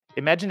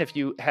imagine if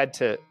you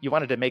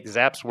wanted to make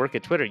Zaps work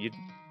at Twitter.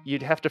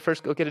 You'd have to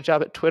first go get a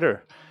job at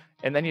Twitter,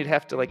 and then you'd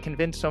have to like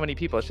convince so many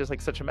people. It's just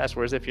like such a mess.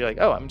 Whereas if you're like,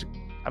 oh, I'm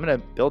gonna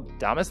build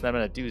Damus, and I'm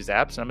gonna do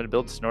Zaps, and I'm gonna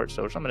build Snort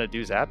Social, I'm gonna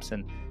do Zaps,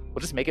 and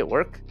we'll just make it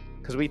work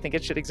because we think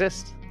it should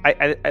exist.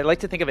 I like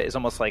to think of it as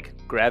almost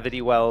like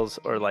gravity wells,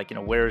 or like,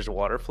 where is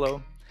water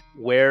flow?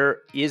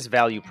 Where is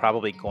value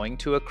probably going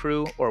to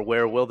accrue, or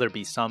where will there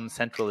be some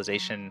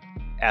centralization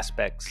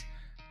aspects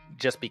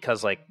just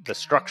because like the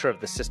structure of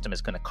the system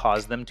is going to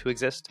cause them to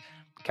exist?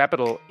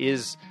 Capital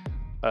is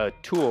a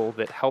tool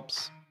that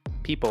helps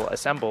people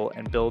assemble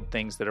and build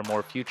things that are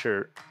more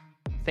future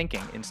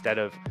thinking, instead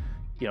of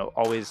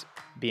always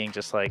being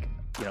just like,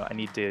 I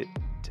need to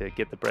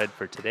get the bread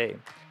for today.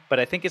 But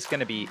I think it's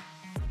going to be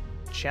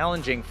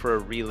challenging for a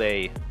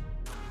relay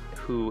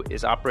who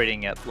is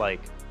operating at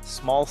like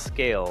small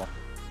scale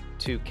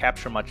to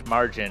capture much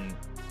margin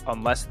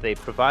unless they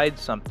provide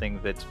something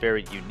that's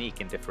very unique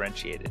and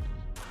differentiated.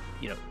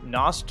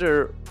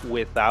 Nostr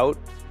without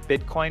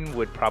Bitcoin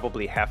would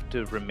probably have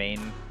to remain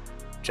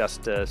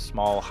just a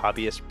small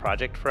hobbyist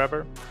project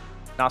forever.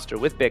 Nostr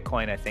with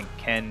Bitcoin, I think,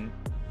 can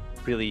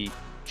really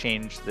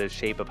change the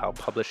shape of how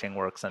publishing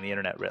works on the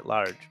internet writ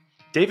large.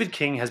 David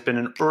King has been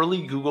an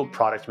early Google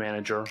product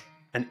manager,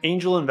 an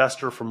angel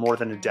investor for more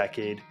than a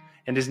decade,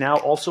 and is now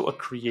also a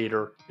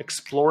creator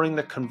exploring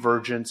the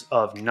convergence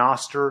of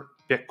Nostr,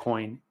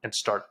 Bitcoin, and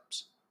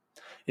startups.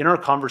 In our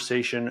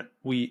conversation,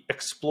 we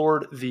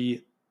explored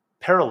the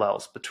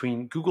parallels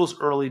between Google's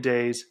early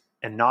days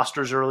and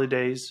Nostr's early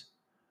days.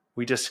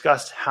 We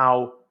discussed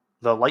how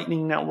the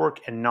Lightning Network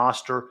and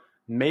Nostr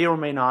may or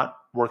may not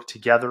work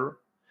together.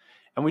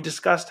 And we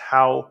discussed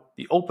how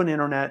the open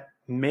internet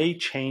may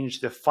change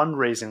the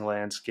fundraising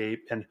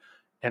landscape and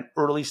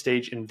early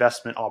stage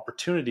investment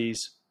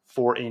opportunities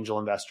for angel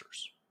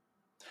investors.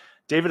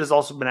 David has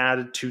also been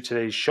added to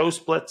today's show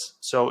splits.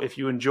 So if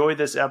you enjoy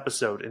this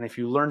episode and if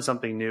you learn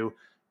something new,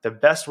 the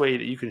best way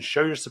that you can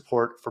show your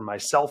support for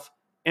myself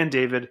and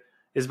David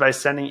is by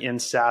sending in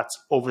sats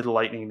over the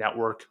Lightning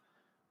Network.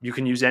 You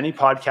can use any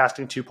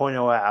Podcasting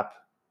 2.0 app.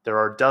 There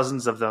are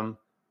dozens of them,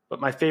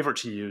 but my favorite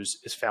to use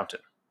is Fountain.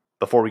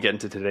 Before we get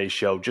into today's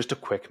show, just a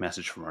quick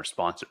message from our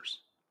sponsors.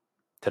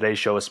 Today's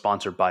show is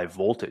sponsored by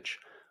Voltage.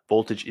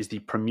 Voltage is the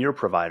premier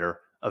provider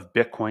of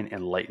Bitcoin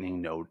and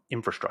Lightning node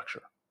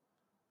infrastructure.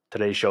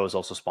 Today's show is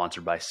also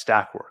sponsored by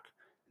Stackwork.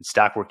 And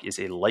Stackwork is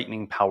a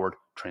Lightning-powered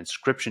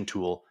transcription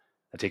tool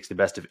that takes the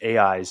best of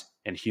AIs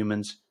and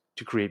humans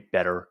to create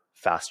better,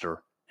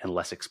 faster, and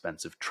less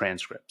expensive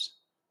transcripts.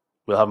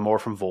 We'll have more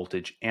from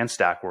Voltage and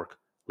Stackwork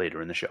later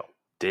in the show.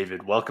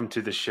 David, welcome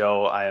to the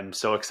show. I am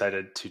so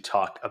excited to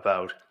talk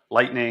about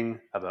Lightning,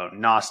 about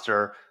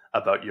Nostr,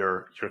 about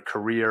your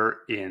career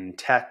in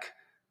tech.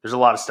 There's a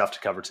lot of stuff to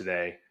cover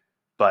today,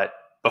 but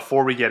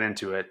before we get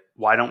into it,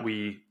 why don't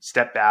we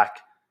step back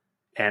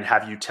and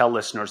have you tell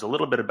listeners a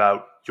little bit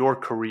about your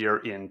career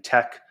in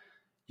tech?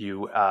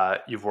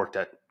 You've worked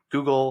at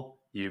Google,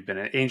 you've been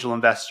an angel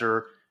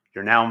investor,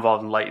 you're now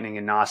involved in Lightning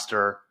and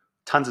Nostr,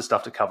 tons of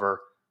stuff to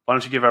cover. Why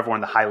don't you give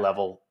everyone the high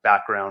level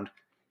background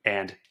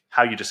and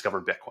how you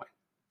discovered Bitcoin?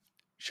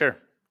 Sure.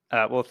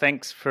 Well,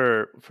 thanks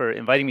for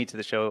inviting me to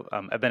the show.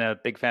 I've been a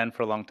big fan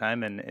for a long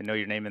time and know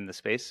your name in the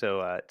space,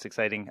 so it's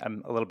exciting.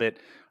 I'm a little bit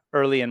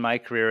early in my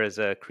career as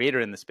a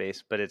creator in the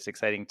space, but it's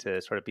exciting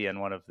to sort of be on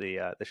one of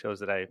the shows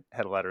that I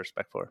had a lot of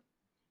respect for.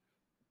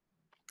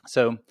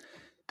 So,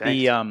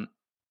 Thanks. kind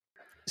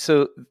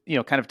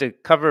of to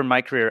cover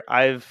my career,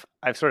 I've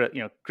sort of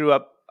grew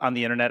up on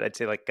the internet. I'd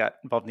say like got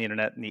involved in the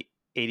internet in the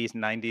 80s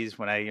and 90s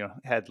when I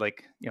had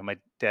my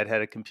dad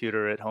had a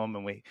computer at home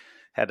and we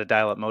had a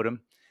dial-up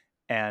modem.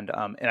 And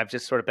I've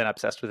just sort of been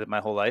obsessed with it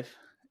my whole life.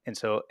 And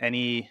so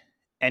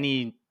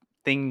anything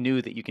new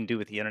that you can do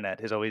with the internet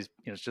has always,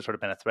 it's just sort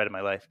of been a thread in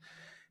my life.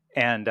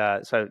 And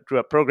so I grew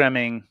up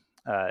programming,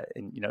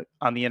 and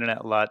on the internet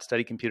a lot,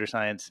 studied computer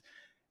science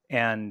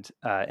and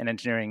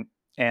engineering.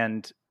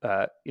 And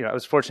I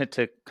was fortunate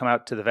to come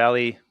out to the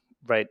Valley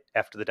right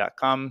after the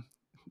 .com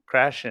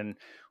crash, and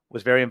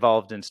was very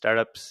involved in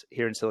startups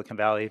here in Silicon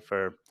Valley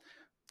for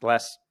the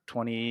last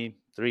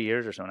 23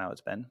 years or so now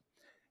it's been.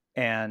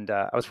 And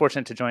I was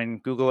fortunate to join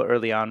Google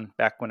early on,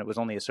 back when it was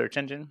only a search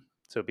engine.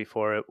 So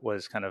before it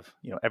was kind of,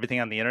 everything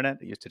on the internet,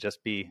 it used to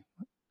just be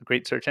a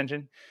great search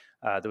engine.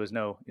 There was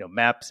no,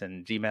 Maps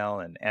and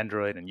Gmail and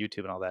Android and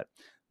YouTube and all that.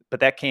 But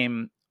that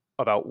came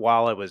about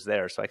while I was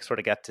there. So I sort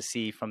of got to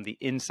see from the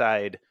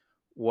inside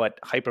what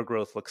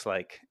hypergrowth looks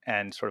like,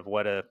 and sort of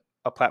what a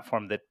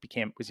platform that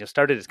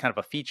started as kind of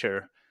a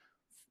feature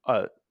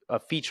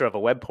of a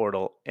web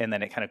portal, and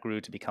then it kind of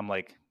grew to become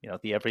like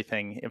the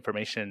everything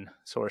information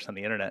source on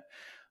the internet.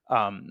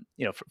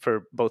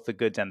 For both the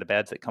goods and the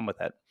bads that come with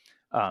that.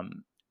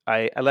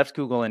 I left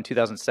Google in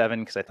 2007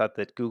 because I thought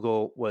that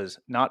Google was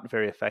not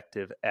very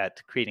effective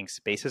at creating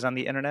spaces on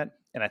the internet,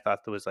 and I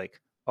thought there was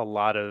like a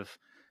lot of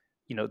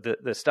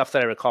the stuff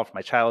that I recall from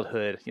my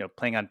childhood,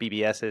 playing on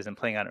BBSs and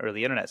playing on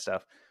early internet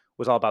stuff,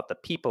 was all about the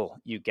people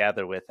you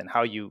gather with and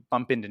how you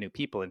bump into new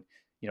people. And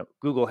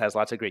Google has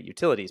lots of great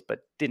utilities, but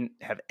didn't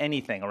have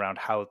anything around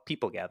how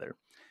people gather.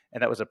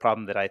 and that was a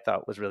problem that I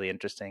thought was really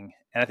interesting.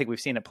 And I think we've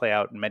seen it play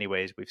out in many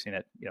ways. We've seen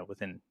it,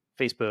 within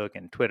Facebook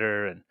and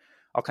Twitter and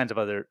all kinds of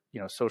other,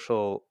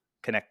 social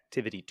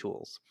connectivity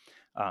tools.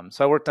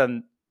 So I worked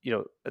on,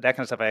 that kind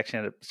of stuff. I actually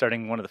ended up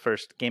starting one of the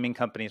first gaming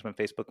companies when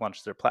Facebook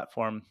launched their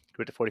platform,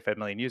 grew it to 45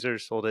 million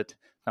users, sold it,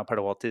 now part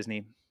of Walt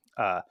Disney.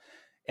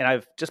 And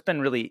I've just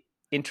been really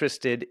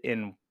interested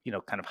in,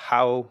 kind of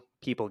how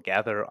people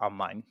gather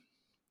online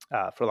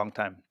for a long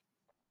time.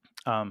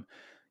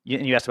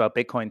 You asked about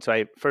Bitcoin. So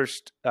I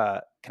first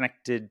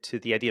connected to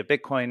the idea of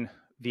Bitcoin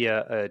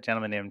via a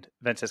gentleman named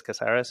Vences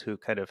Casares, who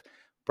kind of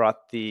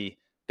brought the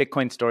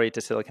Bitcoin story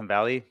to Silicon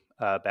Valley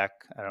back,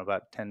 I don't know,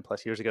 about 10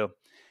 plus years ago.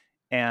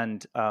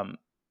 And,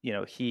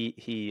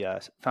 he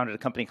founded a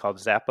company called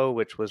Zappo,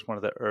 which was one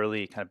of the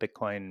early kind of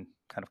Bitcoin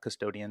kind of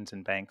custodians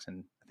and banks.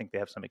 And I think they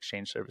have some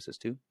exchange services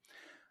too.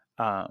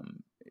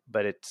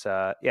 But it's,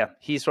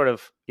 he sort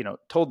of,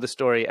 told the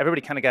story.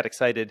 Everybody kind of got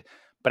excited,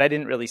 but I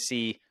didn't really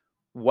see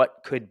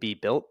what could be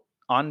built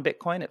on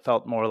Bitcoin. It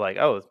felt more like,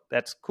 oh,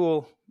 that's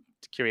cool.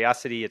 It's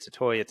curiosity. It's a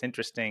toy. It's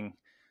interesting.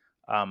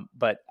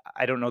 But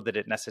I don't know that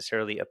it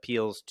necessarily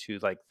appeals to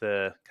like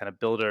the kind of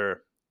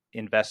builder,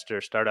 investor,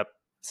 startup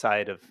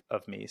side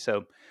of me.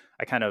 So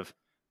I kind of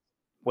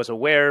was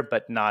aware,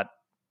 but not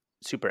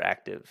super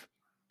active.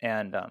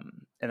 And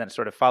then it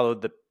sort of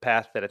followed the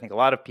path that I think a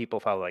lot of people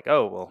follow, like,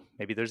 oh, well,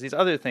 maybe there's these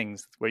other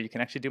things where you can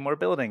actually do more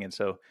building. And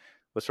so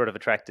was sort of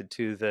attracted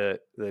to the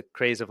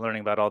craze of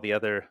learning about all the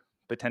other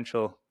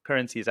potential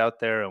currencies out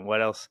there and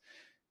what else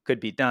could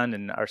be done,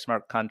 and are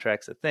smart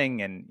contracts a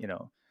thing, and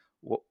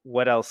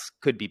what else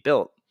could be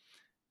built.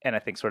 And I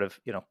think sort of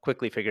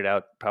quickly figured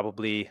out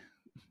probably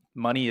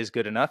money is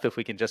good enough. If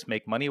we can just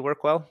make money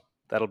work well,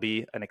 that'll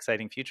be an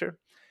exciting future.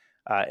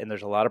 And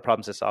there's a lot of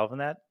problems to solve in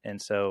that. And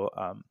so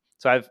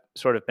I've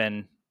sort of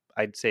been,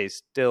 I'd say,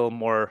 still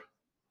more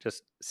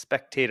just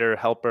spectator,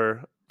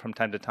 helper from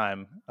time to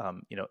time,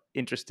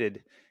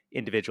 interested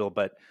individual,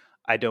 but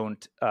I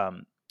don't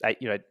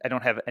I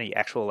don't have any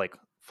actual like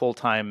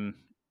full-time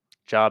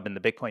job in the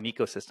Bitcoin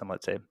ecosystem,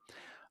 let's say.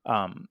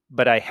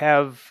 But I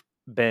have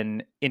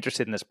been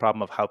interested in this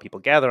problem of how people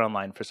gather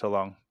online for so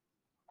long.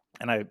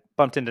 And I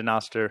bumped into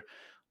Nostr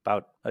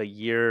about a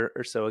year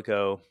or so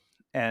ago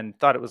and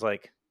thought it was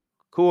like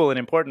cool and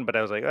important, but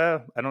I was like,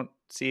 oh, I don't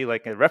see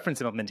like a reference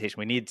implementation.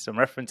 We need some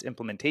reference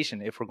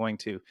implementation if we're going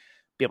to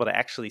be able to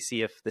actually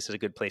see if this is a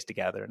good place to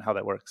gather and how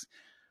that works.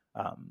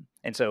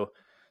 And so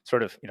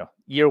sort of,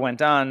 year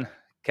went on,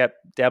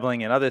 kept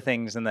dabbling in other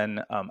things. And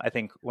then I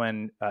think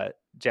when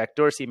Jack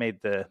Dorsey made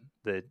the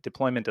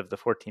deployment of the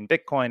 14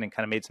 Bitcoin and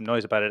kind of made some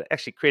noise about it,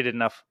 actually created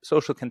enough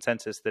social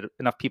consensus that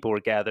enough people were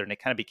gathered, and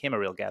it kind of became a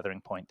real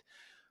gathering point.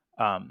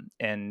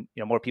 And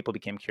more people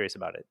became curious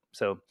about it.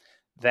 So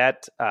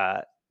that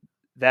I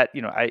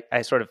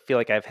sort of feel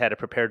like I've had a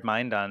prepared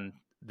mind on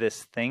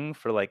this thing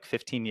for like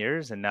 15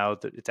 years, and now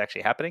it's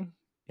actually happening.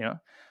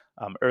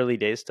 Early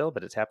days still,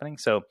 but it's happening.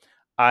 So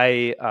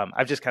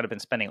I've just kind of been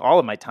spending all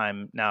of my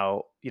time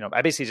now.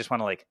 I basically just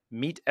want to like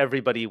meet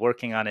everybody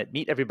working on it,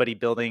 meet everybody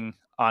building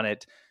on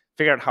it,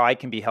 figure out how I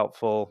can be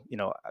helpful.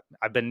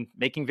 I've been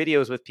making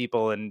videos with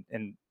people and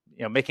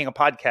making a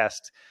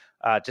podcast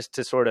just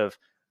to sort of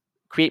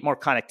create more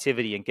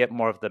connectivity and get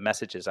more of the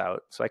messages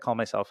out. So I call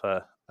myself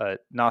a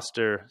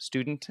Nostr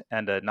student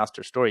and a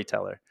Nostr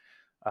storyteller.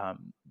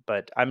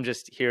 But I'm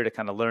just here to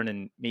kind of learn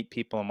and meet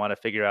people and want to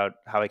figure out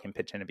how I can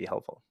pitch in and be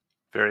helpful.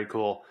 Very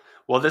cool.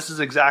 Well, this is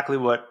exactly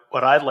what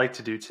I'd like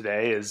to do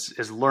today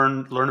is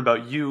learn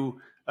about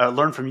you,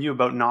 learn from you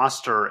about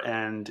Nostr,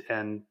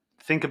 and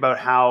think about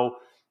how,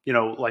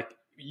 like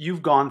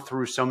you've gone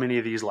through so many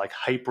of these like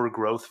hyper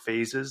growth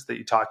phases that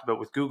you talked about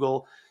with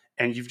Google,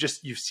 and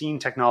you've seen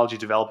technology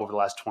develop over the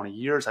last 20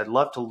 years. I'd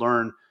love to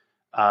learn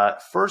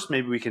first,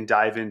 maybe we can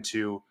dive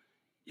into,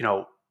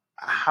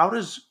 how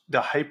does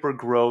the hyper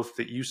growth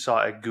that you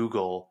saw at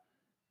Google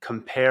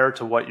compare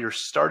to what you're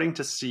starting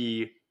to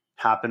see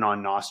happen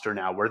on Nostr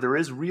now, where there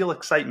is real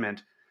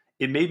excitement.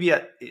 It may be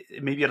at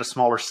a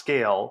smaller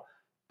scale,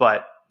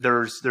 but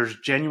there's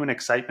genuine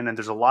excitement, and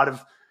there's a lot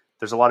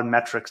of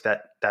metrics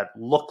that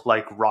look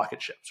like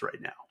rocket ships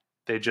right now.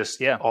 They just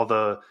all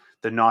the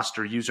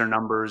Nostr user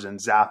numbers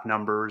and Zap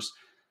numbers,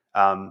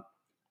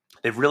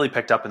 they've really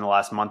picked up in the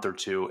last month or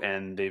two,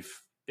 and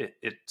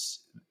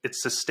it's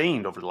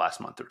sustained over the last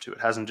month or two.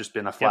 It hasn't just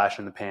been a flash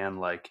in the pan,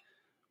 like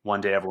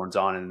one day everyone's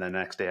on and the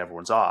next day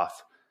everyone's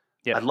off.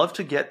 Yep. I'd love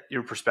to get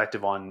your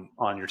perspective on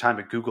your time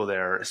at Google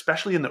there,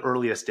 especially in the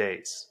earliest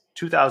days,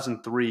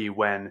 2003,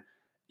 when,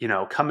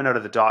 coming out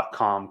of the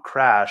 .com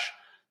crash,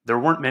 there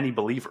weren't many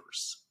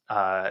believers.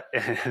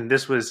 And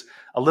this was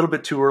a little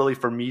bit too early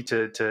for me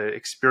to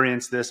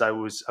experience this. I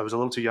was a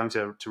little too young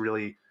to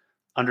really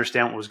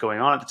understand what was going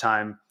on at the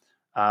time.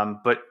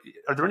 But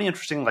are there any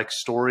interesting like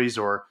stories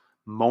or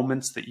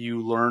moments that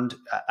you learned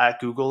at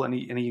Google?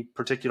 Any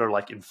particular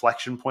like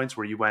inflection points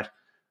where you went,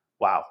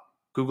 wow,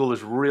 Google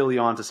is really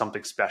onto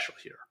something special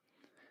here?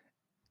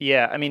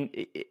 Yeah, I mean,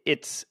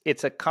 it's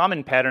a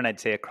common pattern,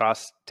 I'd say,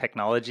 across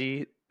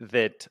technology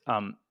that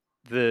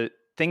the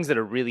things that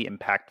are really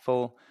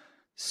impactful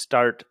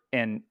start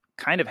and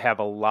kind of have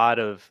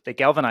they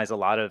galvanize a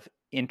lot of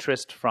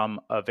interest from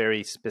a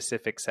very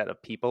specific set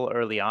of people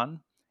early on.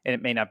 And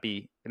it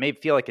may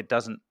feel like it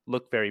doesn't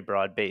look very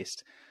broad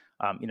based.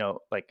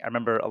 Like I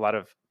remember a lot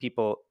of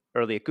people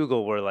early at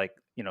Google were like,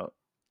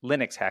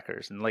 Linux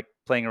hackers and like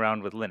playing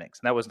around with Linux.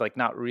 And that was like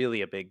not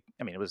really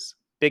it was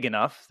big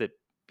enough that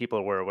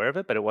people were aware of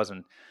it, but it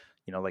wasn't,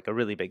 like a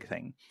really big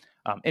thing.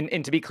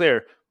 And to be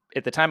clear,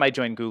 at the time I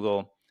joined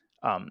Google,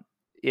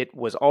 it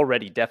was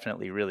already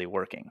definitely really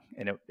working.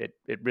 And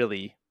it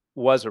really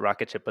was a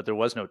rocket ship, but there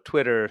was no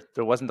Twitter.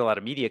 There wasn't a lot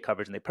of media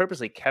coverage, and they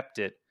purposely kept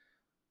it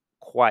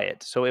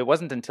quiet. So it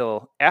wasn't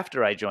until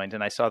after I joined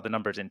and I saw the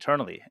numbers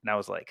internally, and I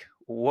was like,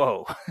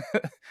 whoa,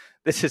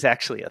 this is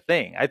actually a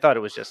thing. I thought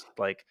it was just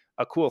like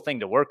a cool thing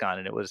to work on.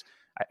 And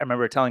I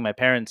remember telling my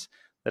parents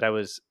that I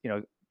was,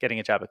 getting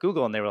a job at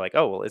Google, and they were like,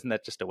 oh, well, isn't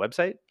that just a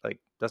website? Like,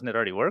 doesn't it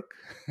already work?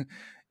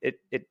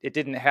 It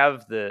didn't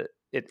have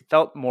it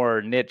felt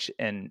more niche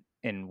and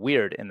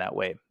weird in that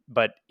way,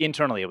 but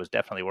internally it was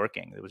definitely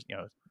working. It was,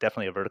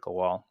 definitely a vertical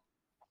wall.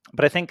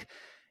 But I think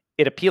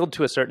it appealed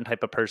to a certain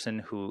type of person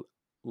who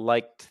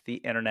liked the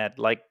internet,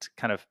 liked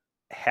kind of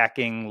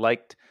hacking,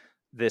 liked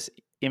this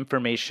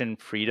information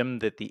freedom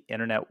that the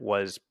internet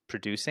was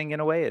producing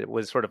in a way. It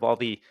was sort of all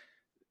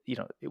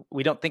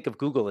we don't think of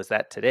Google as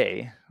that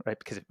today, right?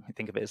 Because we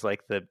think of it as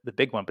like the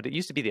big one, but it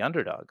used to be the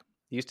underdog.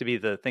 It used to be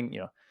the thing,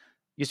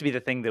 used to be the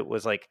thing that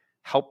was like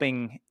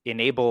helping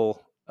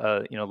enable,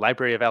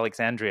 Library of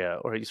Alexandria,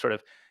 or you sort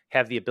of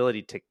have the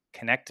ability to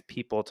connect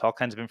people to all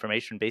kinds of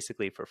information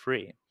basically for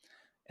free.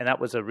 And that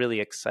was a really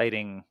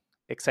exciting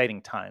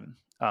time.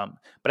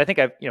 But I think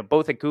I've,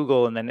 both at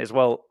Google and then as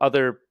well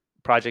other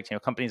projects,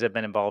 companies I've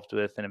been involved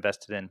with and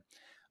invested in,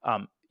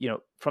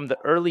 from the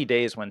early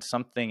days when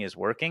something is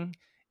working,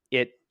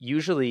 it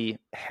usually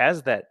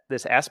has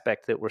this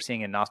aspect that we're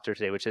seeing in Nostr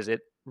today, which is it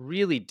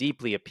really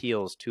deeply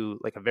appeals to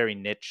like a very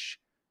niche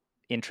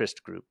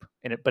interest group,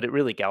 but it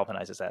really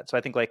galvanizes that. So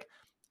I think like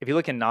if you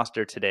look in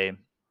Nostr today,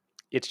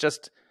 it's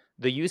just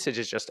the usage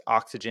is just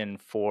oxygen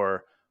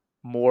for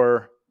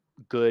more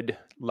good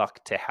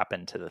luck to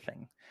happen to the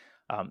thing.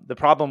 The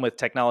problem with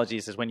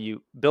technologies is when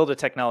you build a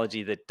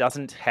technology that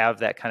doesn't have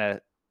that kind of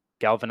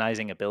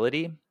galvanizing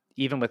ability,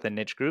 even with a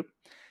niche group,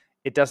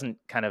 it doesn't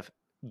kind of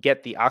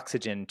get the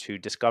oxygen to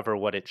discover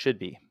what it should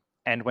be.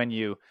 And when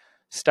you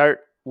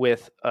start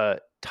with a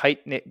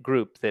tight knit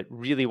group that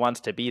really wants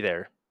to be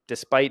there,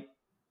 despite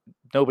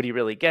nobody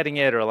really getting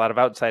it or a lot of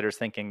outsiders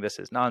thinking this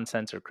is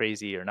nonsense or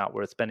crazy or not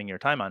worth spending your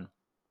time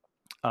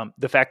on,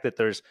 the fact that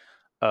there's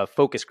a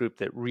focus group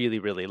that really,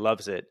 really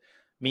loves it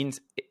means,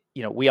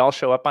 we all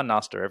show up on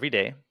Nostr every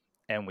day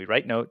and we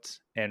write notes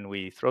and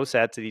we throw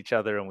sats at each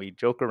other and we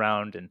joke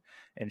around and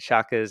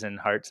shakas and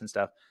hearts and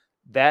stuff.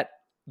 That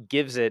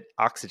gives it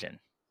oxygen.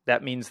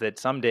 That means that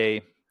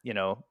someday,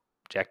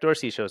 Jack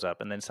Dorsey shows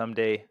up, and then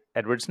someday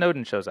Edward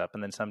Snowden shows up,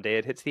 and then someday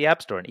it hits the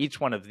App Store. And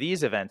each one of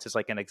these events is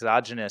like an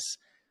exogenous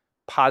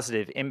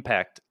positive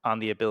impact on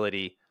the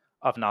ability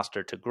of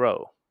Nostr to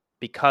grow,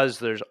 because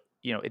there's,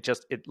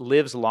 it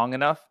lives long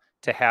enough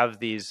to have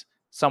these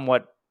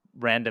somewhat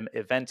random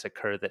events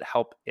occur that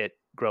help it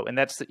grow. And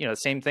that's, the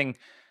same thing,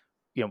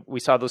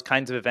 we saw those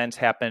kinds of events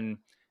happen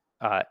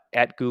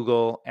at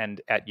Google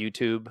and at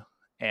YouTube.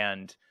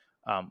 And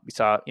we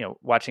saw,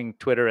 watching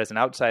Twitter as an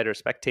outsider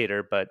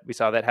spectator, but we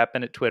saw that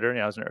happen at Twitter.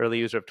 I was an early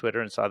user of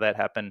Twitter and saw that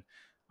happen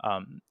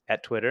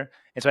at Twitter.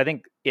 And so I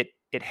think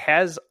it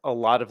has a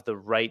lot of the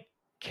right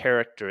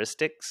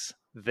characteristics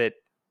that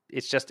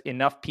it's just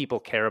enough people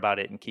care about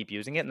it and keep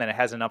using it. And then it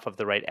has enough of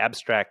the right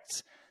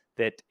abstracts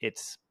that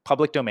it's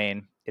public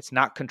domain. It's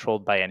not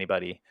controlled by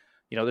anybody.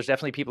 There's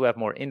definitely people who have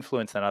more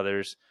influence than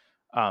others,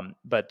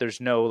 but there's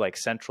no like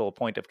central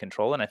point of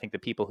control. And I think the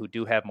people who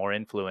do have more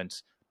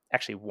influence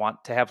actually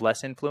want to have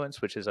less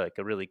influence, which is like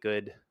a really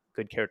good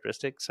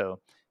characteristic. So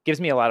it gives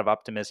me a lot of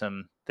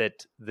optimism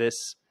that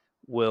this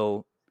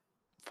will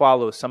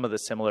follow some of the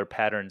similar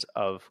patterns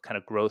of kind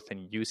of growth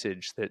and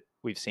usage that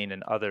we've seen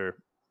in other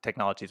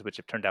technologies which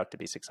have turned out to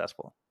be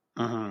successful.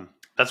 Mm-hmm.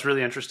 That's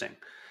really interesting.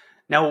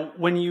 Now,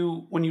 when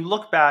you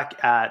look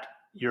back at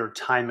your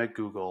time at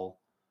Google,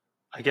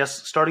 I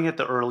guess starting at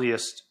the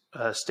earliest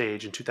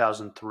stage in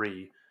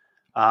 2003,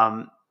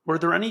 were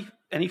there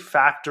any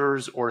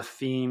factors or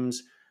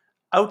themes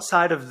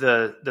outside of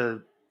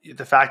the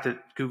fact that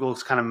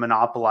Google's kind of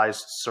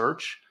monopolized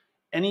search?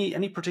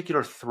 Any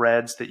particular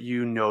threads that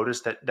you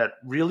noticed that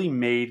really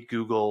made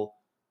Google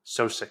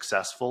so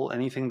successful?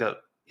 Anything that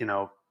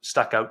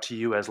stuck out to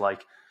you as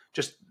like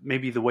just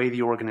maybe the way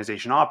the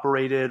organization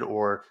operated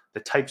or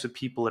the types of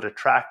people it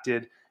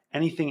attracted?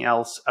 Anything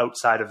else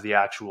outside of the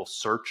actual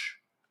search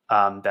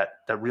that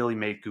really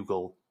made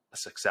Google a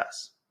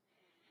success?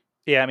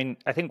 Yeah, I mean,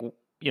 I think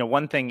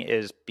one thing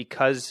is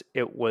because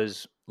it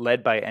was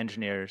led by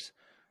engineers,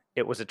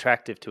 it was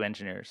attractive to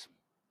engineers.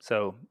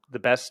 So the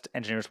best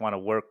engineers want to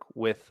work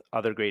with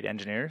other great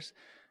engineers.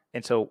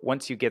 And so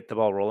once you get the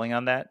ball rolling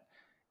on that,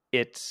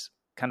 it's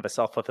kind of a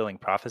self-fulfilling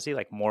prophecy.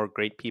 Like more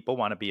great people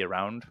want to be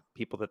around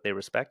people that they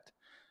respect.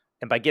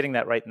 And by getting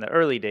that right in the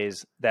early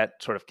days, that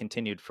sort of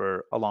continued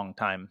for a long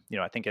time.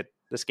 I think at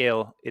the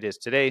scale it is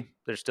today,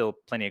 there's still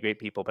plenty of great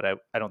people, but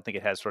I don't think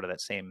it has sort of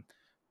that same,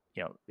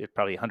 it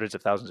probably hundreds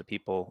of thousands of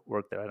people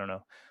work there. I don't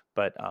know,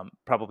 but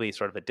probably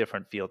sort of a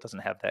different feel. It doesn't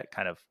have that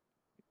kind of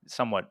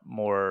somewhat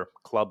more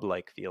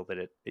club-like feel that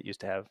it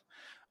used to have.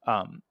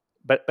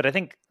 But I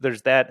think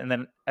there's that, and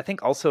then I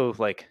think also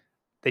like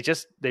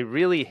they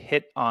really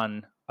hit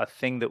on a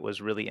thing that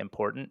was really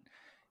important,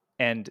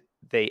 and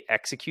they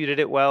executed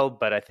it well.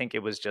 But I think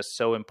it was just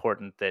so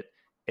important that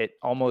it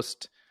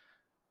almost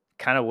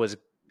kind of was,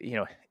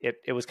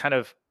 it was kind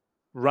of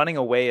running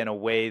away in a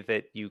way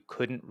that you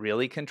couldn't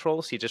really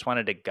control. So you just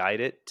wanted to guide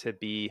it to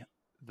be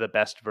the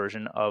best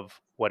version of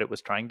what it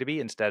was trying to be,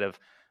 instead of,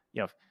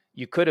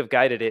 you could have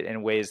guided it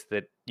in ways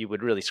that you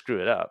would really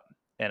screw it up.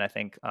 And I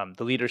think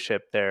the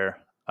leadership there,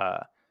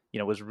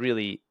 was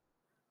really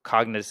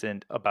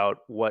cognizant about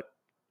what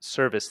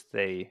service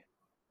they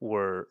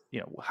were,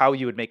 how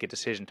you would make a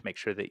decision to make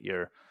sure that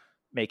you're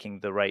making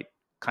the right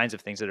kinds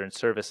of things that are in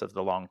service of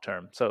the long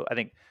term. So I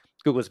think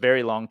Google was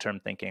very long term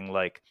thinking.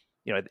 Like,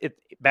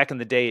 back in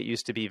the day, it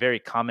used to be very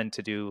common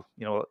to do,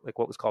 like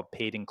what was called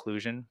paid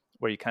inclusion,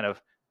 where you kind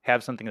of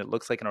have something that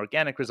looks like an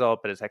organic result,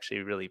 but it's actually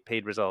a really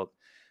paid result.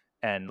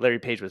 And Larry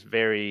Page was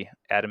very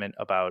adamant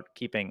about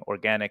keeping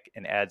organic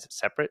and ads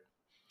separate,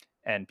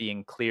 and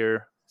being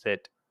clear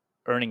that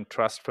earning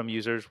trust from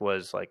users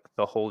was like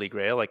the holy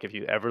grail. Like if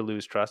you ever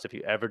lose trust, if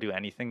you ever do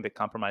anything that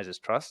compromises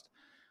trust,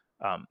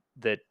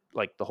 that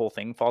like the whole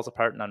thing falls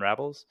apart and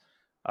unravels.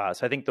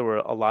 So I think there were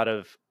a lot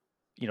of,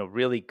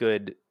 really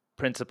good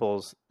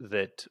principles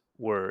that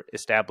were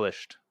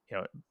established,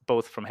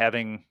 both from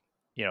having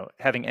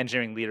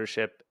engineering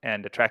leadership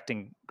and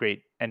attracting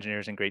great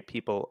engineers and great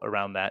people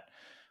around that.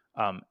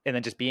 And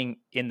then just being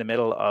in the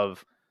middle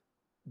of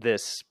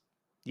this,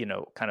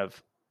 kind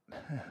of,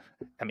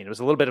 I mean, it was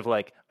a little bit of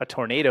like a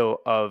tornado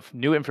of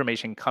new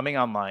information coming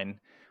online,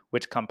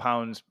 which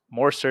compounds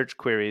more search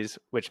queries,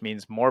 which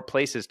means more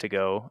places to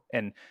go.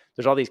 And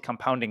there's all these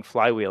compounding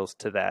flywheels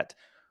to that,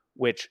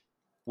 which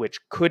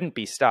couldn't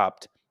be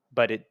stopped,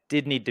 but it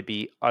did need to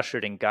be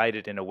ushered and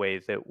guided in a way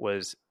that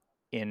was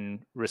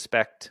in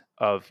respect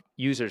of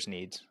users'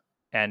 needs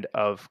and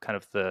of kind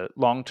of the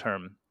long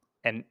term,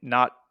 and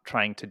not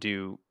trying to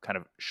do kind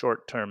of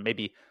short term,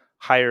 maybe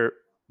higher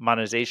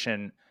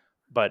monetization,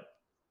 but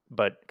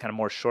kind of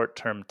more short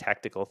term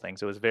tactical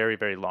things. It was very,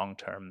 very long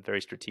term,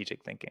 very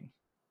strategic thinking.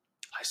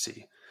 I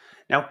see.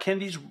 Now, can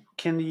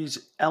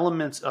these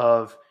elements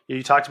of,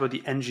 you talked about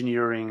the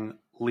engineering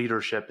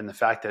leadership and the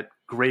fact that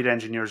great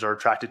engineers are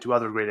attracted to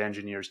other great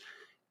engineers.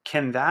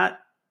 Can that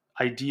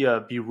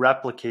idea be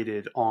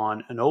replicated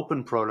on an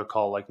open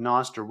protocol like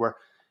Nostr, where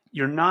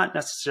you're not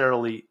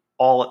necessarily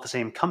all at the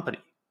same company,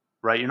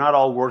 right? You're not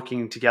all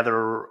working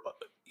together,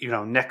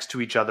 next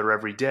to each other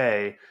every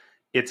day.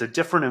 It's a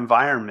different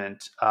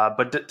environment,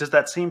 but does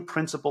that same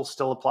principle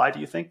still apply? Do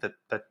you think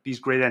that these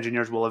great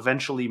engineers will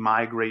eventually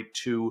migrate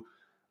to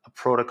a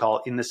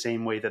protocol in the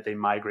same way that they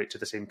migrate to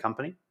the same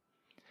company?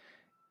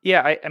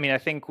 Yeah, I mean, I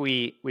think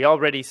we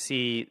already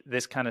see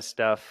this kind of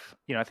stuff.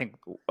 I think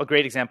a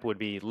great example would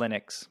be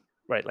Linux,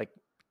 right? Like,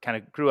 kind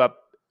of grew up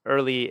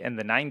early in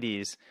the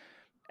 '90s,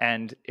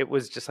 and it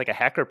was just like a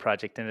hacker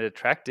project, and it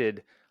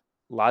attracted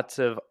lots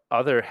of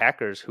other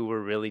hackers who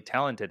were really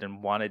talented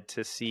and wanted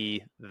to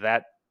see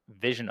that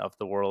vision of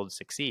the world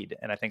succeed.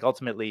 And I think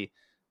ultimately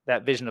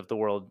that vision of the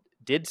world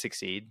did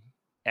succeed.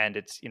 And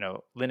it's,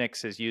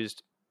 Linux is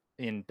used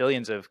in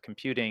billions of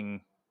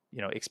computing,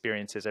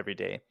 experiences every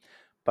day.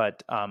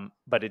 But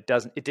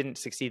it didn't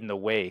succeed in the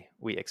way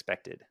we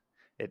expected.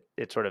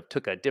 It sort of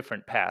took a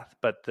different path,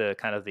 but the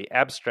kind of the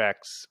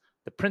abstracts,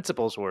 the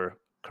principles were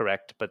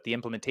correct, but the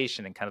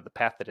implementation and kind of the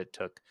path that it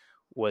took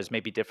was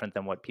maybe different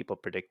than what people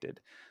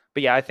predicted.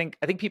 But yeah, I think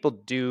people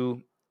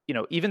do,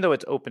 even though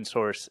it's open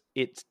source,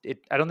 I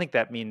don't think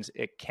that means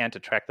it can't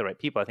attract the right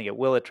people. I think it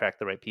will attract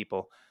the right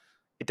people.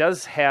 It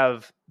does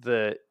have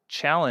the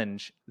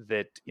challenge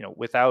that,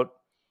 without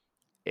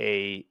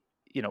a,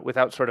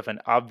 without sort of an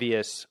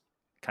obvious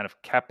kind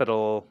of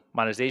capital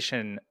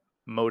monetization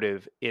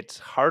motive, it's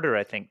harder,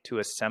 I think, to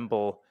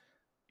assemble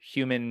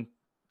human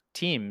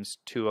teams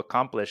to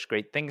accomplish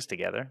great things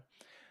together.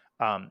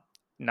 Um,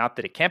 Not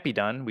that it can't be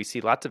done. We see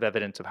lots of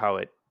evidence of how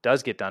it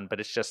does get done, but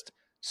it's just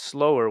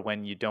slower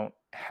when you don't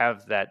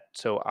have that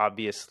so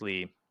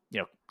obviously.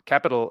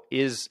 Capital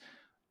is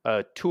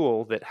a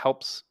tool that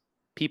helps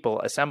people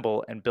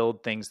assemble and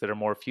build things that are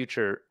more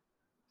future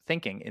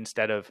thinking,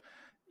 instead of,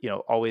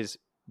 always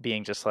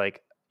being just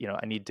like,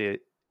 I need to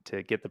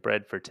get the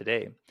bread for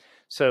today.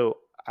 So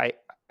I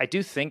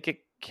do think it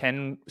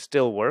can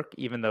still work,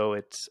 even though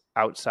it's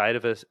outside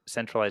of a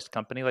centralized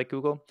company like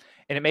Google.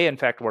 And it may in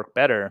fact work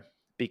better,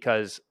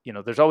 because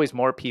there's always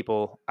more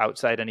people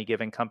outside any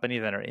given company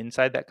than are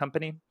inside that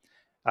company.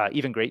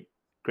 Even great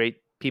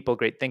people,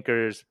 great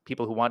thinkers,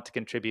 people who want to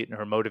contribute and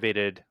who are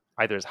motivated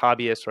either as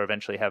hobbyists or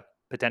eventually have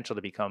potential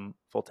to become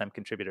full-time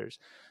contributors.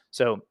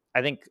 So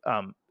I think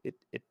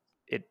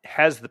it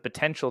has the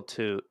potential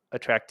to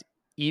attract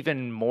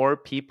even more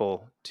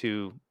people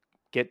to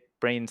get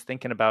brains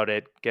thinking about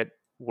it, get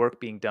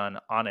work being done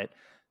on it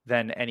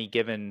than any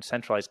given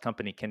centralized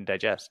company can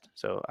digest.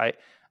 So I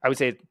would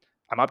say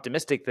I'm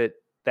optimistic that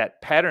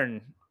that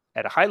pattern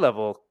at a high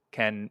level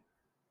can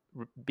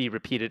be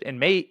repeated and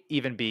may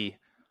even be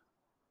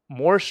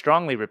more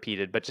strongly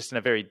repeated, but just in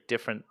a very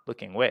different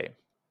looking way.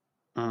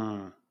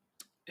 Mm,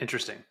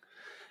 interesting.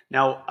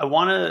 Now, I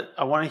want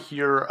to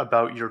hear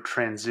about your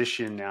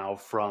transition now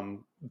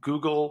from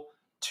Google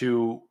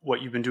to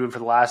what you've been doing for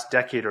the last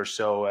decade or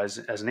so as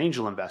an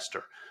angel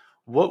investor.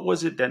 What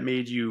was it that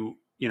made you,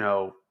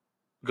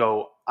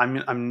 go, I'm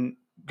going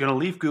to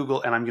leave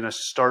Google and I'm going to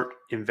start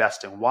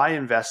investing? Why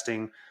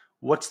investing?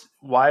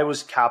 Why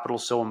was capital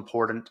so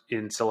important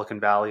in Silicon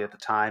Valley at the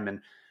time,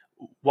 and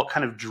what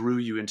kind of drew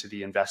you into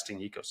the investing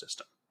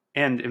ecosystem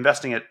and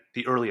investing at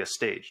the earliest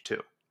stage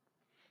too?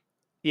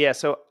 Yeah,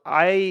 so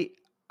I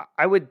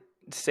would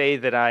say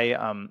that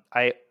I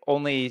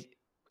only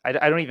I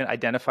don't even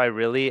identify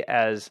really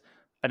as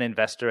an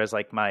investor as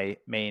like my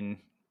main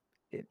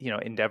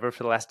endeavor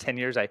for the last 10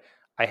 years. I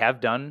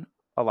have done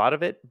a lot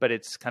of it, but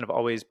it's kind of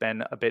always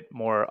been a bit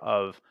more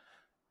of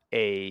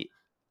a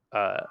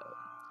uh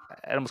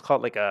I almost call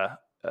it like a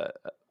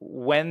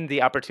when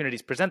the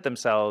opportunities present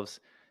themselves,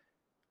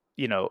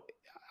 you know,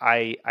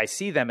 I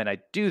see them and I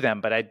do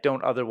them, but I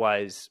don't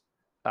otherwise,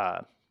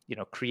 uh,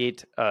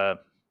 create a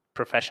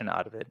profession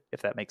out of it,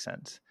 if that makes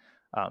sense.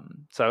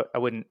 So I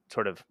wouldn't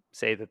sort of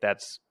say that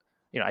that's,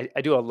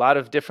 I do a lot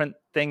of different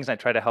things. I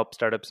try to help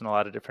startups in a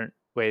lot of different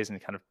ways and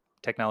kind of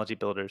technology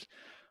builders.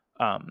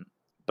 Um,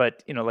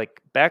 but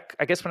like back,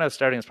 I guess when I was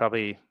starting, it's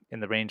probably in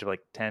the range of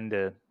like 10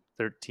 to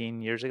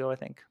 13 years ago, I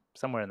think,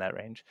 somewhere in that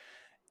range.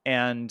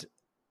 And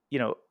you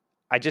know,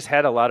 I just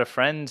had a lot of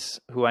friends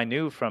who I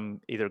knew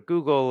from either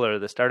Google or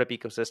the startup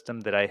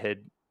ecosystem that I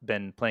had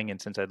been playing in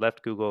since I'd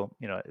left Google.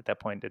 At that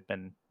point, it'd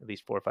been at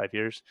least 4 or 5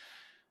 years.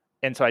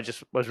 And so I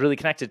just was really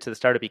connected to the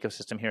startup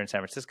ecosystem here in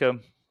San Francisco.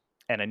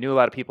 And I knew a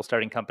lot of people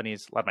starting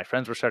companies. A lot of my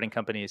friends were starting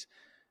companies.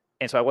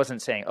 And so I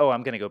wasn't saying, oh,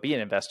 I'm going to go be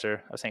an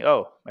investor. I was saying,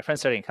 oh, my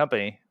friend's starting a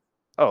company.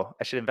 Oh,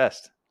 I should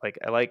invest. Like,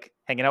 I like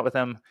hanging out with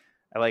them.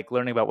 I like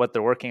learning about what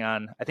they're working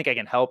on. I think I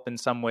can help in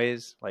some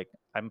ways. Like,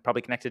 I'm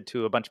probably connected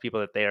to a bunch of people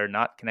that they are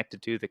not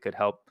connected to that could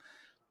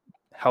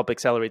help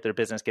accelerate their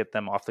business, get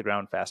them off the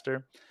ground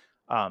faster.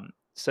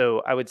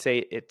 So I would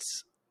say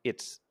it's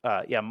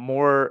yeah,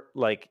 more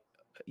like,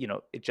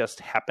 it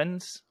just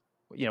happens,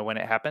 when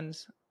it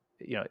happens,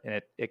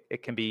 and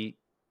it can be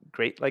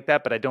great like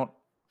that, but I don't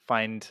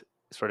find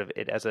sort of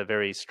it as a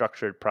very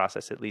structured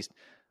process. At least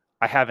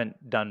I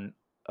haven't done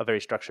a very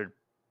structured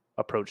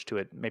approach to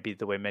it, maybe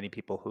the way many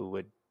people who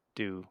would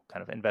do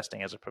kind of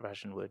investing as a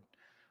profession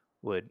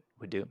would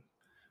do.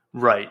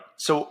 Right.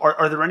 So,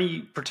 are there any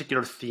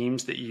particular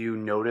themes that you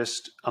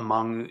noticed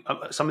among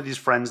some of these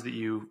friends that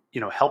you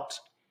helped,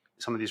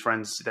 some of these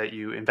friends that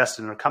you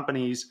invested in their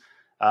companies?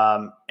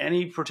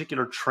 Any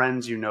particular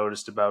trends you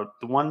noticed about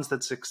the ones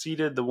that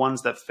succeeded, the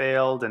ones that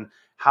failed, and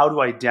how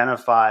to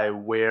identify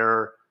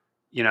where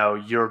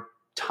your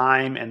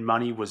time and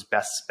money was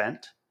best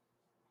spent?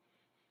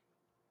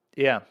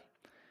 Yeah.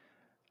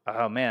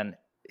 Oh man,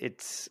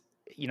 it's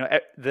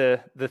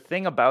the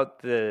thing about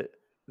the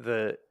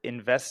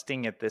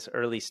investing at this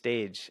early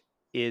stage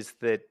is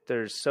that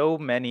there's so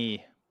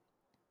many,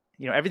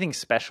 everything's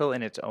special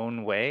in its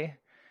own way.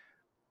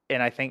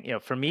 And I think,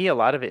 for me, a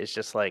lot of it is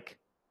just like,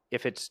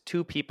 if it's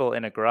two people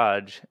in a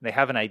garage, they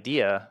have an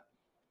idea,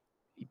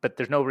 but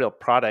there's no real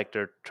product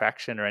or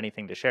traction or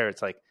anything to share.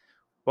 It's like,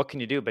 what can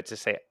you do but to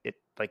say it?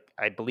 Like,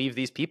 I believe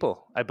these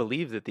people. I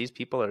believe that these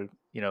people are,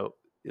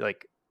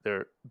 like,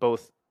 they're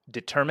both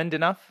determined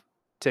enough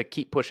to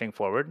keep pushing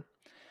forward,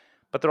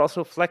 but they're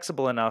also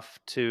flexible enough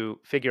to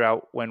figure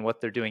out when what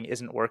they're doing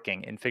isn't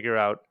working and figure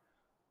out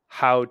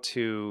how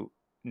to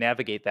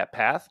navigate that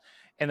path.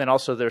 And then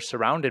also they're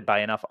surrounded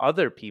by enough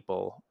other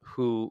people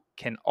who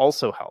can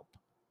also help.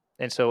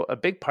 And so a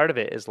big part of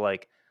it is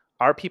like,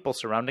 are people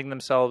surrounding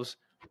themselves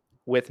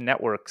with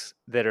networks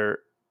that are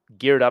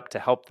geared up to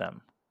help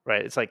them?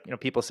 Right? It's like,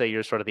 people say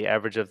you're sort of the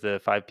average of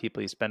the 5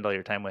 people you spend all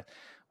your time with.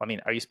 I mean,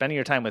 are you spending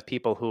your time with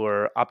people who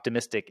are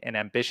optimistic and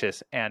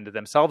ambitious and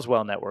themselves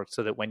well networked,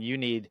 so that when you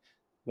need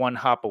one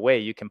hop away,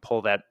 you can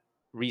pull that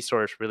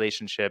resource,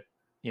 relationship,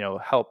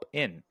 help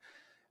in?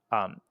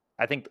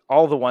 I think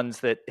all the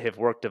ones that have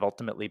worked have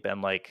ultimately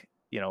been like,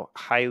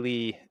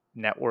 highly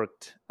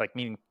networked, like,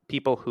 meaning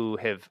people who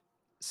have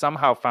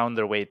somehow found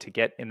their way to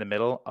get in the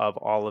middle of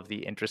all of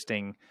the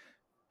interesting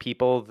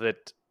people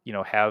that,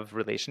 have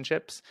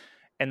relationships.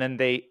 And then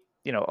they,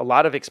 a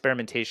lot of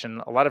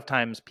experimentation. A lot of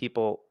times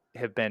people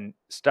have been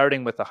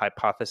starting with a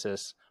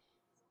hypothesis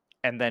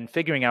and then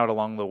figuring out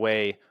along the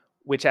way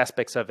which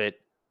aspects of it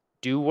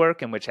do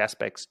work and which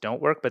aspects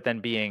don't work, but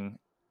then being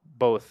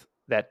both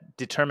that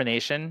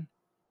determination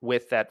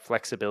with that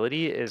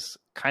flexibility is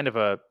kind of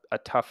a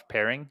tough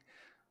pairing,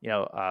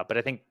 but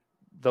I think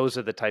those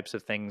are the types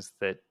of things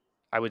that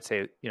I would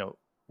say,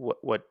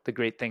 what the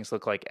great things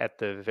look like at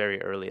the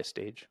very earliest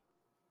stage.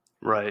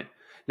 Right.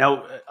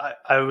 Now,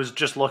 I was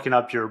just looking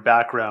up your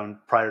background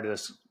prior to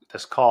this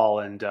this call,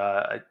 and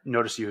I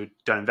noticed you had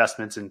done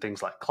investments in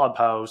things like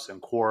Clubhouse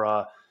and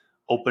Quora,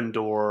 Open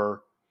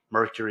Door,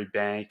 Mercury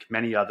Bank,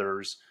 many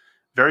others,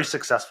 very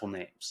successful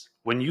names.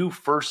 When you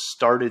first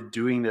started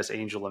doing this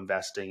angel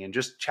investing and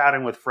just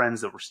chatting with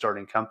friends that were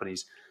starting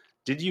companies,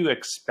 did you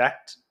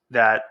expect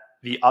that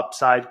the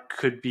upside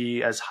could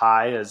be as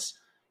high as,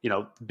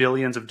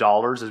 billions of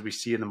dollars as we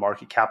see in the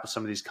market cap of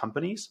some of these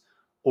companies?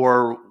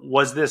 Or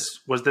was this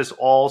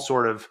all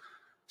sort of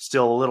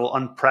still a little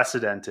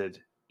unprecedented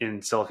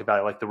in Silicon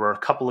Valley? Like there were a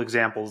couple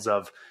examples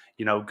of,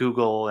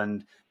 Google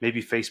and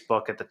maybe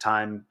Facebook at the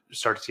time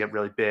started to get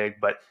really big,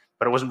 but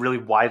it wasn't really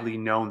widely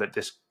known that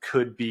this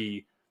could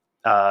be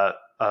a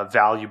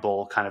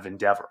valuable kind of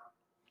endeavor.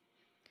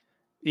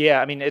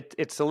 Yeah, I mean,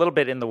 it's a little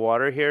bit in the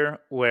water here,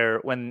 where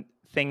when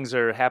things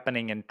are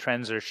happening and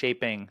trends are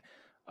shaping,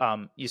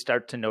 you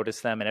start to notice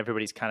them, and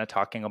everybody's kind of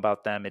talking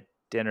about them at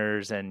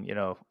dinners and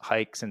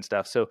hikes and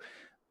stuff. So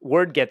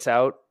word gets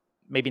out.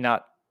 Maybe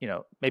not,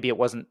 maybe it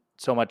wasn't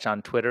so much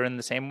on Twitter in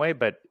the same way,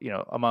 but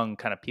among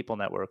kind of people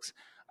networks.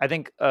 I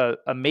think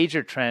a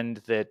major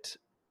trend that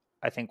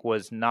I think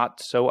was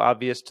not so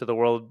obvious to the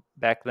world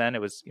back then,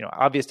 it was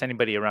obvious to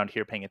anybody around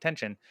here paying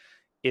attention,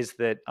 is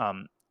that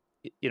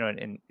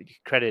and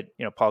credit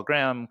Paul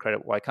Graham,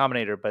 credit Y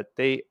Combinator, but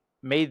they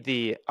made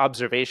the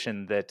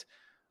observation that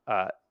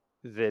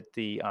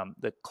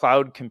the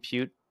cloud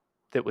compute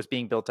that was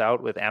being built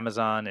out with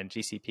Amazon and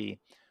GCP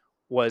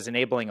was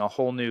enabling a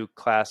whole new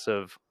class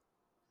of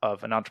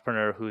an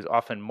entrepreneur who's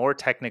often more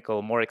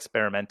technical, more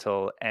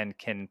experimental, and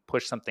can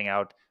push something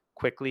out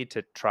quickly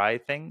to try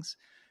things.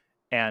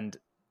 And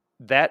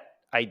that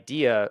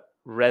idea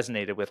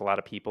resonated with a lot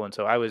of people. And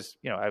so I was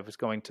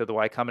going to the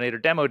Y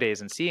Combinator demo days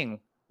and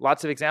seeing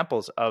lots of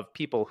examples of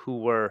people who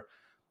were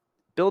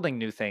building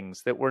new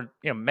things that were,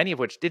 many of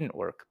which didn't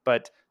work,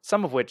 but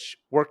some of which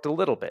worked a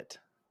little bit.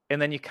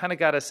 And then you kind of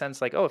got a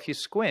sense like, oh, if you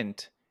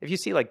squint, if you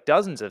see like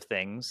dozens of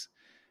things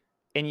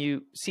and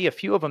you see a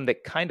few of them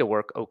that kind of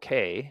work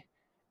okay,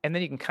 and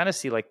then you can kind of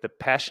see like the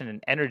passion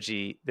and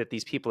energy that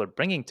these people are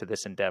bringing to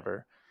this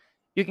endeavor,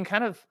 you can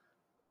kind of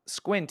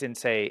squint and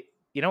say,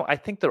 I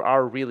think there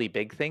are really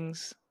big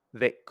things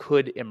that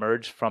could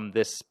emerge from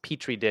this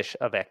petri dish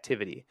of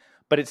activity.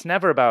 But it's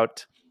never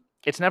about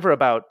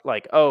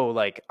like, oh,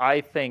 like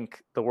I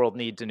think the world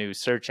needs a new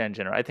search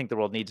engine, or I think the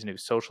world needs a new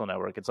social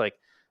network. It's like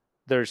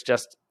there's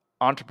just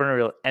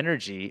entrepreneurial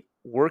energy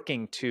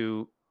working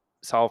to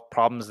solve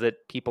problems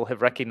that people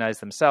have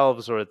recognized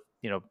themselves, or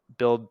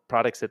build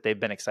products that they've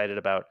been excited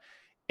about.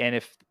 And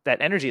if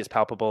that energy is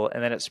palpable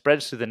and then it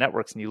spreads through the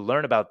networks and you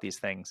learn about these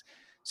things.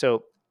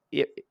 So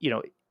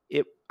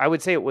I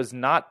would say it was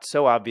not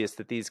so obvious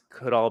that these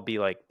could all be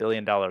like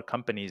billion-dollar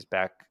companies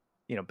back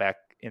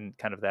in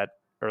kind of that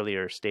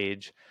earlier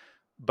stage,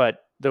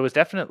 but there was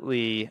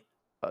definitely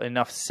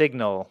enough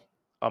signal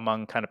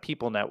among kind of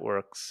people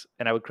networks,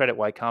 and I would credit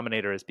Y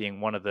Combinator as being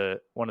one of the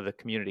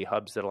community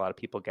hubs that a lot of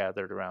people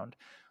gathered around.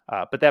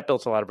 But that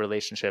built a lot of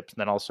relationships, and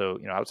then also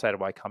outside of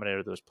Y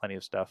Combinator, there was plenty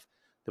of stuff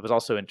that was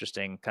also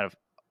interesting, kind of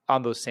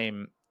on those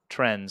same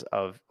trends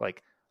of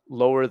like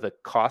lower the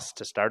cost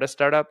to start a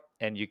startup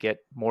and you get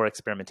more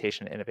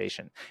experimentation and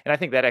innovation. And I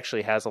think that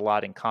actually has a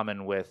lot in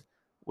common with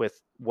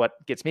what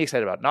gets me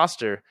excited about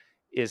Nostr,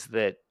 is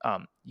that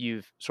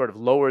you've sort of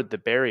lowered the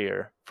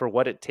barrier for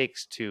what it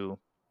takes to,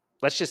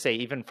 let's just say,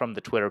 even from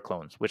the Twitter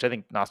clones, which I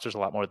think Nostr's a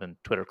lot more than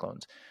Twitter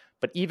clones,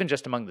 but even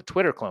just among the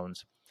Twitter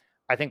clones,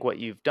 I think what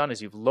you've done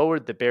is you've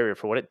lowered the barrier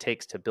for what it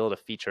takes to build a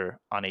feature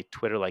on a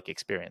Twitter-like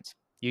experience.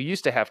 You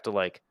used to have to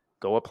like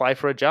go apply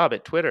for a job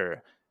at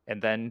Twitter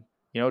and then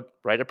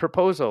write a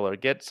proposal or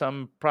get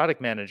some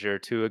product manager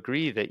to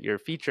agree that your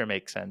feature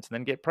makes sense, and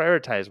then get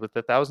prioritized with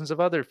the thousands of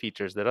other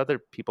features that other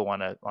people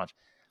want to launch.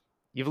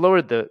 You've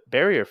lowered the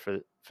barrier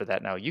for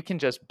that now. You can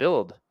just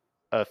build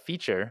a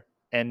feature,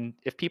 and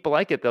if people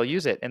like it, they'll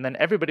use it, and then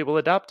everybody will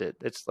adopt it.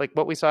 It's like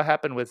what we saw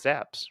happen with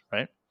Zaps,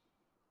 right?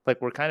 Like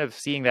we're kind of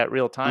seeing that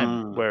real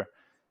time, where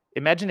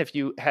imagine if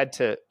you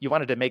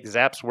wanted to make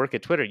Zaps work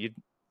at Twitter,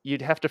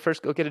 you'd have to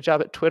first go get a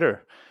job at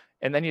Twitter,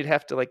 and then you'd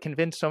have to like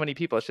convince so many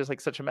people. It's just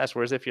like such a mess.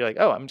 Whereas if you're like,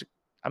 oh, I'm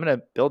going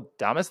to build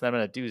Damus, and I'm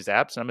going to do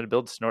Zaps, and I'm going to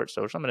build Snort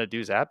Social, I'm going to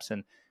do Zaps,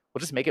 and we'll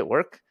just make it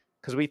work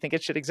because we think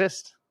it should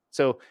exist.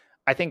 So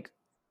I think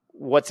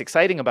what's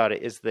exciting about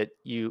it is that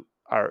you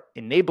are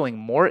enabling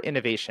more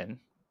innovation,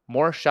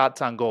 more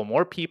shots on goal,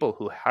 more people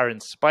who are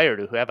inspired,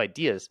 who have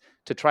ideas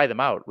to try them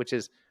out, which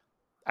is,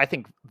 I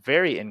think,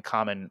 very in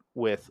common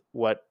with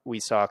what we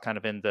saw kind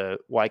of in the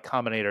Y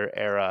Combinator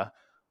era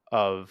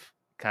of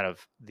kind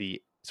of the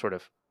sort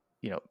of,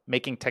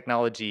 making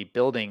technology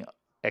building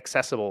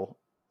accessible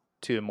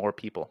to more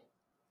people.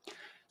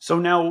 So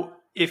now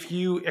if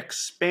you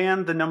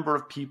expand the number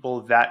of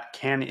people that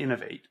can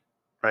innovate,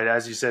 right,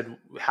 as you said,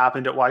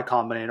 happened at Y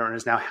Combinator and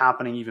is now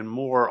happening even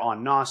more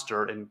on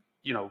Nostr, and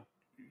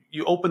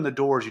you open the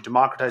doors, you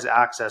democratize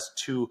access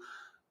to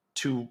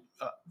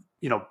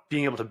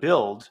being able to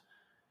build.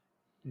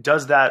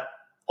 Does that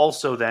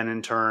also then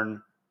in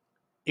turn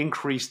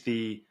increase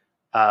the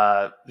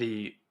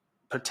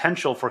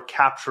potential for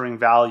capturing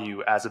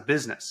value as a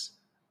business?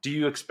 do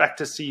you expect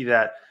to see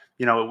that,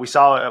 we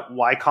saw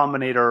Y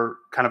Combinator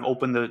kind of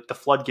open the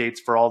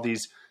floodgates for all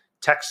these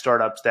tech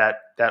startups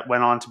that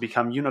went on to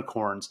become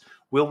unicorns.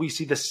 Will we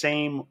see the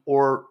same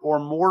or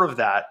more of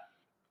that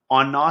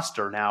on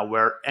Nostr now,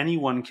 where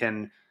anyone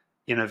can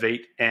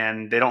innovate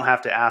and they don't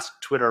have to ask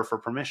Twitter for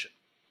permission?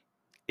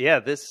 Yeah,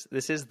 this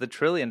is the $1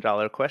 trillion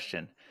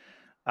question.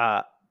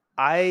 Uh,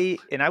 I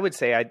would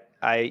say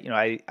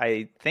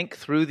I think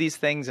through these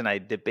things and I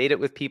debate it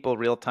with people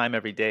real time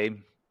every day,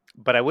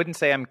 but I wouldn't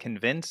say I'm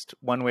convinced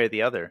one way or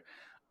the other.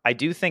 I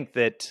do think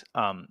that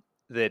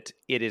that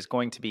it is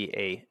going to be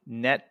a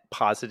net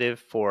positive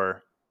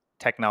for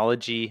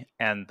technology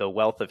and the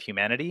wealth of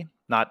humanity,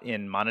 not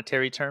in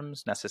monetary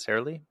terms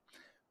necessarily,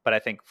 but I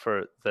think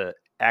for the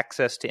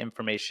access to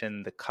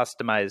information, the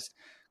customized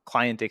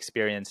client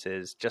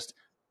experiences, just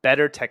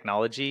better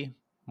technology,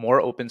 more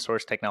open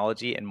source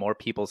technology in more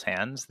people's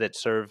hands that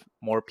serve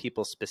more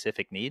people's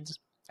specific needs,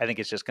 I think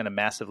it's just going to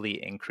massively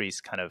increase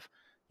kind of,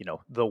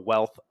 the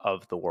wealth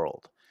of the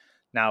world.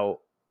 Now,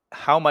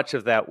 how much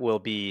of that will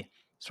be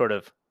sort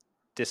of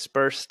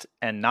dispersed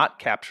and not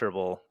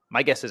capturable?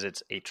 My guess is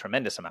it's a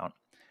tremendous amount.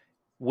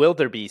 Will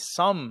there be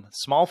some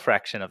small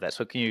fraction of that?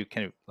 So can you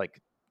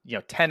like,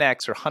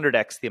 10x or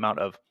 100x the amount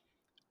of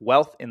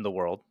wealth in the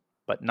world,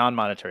 but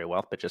non-monetary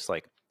wealth, but just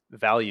like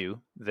value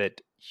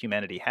that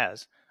humanity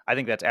has? I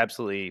think that's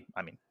absolutely,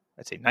 I mean,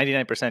 I'd say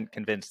 99%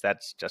 convinced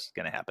that's just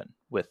going to happen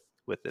with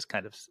this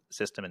kind of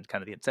system and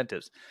kind of the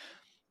incentives.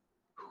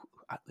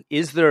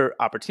 Is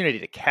there opportunity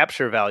to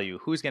capture value?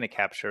 Who's going to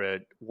capture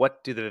it?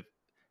 What do the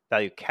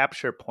value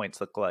capture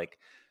points look like?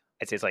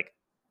 I'd say it's like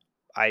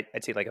I'd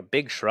say like a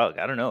big shrug.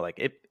 I don't know. Like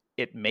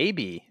it may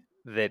be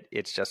that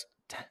it's just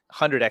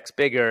 100x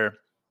bigger,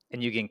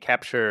 and you can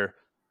capture,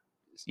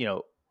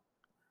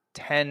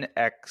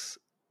 10x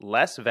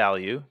less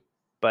value,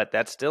 but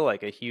that's still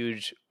like a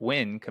huge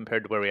win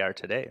compared to where we are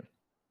today.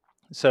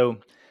 So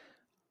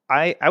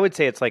I would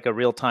say it's like a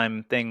real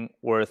time thing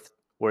worth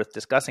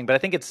discussing. But I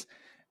think it's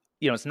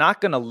it's not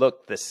going to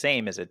look the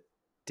same as it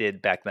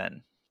did back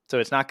then. So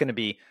it's not going to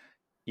be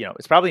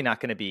it's probably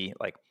not going to be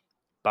like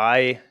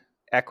buy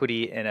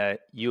equity in a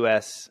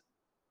US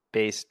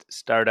based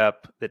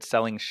startup that's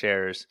selling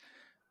shares,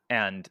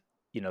 and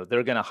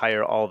they're going to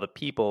hire all the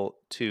people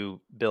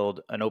to build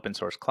an open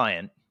source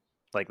client.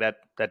 Like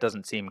that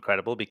doesn't seem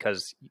credible,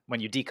 because when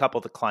you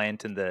decouple the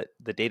client and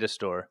the data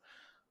store,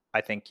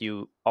 I think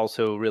you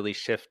also really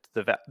shift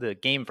the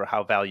game for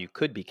how value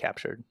could be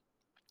captured.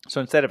 So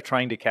instead of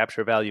trying to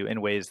capture value in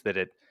ways that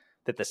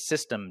the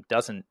system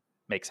doesn't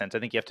make sense, I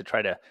think you have to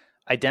try to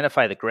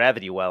identify the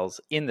gravity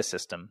wells in the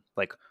system.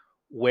 Like,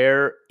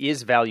 where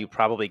is value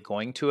probably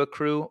going to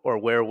accrue, or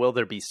where will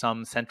there be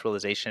some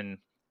centralization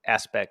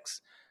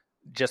aspects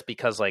just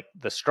because like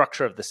the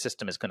structure of the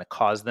system is going to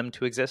cause them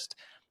to exist?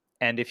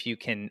 And if you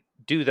can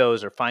do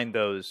those or find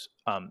those,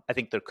 I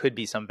think there could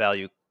be some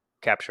value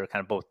capture,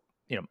 kind of both,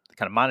 kind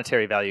of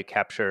monetary value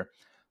capture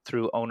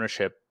through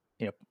ownership,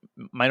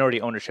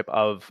 minority ownership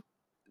of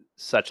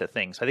such a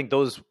thing. So I think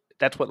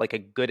that's what like a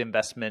good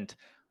investment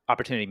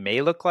opportunity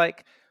may look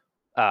like.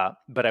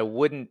 But I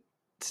wouldn't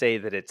say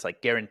that it's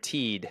like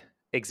guaranteed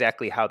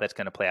exactly how that's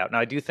going to play out. Now,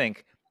 I do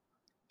think,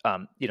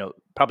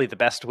 probably the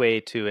best way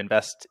to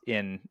invest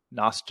in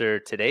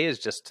Nostr today is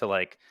just to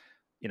like,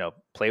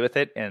 play with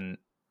it and,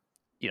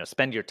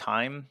 spend your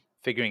time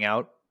figuring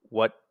out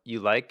what you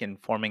like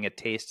and forming a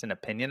taste and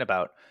opinion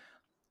about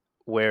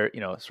where,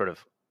 sort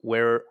of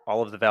where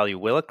all of the value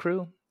will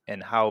accrue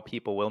and how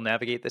people will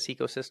navigate this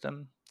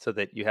ecosystem, so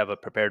that you have a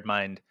prepared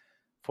mind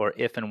for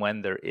if and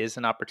when there is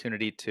an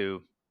opportunity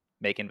to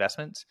make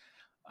investments.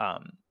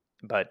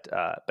 But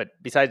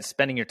besides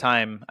spending your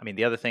time, I mean,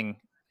 the other thing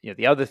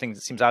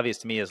that seems obvious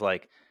to me is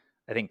like,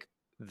 I think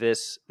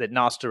that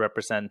Nostr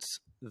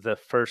represents the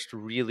first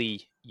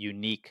really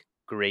unique,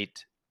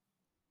 great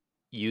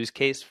use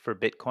case for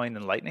Bitcoin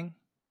and Lightning.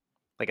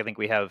 Like, I think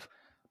we have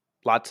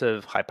lots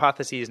of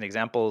hypotheses and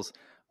examples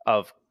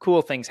of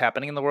cool things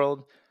happening in the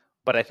world,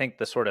 but I think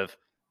the sort of,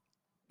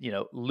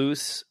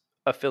 loose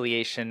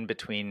affiliation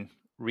between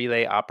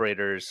relay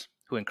operators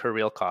who incur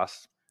real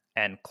costs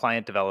and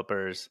client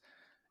developers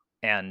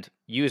and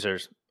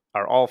users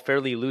are all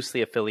fairly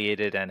loosely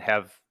affiliated and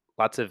have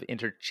lots of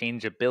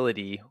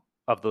interchangeability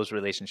of those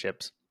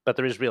relationships, but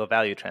there is real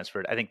value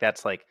transferred. I think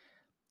that's like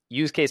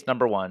use case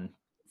number one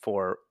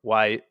for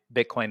why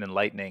Bitcoin and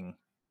Lightning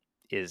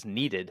is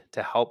needed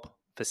to help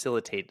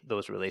facilitate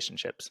those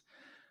relationships.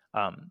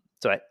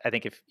 So I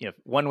think if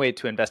one way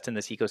to invest in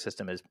this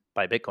ecosystem is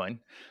buy Bitcoin,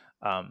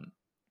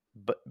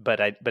 but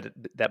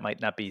that might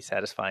not be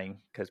satisfying,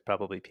 because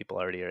probably people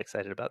already are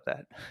excited about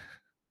that.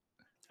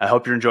 I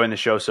hope you're enjoying the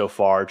show so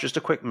far. Just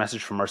a quick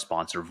message from our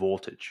sponsor,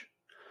 Voltage.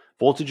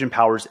 Voltage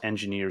empowers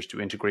engineers to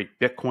integrate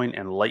Bitcoin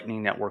and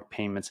Lightning Network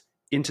payments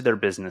into their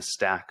business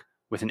stack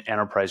with an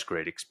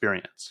enterprise-grade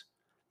experience.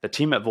 The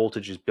team at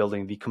Voltage is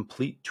building the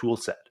complete tool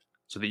set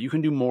so that you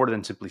can do more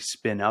than simply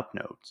spin up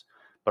nodes,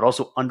 but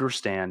also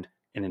understand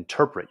and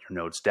interpret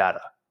your node's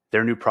data.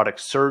 Their new product,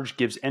 Surge,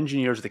 gives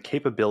engineers the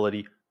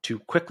capability to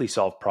quickly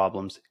solve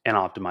problems and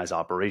optimize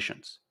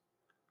operations.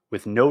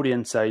 With node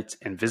insights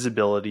and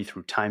visibility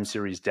through time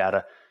series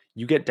data,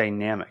 you get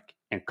dynamic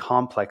and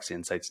complex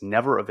insights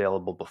never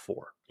available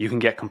before. You can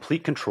get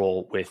complete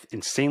control with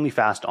insanely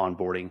fast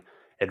onboarding,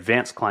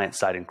 advanced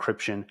client-side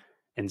encryption,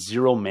 and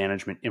zero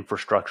management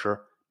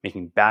infrastructure,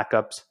 making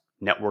backups,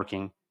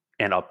 networking,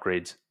 and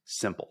upgrades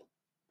simple.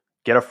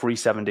 Get a free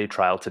 7-day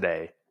trial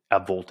today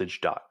at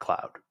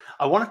voltage.cloud.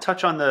 I want to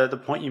touch on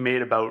the point you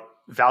made about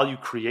value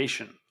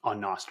creation on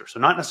Nostr.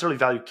 So not necessarily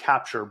value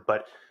capture,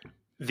 but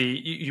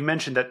you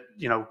mentioned that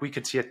we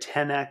could see a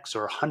 10x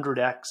or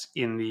 100x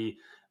in the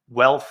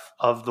wealth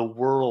of the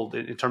world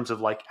in terms of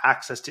like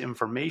access to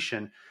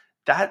information.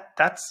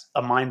 That's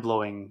a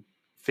mind-blowing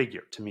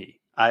figure to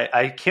me.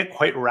 I can't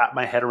quite wrap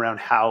my head around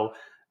how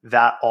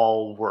that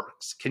all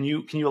works. Can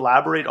you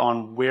elaborate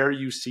on where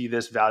you see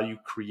this value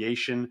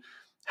creation,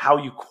 how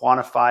you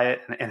quantify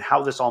it, and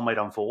how this all might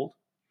unfold?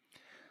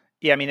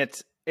 Yeah, I mean,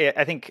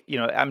 I think,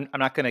 I'm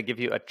not going to give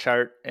you a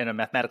chart and a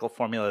mathematical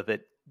formula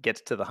that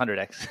gets to the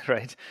 100x,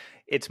 right?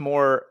 It's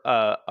more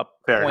a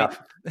Fair point.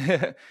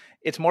 enough.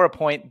 It's more a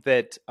point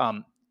that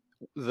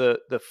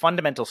the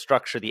fundamental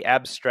structure, the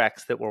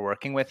abstracts that we're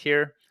working with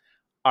here,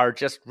 are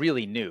just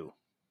really new,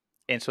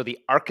 and so the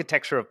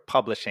architecture of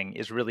publishing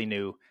is really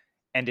new,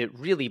 and it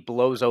really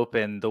blows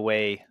open the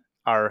way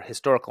our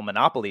historical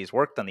monopolies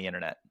worked on the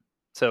internet.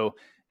 So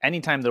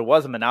anytime there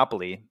was a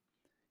monopoly,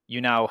 you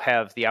now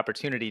have the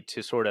opportunity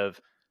to sort of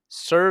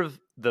serve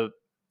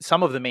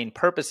some of the main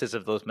purposes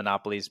of those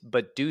monopolies,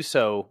 but do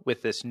so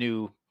with this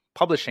new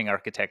publishing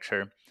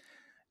architecture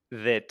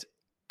that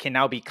can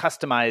now be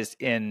customized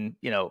in,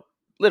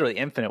 literally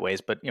infinite ways.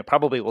 But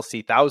probably we'll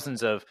see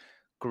thousands of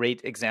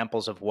great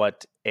examples of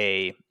what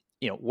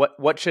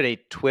what should a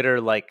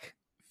Twitter-like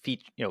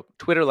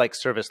Twitter-like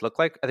service look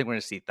like. I think we're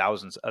going to see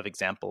thousands of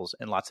examples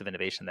and lots of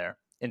innovation there.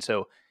 And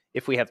so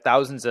if we have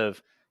thousands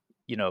of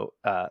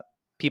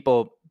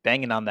people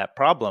banging on that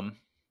problem,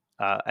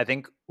 I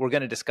think we're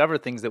going to discover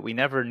things that we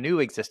never knew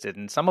existed,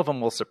 and some of them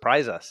will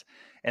surprise us,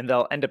 and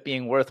they'll end up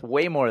being worth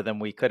way more than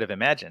we could have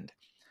imagined.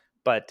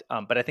 But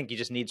I think you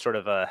just need sort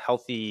of a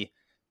healthy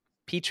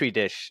petri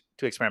dish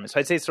to experiment. So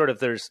I'd say sort of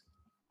there's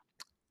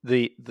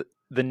the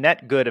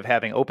net good of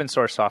having open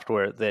source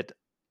software that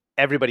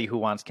everybody who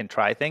wants can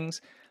try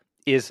things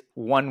is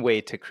one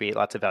way to create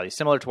lots of value.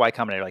 Similar to Y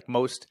Combinator, like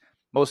most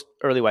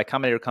early Y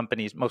Combinator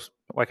companies, most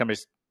Y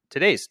Combinators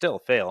today still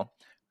fail,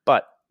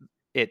 but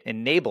it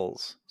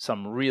enables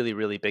some really,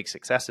 really big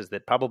successes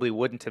that probably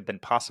wouldn't have been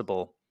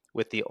possible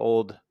with the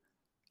old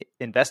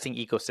investing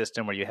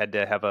ecosystem where you had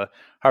to have a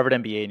Harvard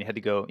MBA and you had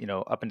to go,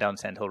 up and down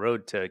Sand Hill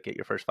Road to get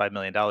your first $5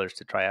 million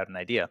to try out an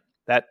idea.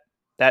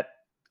 That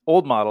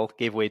old model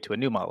gave way to a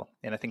new model.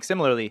 And I think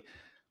similarly,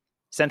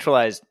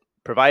 centralized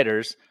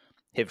providers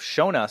have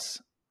shown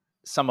us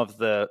some of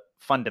the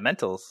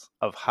fundamentals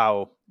of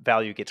how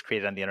value gets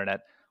created on the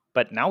internet.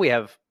 But now we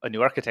have a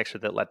new architecture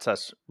that lets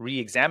us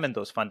re-examine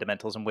those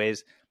fundamentals in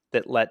ways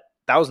that let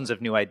thousands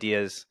of new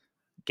ideas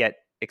get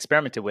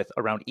experimented with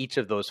around each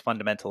of those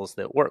fundamentals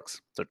that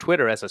works. So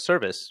Twitter as a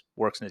service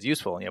works and is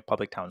useful,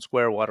 public town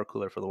square, water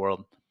cooler for the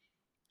world.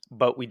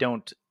 But we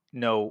don't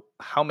know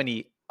how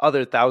many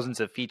other thousands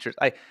of features.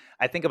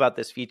 I think about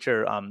this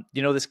feature,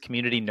 this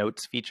community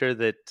notes feature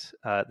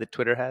that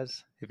Twitter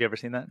has. Have you ever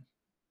seen that?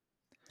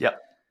 Yeah.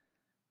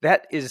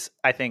 That is,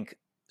 I think,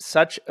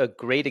 such a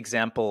great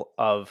example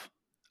of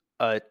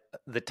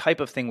the type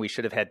of thing we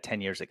should have had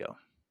 10 years ago.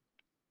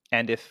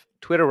 And if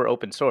Twitter were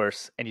open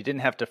source and you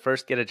didn't have to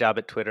first get a job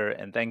at Twitter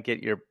and then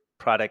get your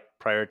product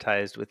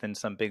prioritized within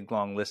some big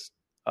long list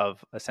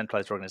of a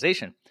centralized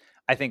organization,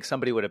 I think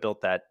somebody would have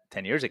built that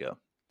 10 years ago.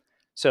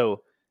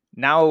 So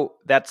now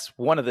that's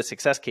one of the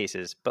success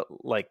cases, but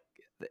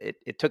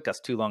it took us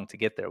too long to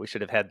get there. We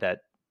should have had that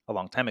a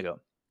long time ago.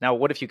 Now,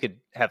 what if you could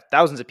have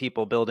thousands of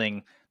people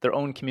building their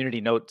own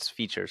community notes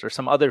features or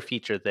some other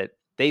feature that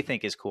they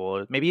think is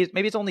cool? Maybe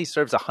it only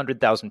serves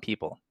 100,000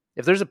 people.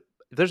 If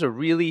there's a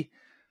really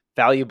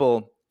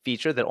valuable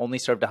feature that only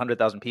served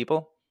 100,000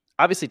 people,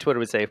 obviously Twitter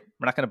would say,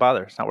 we're not going to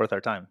bother. It's not worth our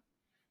time.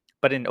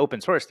 But in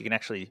open source, you can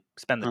actually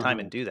spend the time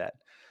and do that.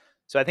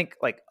 So I think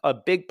like a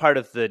big part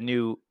of the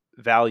new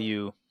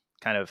value,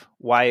 kind of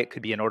why it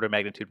could be an order of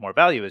magnitude more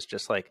value, is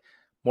just like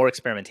more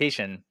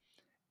experimentation,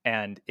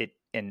 and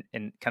kind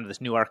of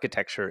this new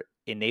architecture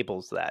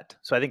enables that.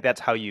 So I think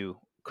that's how you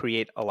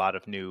create a lot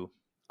of new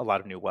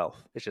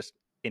wealth. It's just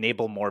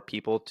enable more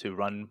people to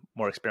run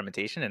more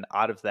experimentation, and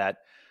out of that,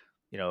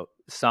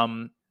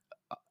 some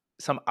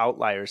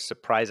outliers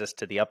surprise us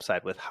to the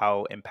upside with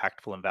how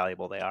impactful and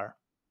valuable they are.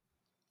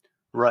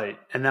 Right.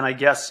 And then I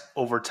guess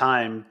over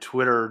time,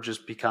 Twitter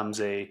just becomes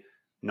a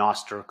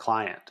Nostr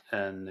client,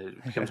 and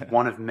it becomes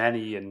one of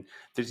many, and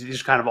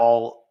these kind of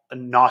all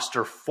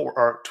Nostr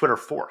or Twitter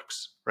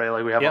forks, right?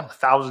 Like we have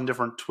 1,000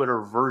 different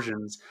Twitter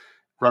versions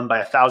run by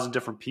 1,000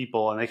 different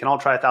people, and they can all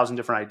try 1,000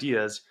 different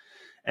ideas.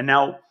 And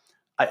now,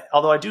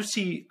 although I do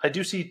see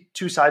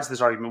two sides to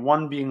this argument.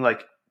 One being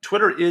like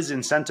Twitter is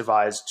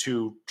incentivized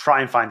to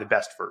try and find the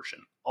best version,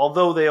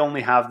 although they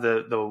only have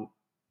the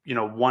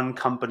one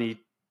company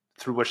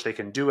through which they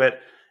can do it,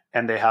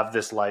 and they have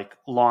this like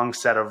long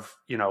set of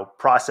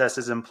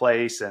processes in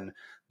place, and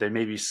they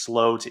may be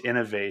slow to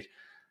innovate.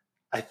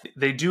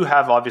 They do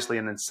have obviously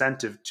an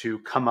incentive to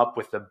come up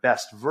with the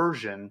best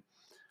version.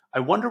 I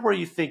wonder where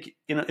you think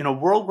in a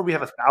world where we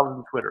have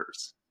 1,000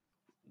 Twitters,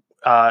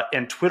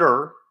 and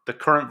Twitter, the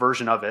current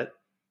version of it,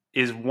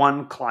 is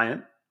one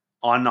client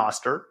on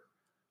Nostr.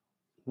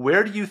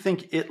 Where do you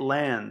think it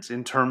lands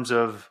in terms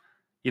of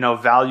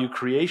value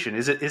creation?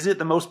 Is it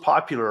the most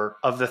popular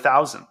of the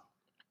 1,000?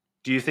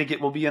 Do you think it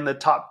will be in the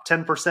top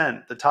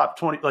 10%, the top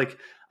 20? Like,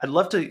 I'd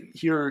love to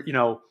hear,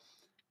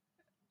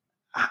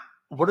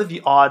 what are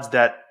the odds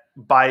that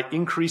by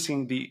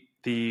increasing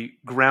the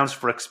grounds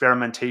for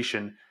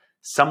experimentation,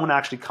 someone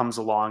actually comes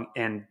along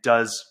and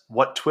does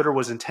what Twitter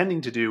was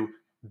intending to do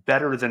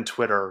better than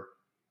Twitter,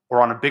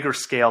 or on a bigger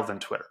scale than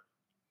Twitter?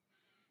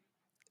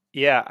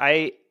 Yeah,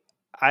 I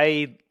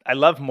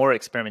love more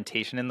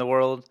experimentation in the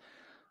world.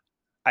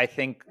 I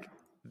think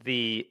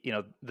the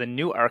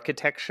new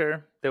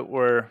architecture that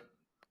we're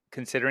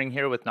considering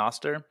here with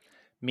Nostr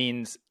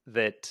means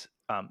that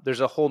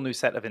there's a whole new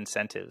set of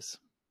incentives,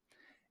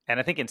 and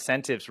I think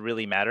incentives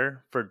really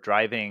matter for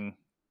driving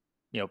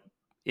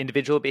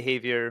individual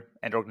behavior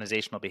and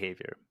organizational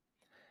behavior.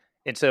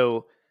 And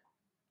so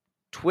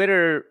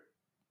Twitter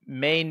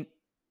may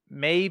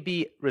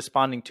be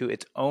responding to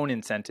its own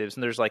incentives,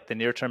 and there's like the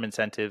near term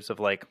incentives of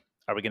like,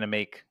 are we going to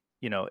make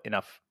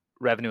enough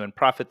revenue and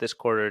profit this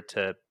quarter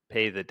to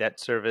pay the debt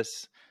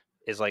service,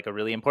 is like a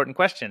really important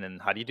question.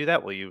 And how do you do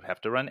that? Well, you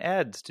have to run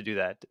ads to do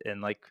that,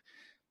 and like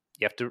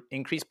you have to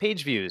increase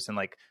page views, and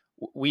like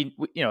we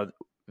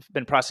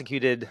been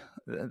prosecuted.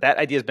 That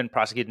idea has been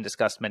prosecuted and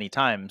discussed many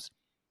times,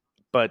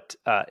 but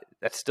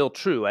that's still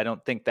true. I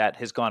don't think that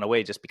has gone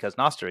away just because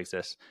Nostr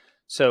exists.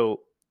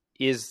 So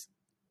is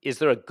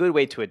there a good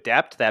way to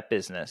adapt that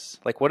business?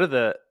 Like, what are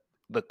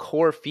the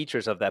core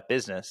features of that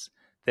business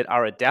that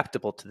are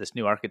adaptable to this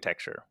new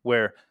architecture,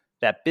 where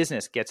that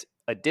business gets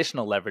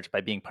additional leverage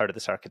by being part of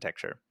this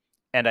architecture?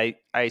 And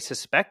I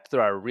suspect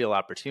there are real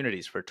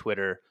opportunities for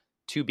Twitter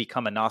to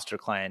become a Nostr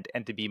client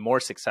and to be more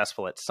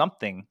successful at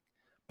something,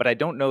 but I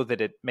don't know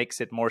that it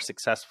makes it more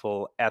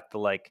successful at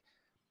the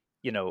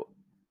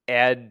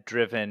ad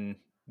driven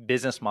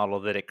business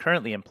model that it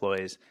currently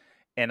employs.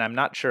 And I'm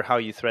not sure how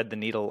you thread the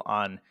needle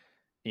on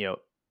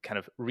kind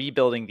of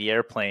rebuilding the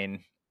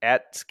airplane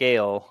at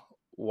scale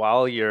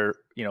while you're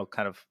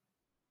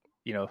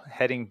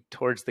heading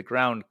towards the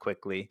ground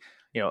quickly.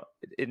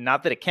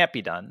 Not that it can't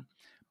be done,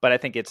 but I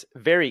think it's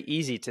very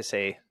easy to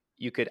say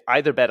you could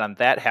either bet on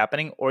that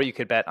happening, or you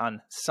could bet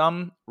on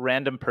some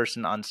random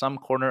person on some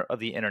corner of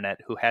the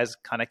internet who has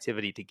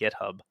connectivity to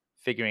GitHub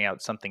figuring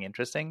out something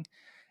interesting.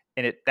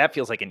 And that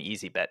feels like an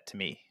easy bet to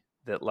me,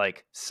 that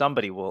like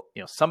somebody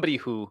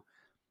who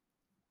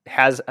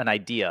has an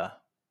idea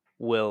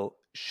will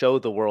show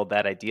the world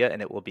that idea,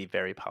 and it will be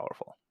very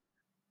powerful.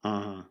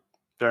 Mm-hmm.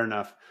 Fair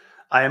enough.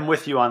 I am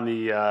with you on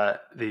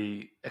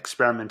the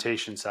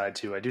experimentation side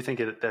too. I do think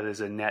that is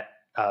a net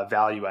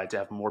value add to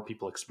have more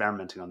people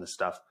experimenting on this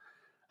stuff.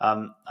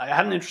 I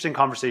had an interesting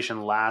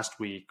conversation last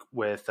week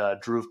with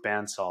Dhruv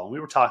Bansal, and we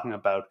were talking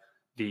about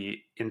the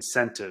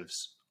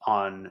incentives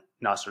on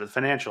Nostr, the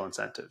financial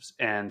incentives,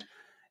 and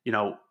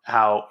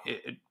how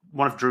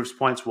one of Dhruv's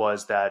points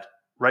was that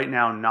right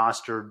now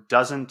Nostr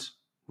doesn't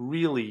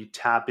really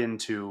tap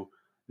into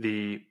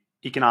the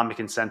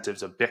economic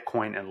incentives of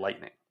Bitcoin and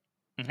Lightning.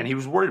 Mm-hmm. And he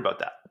was worried about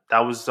that.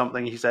 That was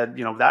something he said,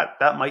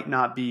 that might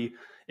not be,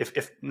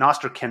 if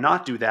Nostr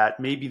cannot do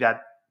that, maybe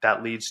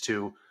that leads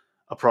to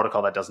a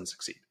protocol that doesn't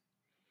succeed.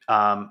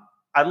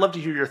 I'd love to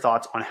hear your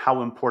thoughts on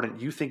how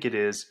important you think it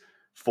is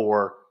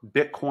for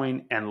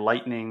Bitcoin and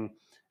Lightning,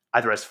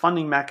 either as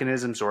funding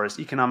mechanisms or as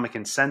economic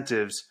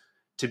incentives,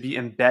 to be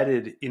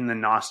embedded in the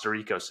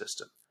Nostr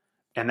ecosystem.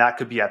 And that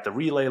could be at the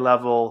relay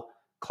level,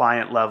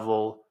 client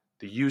level,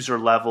 the user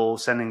level,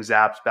 sending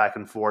zaps back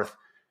and forth.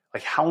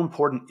 Like, how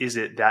important is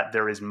it that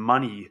there is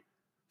money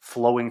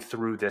flowing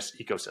through this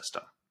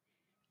ecosystem?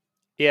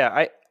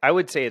 Yeah, I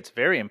would say it's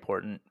very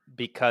important,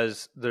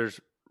 because there's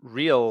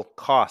real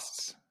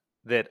costs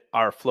that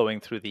are flowing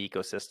through the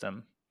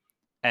ecosystem,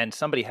 and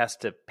somebody has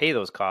to pay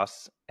those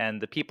costs,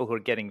 and the people who are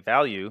getting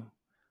value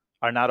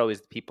are not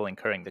always the people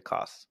incurring the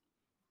costs.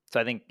 So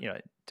I think,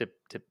 to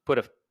put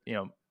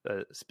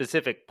a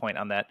specific point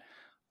on that,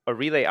 a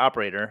relay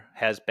operator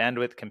has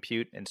bandwidth,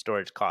 compute, and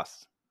storage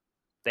costs.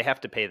 They have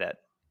to pay that.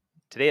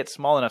 Today, it's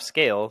small enough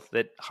scale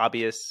that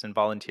hobbyists and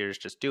volunteers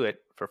just do it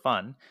for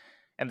fun.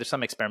 And there's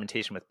some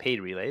experimentation with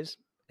paid relays.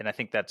 And I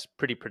think that's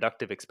pretty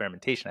productive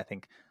experimentation. I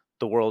think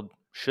the world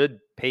should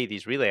pay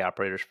these relay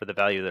operators for the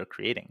value they're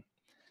creating.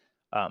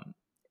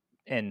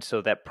 And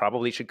so that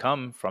probably should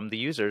come from the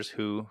users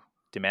who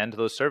demand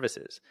those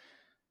services.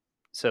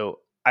 So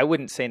I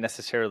wouldn't say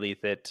necessarily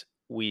that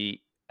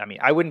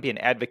I wouldn't be an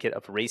advocate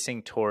of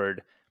racing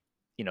toward,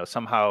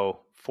 somehow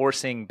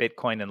forcing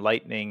Bitcoin and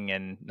Lightning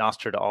and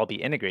Nostr to all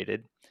be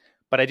integrated.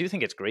 But I do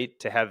think it's great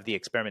to have the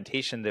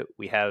experimentation that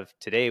we have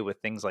today with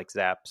things like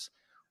Zaps,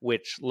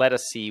 which let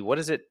us see, what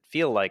does it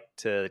feel like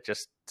to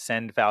just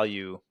send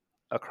value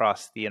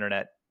across the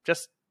internet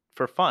just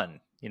for fun.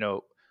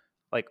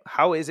 Like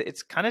how is it?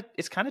 It's kind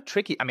of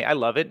tricky. I mean, I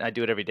love it and I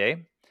do it every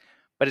day,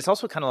 but it's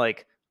also kind of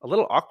like a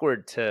little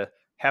awkward to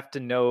have to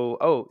know,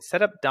 oh,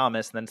 set up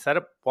Damus and then set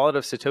up wallet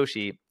of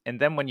Satoshi. And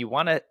then when you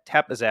want to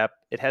tap a Zap,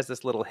 it has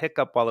this little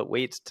hiccup while it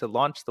waits to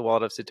launch the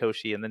wallet of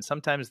Satoshi. And then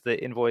sometimes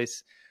the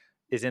invoice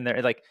is in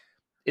there. Like,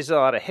 it's a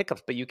lot of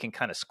hiccups, but you can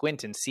kind of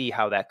squint and see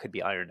how that could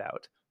be ironed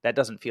out. That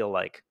doesn't feel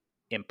like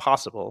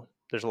impossible.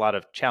 There's a lot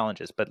of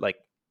challenges, but like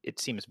it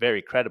seems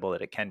very credible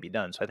that it can be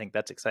done. So I think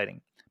that's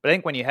exciting. But I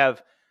think when you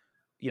have,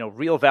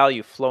 real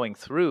value flowing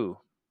through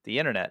the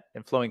internet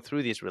and flowing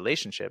through these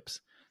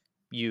relationships,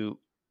 you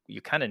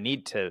kind of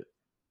need to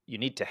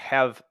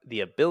have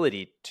the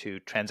ability to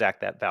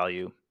transact that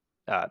value.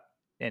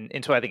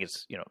 And so I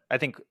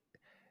think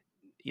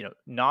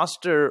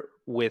Nostr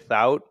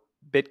without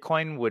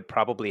Bitcoin would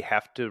probably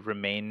have to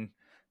remain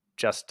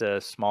just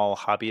a small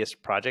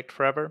hobbyist project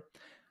forever.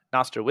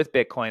 Nostr with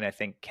Bitcoin, I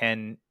think,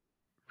 can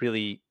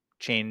really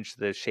change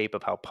the shape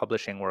of how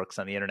publishing works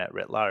on the internet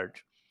writ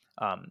large.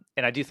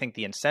 And I do think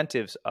the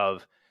incentives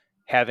of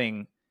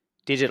having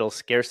digital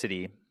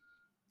scarcity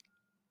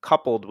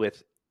coupled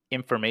with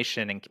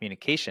information and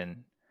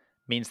communication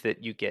means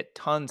that you get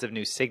tons of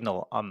new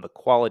signal on the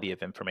quality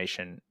of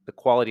information, the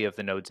quality of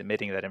the nodes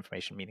emitting that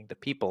information, meaning the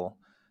people,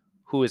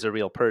 who is a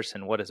real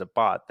person, what is a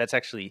bot. That's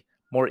actually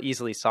more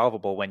easily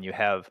solvable when you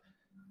have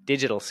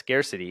digital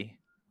scarcity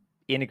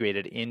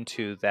integrated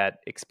into that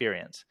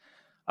experience.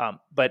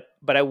 But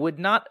I would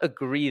not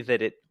agree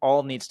that it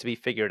all needs to be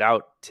figured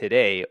out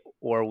today,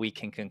 or we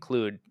can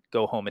conclude,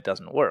 go home, it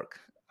doesn't work.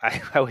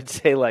 I would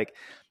say like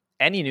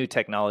any new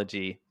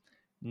technology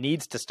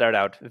needs to start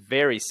out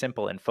very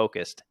simple and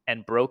focused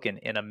and broken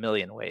in a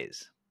million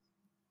ways.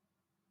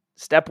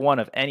 Step one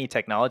of any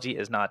technology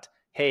is not,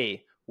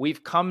 hey,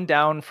 we've come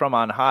down from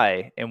on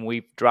high and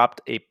we've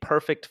dropped a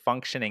perfect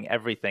functioning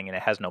everything and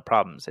it has no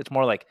problems. It's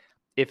more like,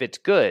 if it's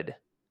good,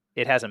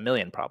 it has a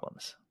million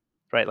problems,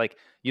 right? Like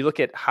you look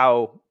at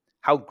how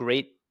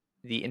great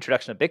the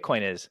introduction of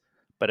Bitcoin is,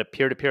 but a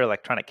peer-to-peer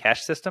electronic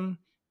cash system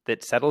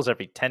that settles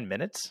every 10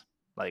 minutes,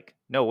 like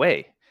no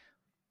way.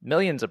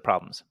 Millions of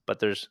problems, but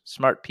there's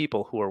smart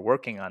people who are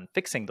working on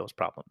fixing those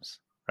problems,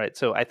 right?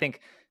 So I think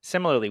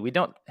similarly, we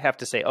don't have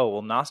to say, oh,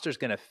 well, Noster's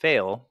going to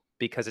fail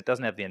because it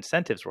doesn't have the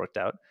incentives worked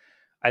out.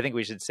 I think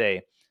we should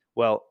say,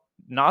 well,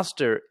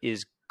 Nostr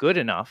is good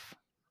enough.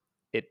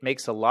 It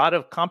makes a lot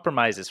of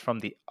compromises from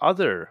the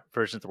other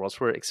versions of the world. So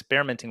we're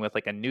experimenting with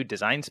like a new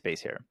design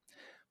space here,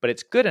 but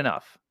it's good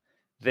enough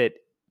that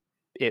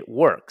it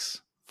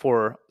works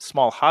for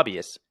small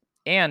hobbyists.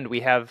 And we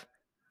have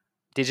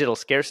digital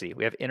scarcity.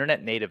 We have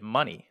internet native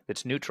money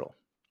that's neutral.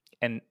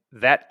 And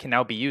that can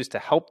now be used to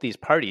help these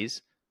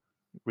parties,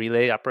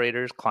 relay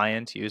operators,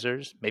 clients,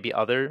 users, maybe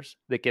others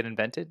that get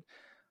invented,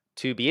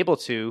 to be able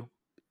to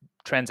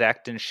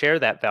transact and share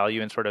that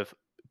value and sort of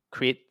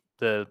create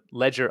the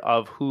ledger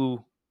of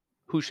who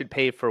should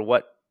pay for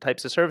what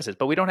types of services.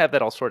 But we don't have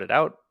that all sorted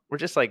out.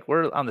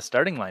 We're on the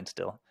starting line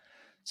still.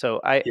 So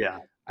Yeah.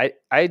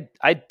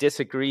 I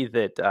disagree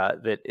that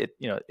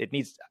it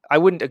needs. I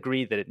wouldn't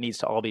agree that it needs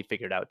to all be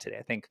figured out today.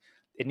 I think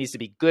it needs to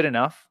be good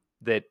enough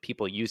that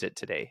people use it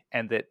today,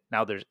 and that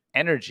now there's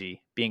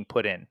energy being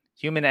put in,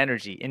 human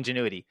energy,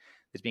 ingenuity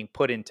is being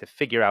put in to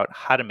figure out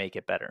how to make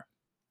it better.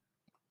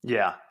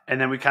 Yeah.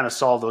 And then we kind of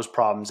solve those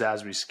problems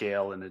as we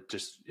scale, and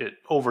it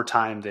over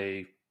time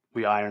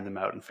we iron them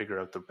out and figure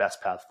out the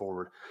best path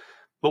forward.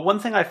 But one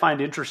thing I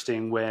find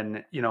interesting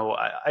when,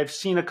 I've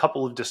seen a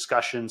couple of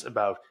discussions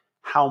about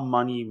how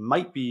money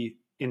might be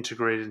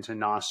integrated into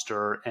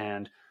Nostr,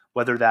 and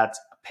whether that's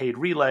a paid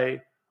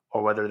relay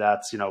or whether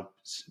that's,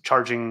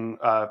 charging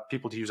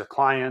people to use a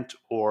client,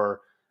 or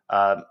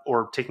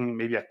taking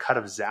maybe a cut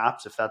of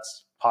zaps, if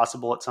that's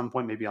possible at some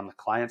point, maybe on the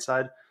client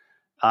side.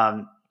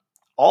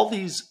 All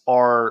these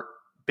are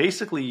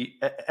basically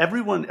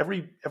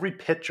every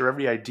pitch or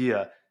every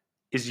idea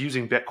is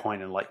using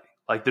Bitcoin and Lightning.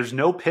 Like there's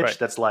no pitch Right.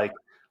 that's like,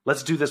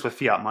 let's do this with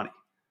fiat money.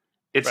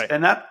 Right.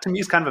 And that to me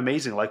is kind of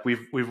amazing. Like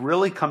we've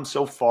really come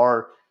so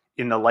far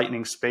in the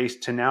Lightning space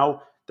to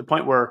now the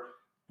point where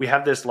we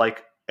have this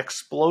like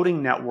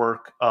exploding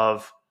network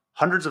of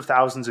hundreds of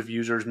thousands of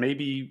users.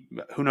 Maybe,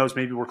 who knows,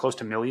 maybe we're close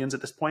to millions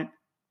at this point.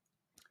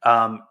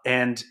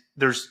 And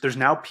there's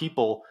now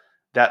people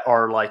that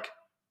are like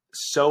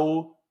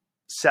so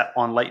set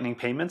on Lightning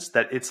payments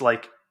that it's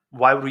like,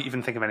 why would we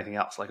even think of anything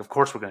else? Like, of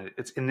course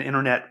it's in the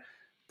internet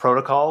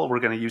protocol. We're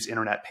going to use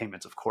internet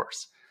payments, of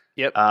course.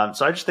 Yep.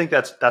 So I just think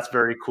that's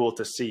very cool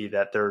to see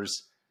that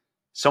there's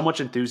so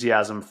much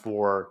enthusiasm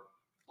for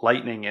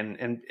Lightning,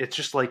 and it's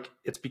just like,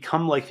 it's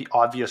become like the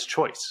obvious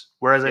choice.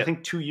 Whereas I Yep.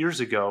 think 2 years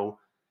ago,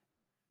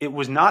 it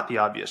was not the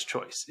obvious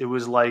choice. It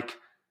was like,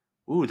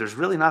 ooh, there's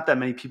really not that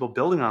many people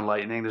building on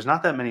Lightning. There's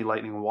not that many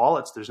Lightning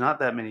wallets. There's not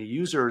that many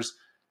users.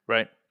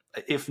 Right.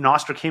 If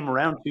Nostr came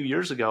around 2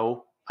 years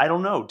ago, I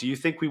don't know. Do you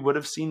think we would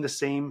have seen the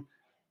same?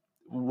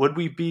 Would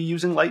we be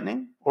using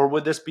Lightning, or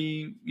would this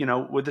be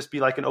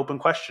like an open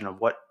question of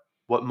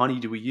what money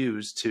do we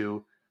use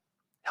to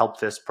help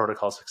this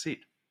protocol succeed?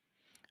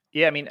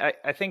 Yeah, I mean,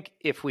 I think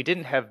if we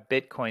didn't have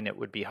Bitcoin, it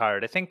would be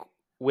hard. I think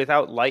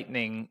without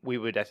Lightning, we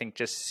would, I think,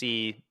 just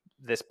see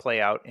this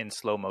play out in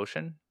slow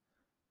motion.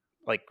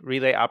 Like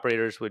relay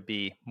operators would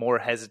be more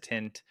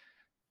hesitant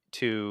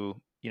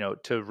to,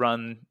 to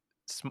run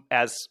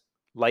as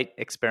light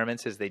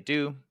experiments as they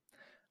do.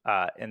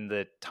 And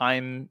the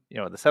time,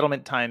 the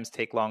settlement times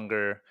take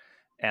longer,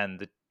 and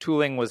the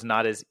tooling was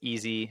not as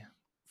easy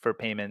for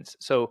payments.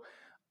 So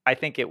I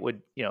think it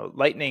would,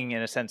 Lightning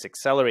in a sense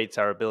accelerates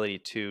our ability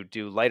to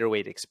do lighter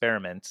weight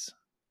experiments,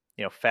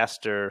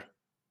 faster.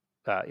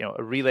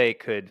 A relay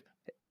could,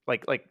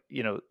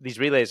 these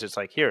relays. It's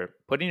like, here,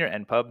 put in your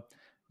npub,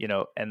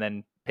 and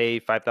then pay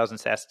 5,000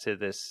 sats to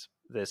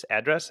this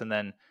address, and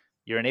then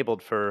you're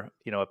enabled for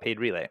a paid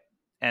relay.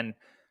 And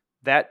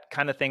that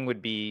kind of thing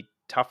would be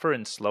tougher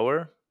and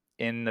slower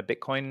in the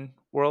Bitcoin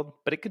world,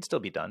 but it could still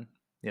be done.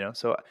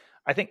 So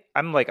I think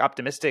I'm like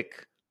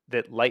optimistic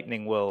that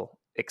Lightning will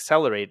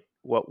accelerate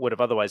what would have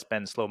otherwise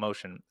been slow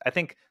motion. I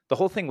think the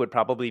whole thing would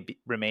probably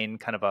remain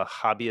kind of a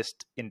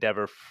hobbyist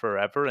endeavor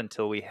forever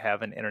until we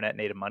have an internet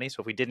native money. So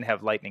if we didn't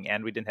have Lightning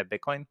and we didn't have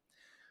Bitcoin,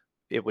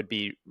 it would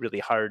be really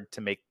hard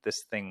to make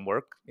this thing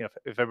work.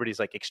 If everybody's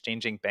like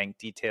exchanging bank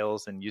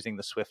details and using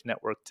the Swift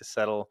network to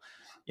settle,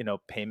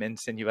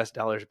 payments in US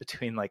dollars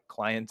between like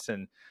clients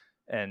and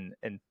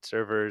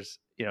servers,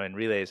 and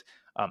relays,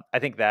 I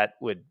think that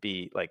would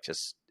be like,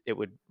 just, it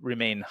would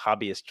remain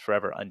hobbyist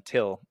forever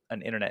until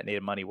an internet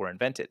native money were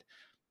invented.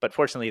 But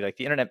fortunately, like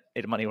the internet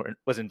native money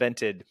was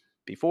invented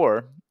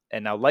before,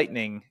 and now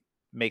Lightning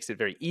makes it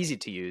very easy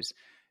to use.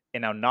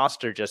 And now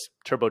Nostr just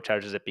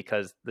turbocharges it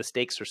because the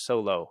stakes are so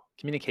low.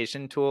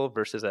 Communication tool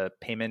versus a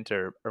payment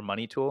or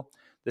money tool,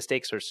 the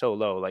stakes are so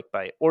low, like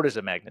by orders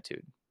of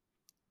magnitude.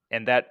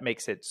 And that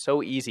makes it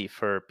so easy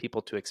for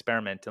people to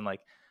experiment. And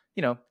like,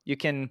 you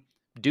can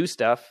do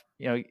stuff,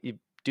 you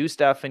do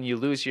stuff and you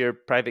lose your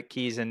private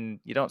keys and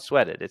you don't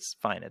sweat it. It's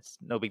fine. It's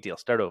no big deal.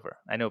 Start over.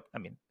 I know, I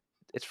mean,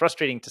 it's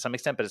frustrating to some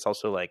extent, but it's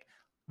also like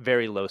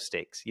very low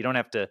stakes. You don't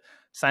have to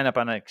sign up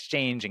on an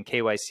exchange and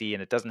KYC,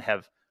 and it doesn't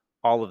have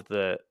all of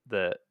the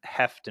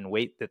heft and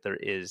weight that there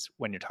is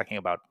when you're talking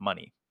about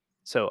money.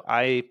 So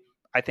I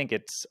think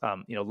it's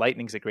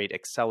Lightning's a great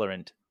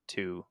accelerant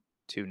to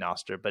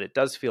Nostr, but it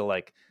does feel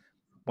like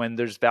when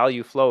there's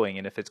value flowing,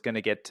 and if it's going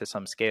to get to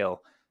some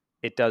scale,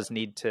 it does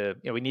need to,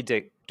 we need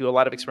to do a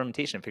lot of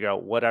experimentation and figure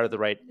out what are the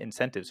right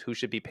incentives, who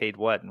should be paid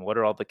what, and what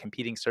are all the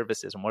competing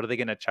services, and what are they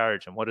going to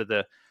charge, and what are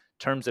the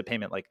terms of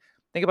payment. Like,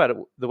 think about it,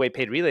 the way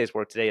paid relays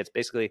work today. It's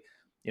basically,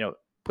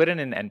 put in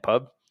an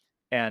npub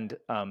and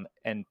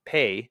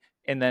pay,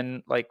 and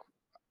then, like,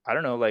 I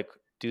don't know, like,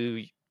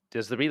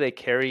 does the relay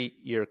carry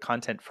your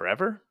content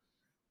forever?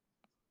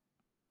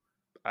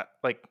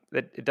 Like,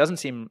 it doesn't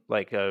seem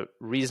like a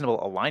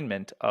reasonable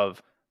alignment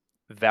of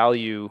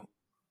value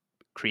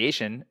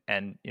creation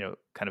and,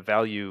 kind of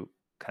value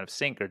kind of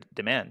sync or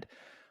demand.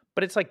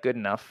 But it's like good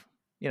enough.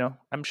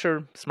 I'm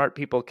sure smart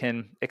people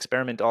can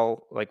experiment,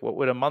 all like, what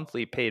would a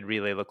monthly paid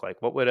relay look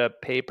like? What would a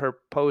pay per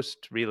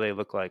post relay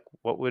look like?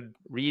 What would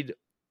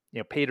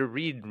pay to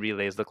read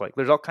relays look like?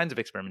 There's all kinds of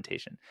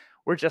experimentation.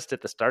 We're just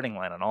at the starting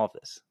line on all of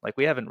this. Like,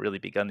 we haven't really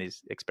begun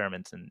these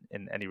experiments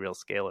in any real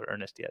scale or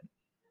earnest yet.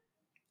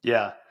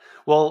 Yeah.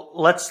 Well,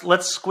 let's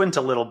squint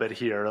a little bit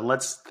here and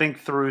let's think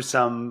through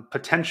some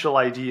potential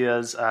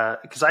ideas.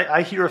 Because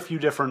I hear a few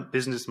different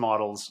business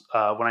models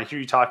when I hear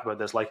you talk about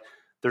this. Like,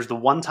 there's the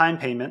one-time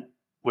payment,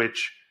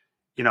 which,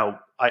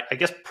 I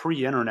guess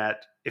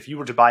pre-internet, if you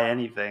were to buy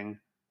anything,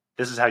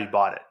 this is how you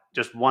bought it.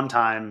 Just one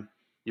time,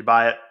 you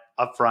buy it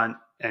upfront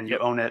and you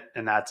Yep. own it,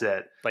 and that's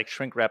it. Like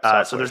shrink wrap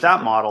software. So there's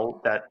that model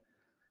that,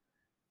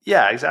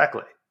 yeah,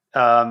 exactly.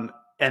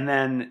 And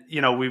then,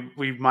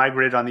 we've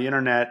migrated on the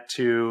internet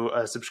to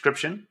a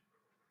subscription,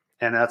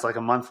 and that's like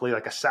a monthly,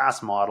 like a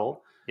SaaS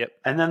model. Yep.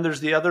 And then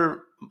there's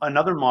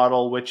another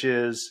model, which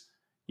is,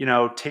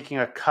 taking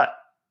a cut,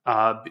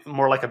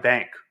 more like a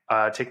bank,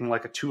 taking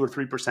like a 2 or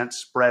 3%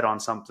 spread on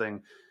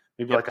something,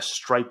 maybe Yep. like a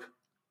Stripe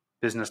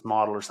business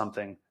model or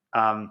something,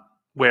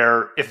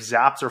 where if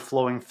zaps are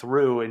flowing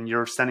through and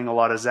you're sending a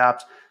lot of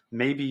zaps,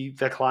 maybe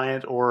the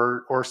client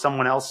or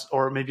someone else,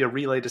 or maybe a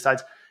relay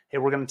decides, hey,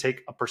 we're going to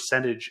take a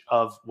percentage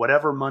of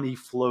whatever money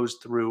flows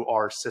through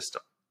our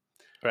system.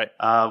 Right.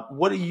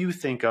 What do you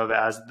think of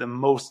as the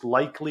most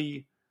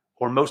likely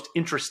or most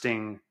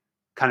interesting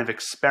kind of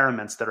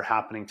experiments that are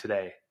happening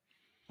today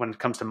when it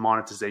comes to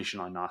monetization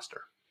on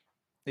Nostr?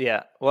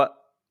 Yeah. Well,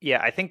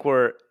 yeah, I think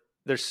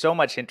there's so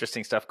much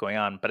interesting stuff going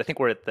on, but I think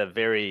we're at the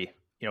very,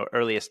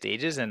 earliest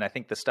stages. And I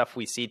think the stuff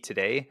we see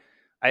today,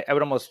 I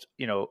would almost,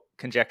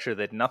 conjecture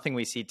that nothing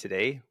we see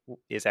today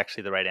is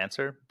actually the right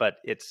answer, but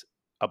it's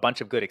a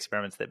bunch of good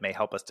experiments that may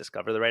help us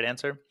discover the right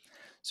answer.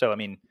 So, I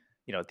mean,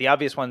 the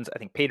obvious ones, I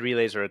think paid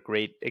relays are a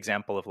great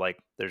example of, like,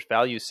 there's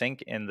value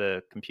sync in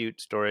the compute,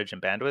 storage,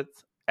 and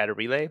bandwidth at a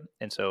relay.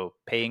 And so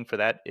paying for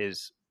that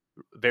is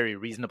very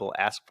reasonable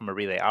ask from a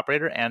relay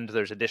operator. And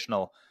there's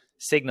additional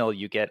signal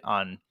you get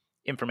on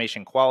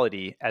information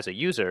quality as a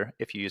user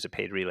if you use a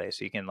paid relay.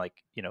 So you can,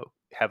 like,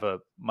 have a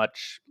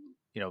much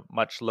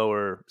much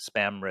lower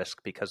spam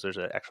risk because there's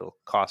an actual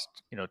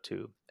cost,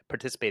 to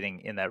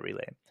participating in that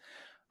relay.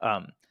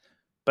 Um,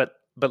 but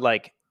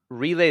like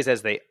relays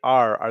as they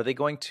are they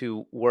going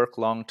to work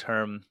long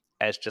term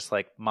as just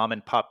like mom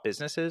and pop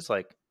businesses?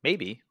 Like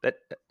maybe that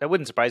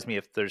wouldn't surprise me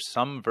if there's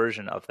some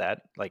version of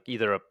that, like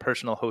either a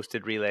personal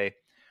hosted relay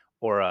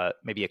or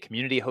maybe a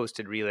community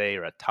hosted relay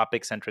or a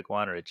topic centric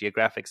one or a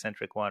geographic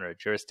centric one or a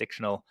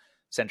jurisdictional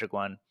centric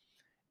one.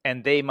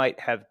 And they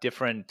might have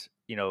different,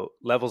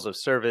 levels of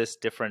service,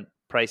 different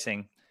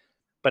pricing.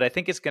 But I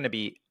think it's going to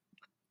be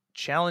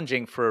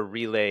challenging for a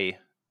relay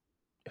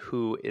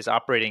who is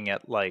operating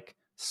at like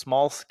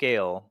small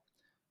scale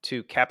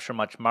to capture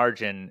much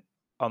margin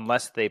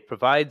unless they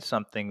provide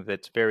something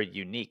that's very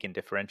unique and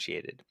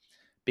differentiated.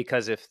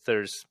 Because if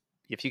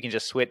you can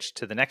just switch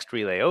to the next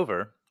relay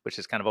over, which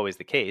is kind of always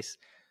the case,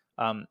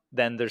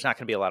 then there's not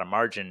going to be a lot of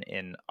margin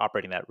in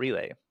operating that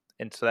relay.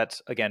 And so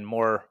that's, again,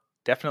 more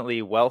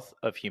definitely wealth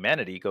of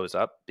humanity goes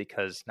up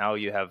because now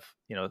you have,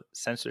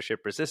 censorship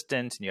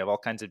resistance and you have all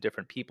kinds of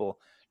different people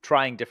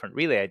trying different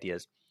relay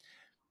ideas.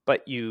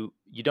 But you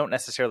don't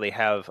necessarily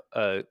have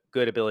a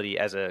good ability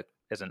as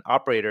an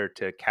operator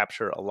to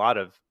capture a lot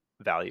of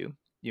value.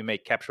 You may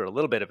capture a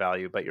little bit of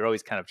value, but you're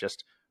always kind of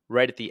just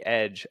right at the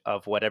edge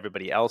of what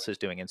everybody else is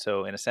doing. And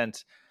so in a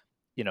sense,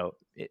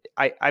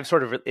 I've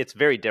sort of, it's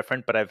very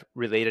different, but I've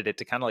related it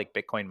to kind of like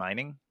Bitcoin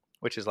mining,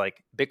 which is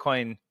like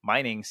Bitcoin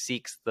mining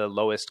seeks the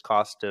lowest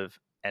cost of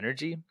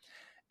energy,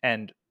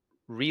 and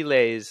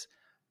relays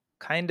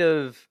kind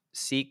of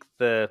seek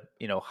the,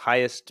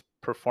 highest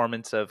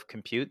performance of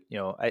compute.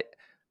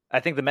 I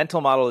think the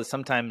mental model is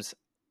sometimes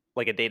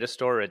like a data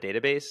store or a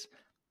database,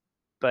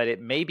 but it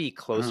may be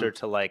closer Mhm.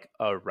 to like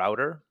a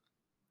router,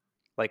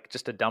 like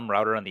just a dumb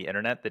router on the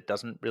internet that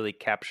doesn't really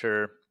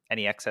capture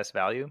any excess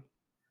value.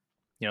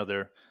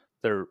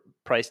 They're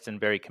priced in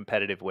very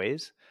competitive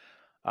ways.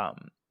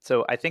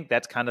 So I think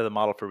that's kind of the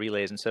model for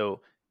relays. And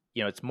so,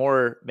 it's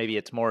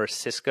more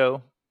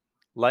Cisco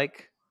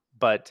like,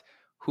 but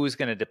who's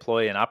going to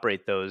deploy and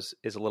operate those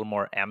is a little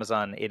more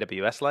Amazon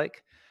AWS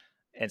like.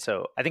 And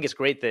so I think it's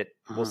great that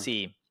we'll Mhm.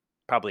 see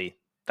probably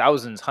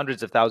thousands,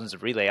 hundreds of thousands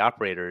of relay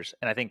operators.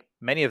 And I think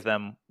many of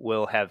them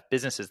will have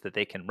businesses that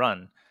they can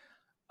run.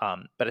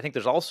 But I think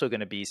there's also going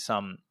to be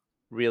some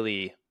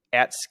really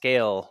at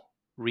scale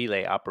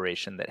relay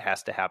operation that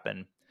has to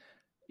happen,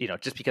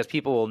 just because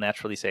people will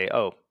naturally say,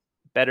 oh,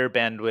 better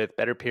bandwidth,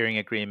 better peering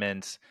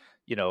agreements,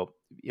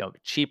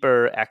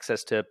 cheaper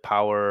access to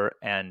power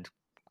and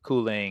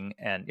cooling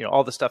and,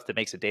 all the stuff that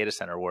makes a data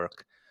center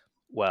work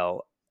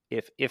well.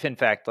 If in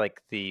fact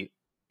like the,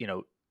 you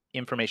know,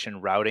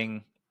 information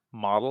routing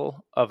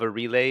model of a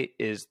relay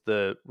is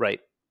the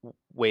right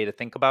way to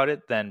think about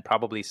it, then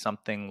probably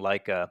something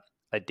like a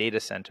data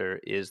center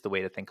is the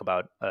way to think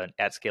about an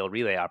at scale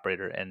relay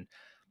operator. And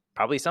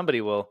probably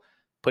somebody will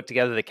put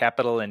together the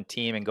capital and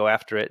team and go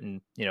after it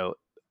and,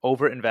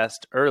 over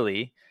invest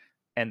early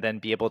and then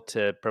be able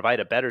to provide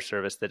a better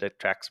service that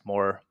attracts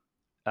more,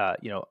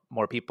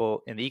 more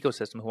people in the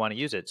ecosystem who want to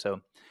use it.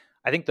 So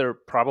I think there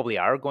probably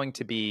are going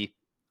to be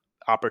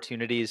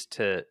opportunities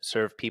to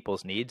serve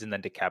people's needs and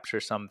then to capture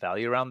some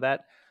value around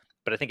that.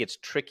 But I think it's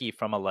tricky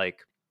from a like,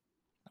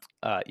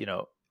 I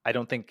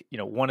don't think,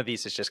 one of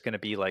these is just going to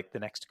be like the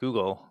next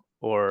Google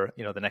or,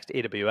 the next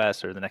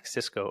AWS or the next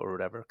Cisco or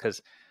whatever,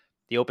 because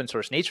the open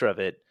source nature of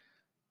it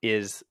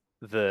is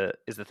the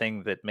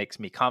thing that makes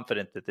me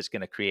confident that this is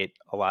going to create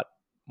a lot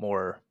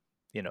more,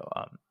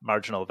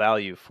 marginal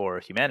value for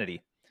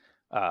humanity.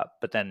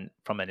 But then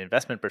from an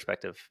investment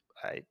perspective,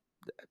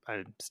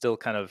 I still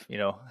kind of,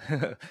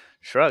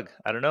 shrug.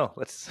 I don't know.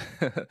 Let's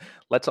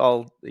let's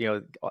all,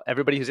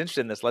 everybody who's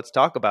interested in this, let's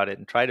talk about it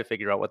and try to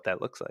figure out what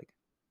that looks like.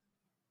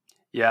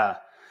 Yeah,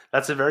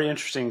 that's a very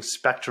interesting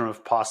spectrum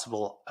of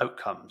possible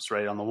outcomes,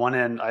 right? On the one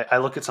end, I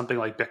look at something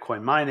like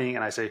Bitcoin mining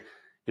and I say,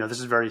 this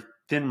is very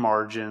thin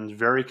margins,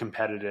 very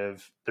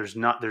competitive. There's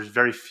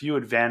very few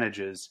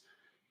advantages.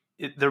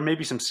 There may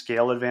be some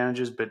scale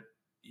advantages, but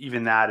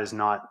even that is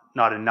not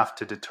enough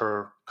to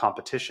deter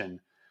competition.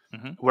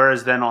 Hmm.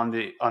 Whereas then on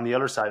the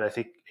other side, I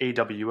think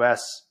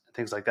AWS,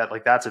 things like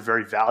that's a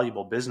very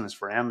valuable business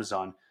for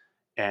Amazon.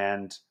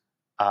 And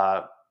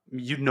uh,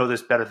 you'd know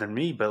this better than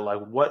me, but like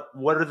what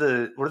are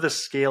the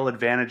scale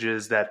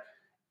advantages that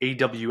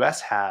AWS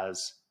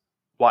has?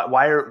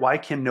 Why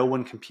can no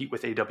one compete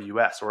with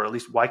AWS, or at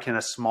least why can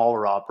a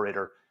smaller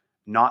operator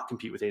not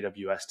compete with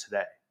AWS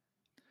today?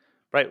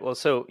 Right. Well,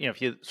 so,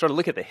 if you sort of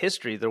look at the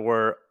history, there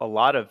were a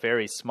lot of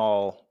very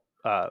small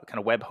kind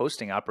of web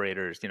hosting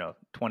operators,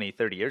 20,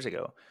 30 years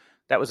ago.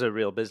 That was a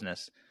real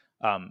business.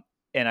 And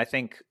I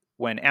think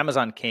when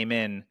Amazon came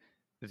in,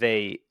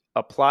 they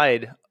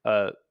applied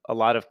a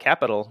lot of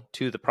capital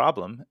to the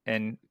problem.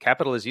 And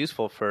capital is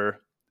useful for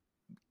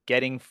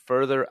getting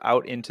further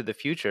out into the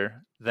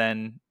future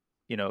than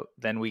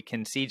we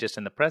can see just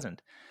in the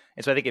present.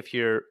 And so I think if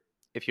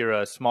you're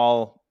a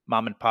small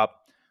mom and pop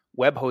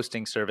web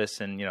hosting service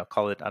and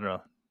call it, I don't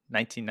know,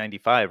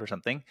 1995 or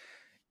something,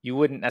 you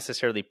wouldn't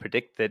necessarily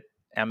predict that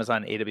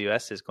Amazon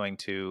AWS is going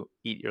to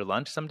eat your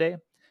lunch someday.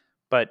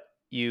 But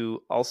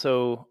you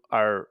also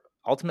are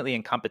ultimately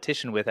in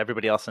competition with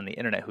everybody else on the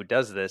internet who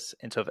does this.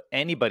 And so if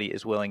anybody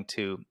is willing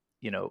to,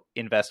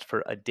 invest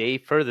for a day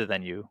further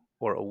than you,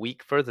 or a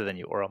week further than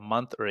you, or a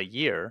month or a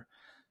year,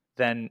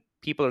 then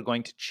people are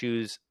going to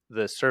choose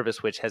the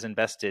service which has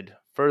invested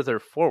further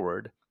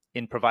forward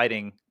in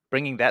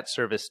bringing that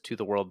service to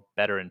the world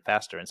better and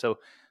faster. And so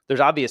there's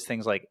obvious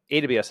things like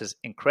AWS is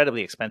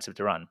incredibly expensive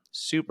to run,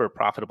 super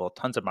profitable,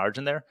 tons of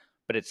margin there,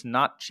 but it's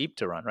not cheap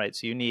to run, right?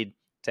 So you need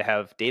to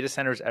have data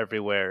centers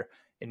everywhere,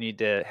 and you need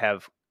to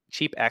have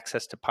cheap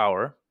access to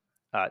power.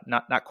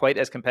 Not quite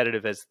as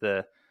competitive as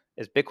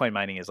Bitcoin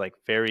mining is, like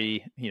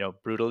very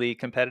brutally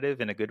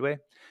competitive in a good way.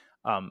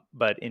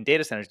 But in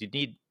data centers, you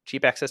need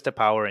cheap access to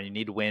power, and you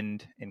need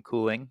wind and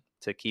cooling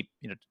to keep,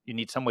 you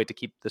need some way to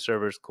keep the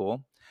servers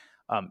cool.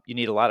 You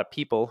need a lot of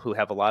people who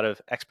have a lot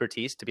of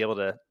expertise to be able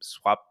to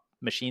swap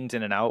machines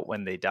in and out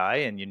when they die,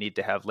 and you need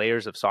to have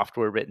layers of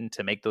software written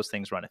to make those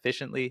things run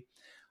efficiently.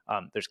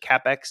 There's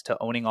CapEx to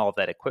owning all of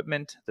that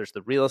equipment. There's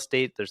the real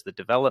estate. There's the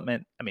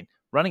development. I mean,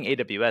 running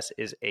AWS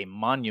is a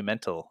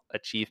monumental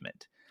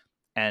achievement.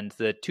 And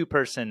the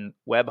two-person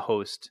web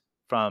host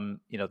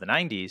from the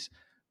 90s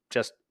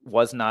just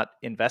was not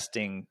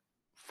investing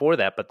for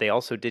that, but they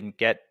also didn't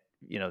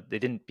they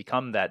didn't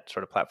become that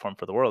sort of platform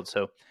for the world.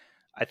 So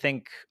I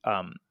think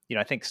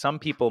I think some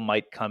people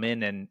might come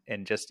in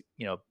and just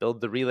build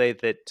the relay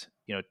that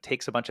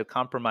takes a bunch of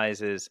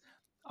compromises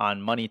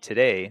on money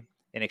today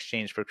in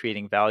exchange for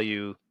creating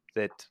value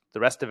that the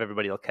rest of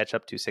everybody will catch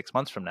up to 6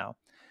 months from now.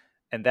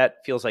 And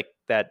that feels like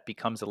that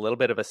becomes a little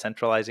bit of a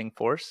centralizing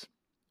force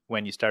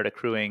when you start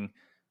accruing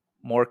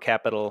more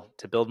capital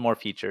to build more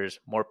features.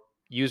 More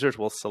users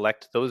will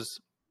select those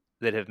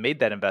that have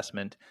made that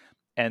investment,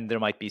 and there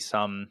might be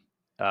some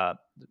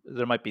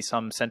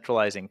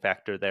centralizing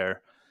factor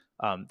there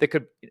that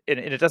could. And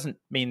it doesn't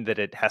mean that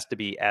it has to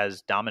be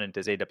as dominant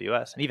as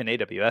AWS, and even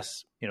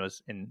AWS,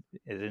 is in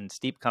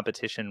steep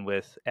competition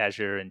with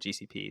Azure and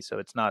GCP. So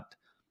it's not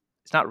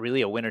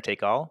really a winner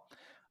take all.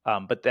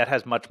 But that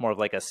has much more of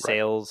like a Right.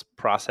 sales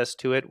process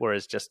to it,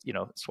 whereas just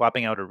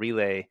swapping out a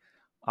relay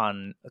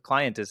on a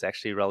client is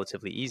actually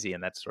relatively easy,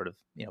 and that's sort of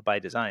by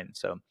design.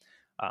 So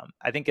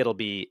I think it'll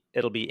be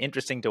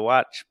interesting to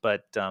watch,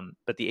 but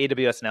the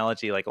AWS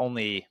analogy like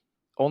only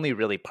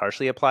really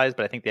partially applies.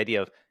 But I think the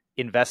idea of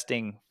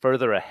investing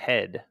further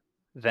ahead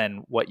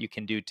than what you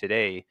can do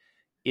today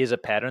is a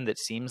pattern that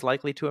seems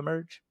likely to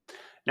emerge.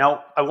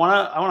 Now, I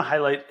want to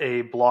highlight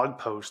a blog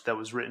post that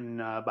was written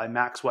by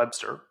Max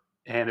Webster,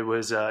 and it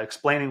was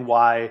explaining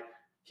why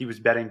he was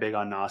betting big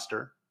on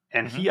Nostr,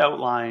 and Mm-hmm. he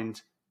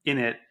outlined in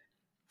it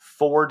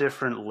four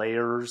different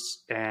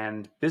layers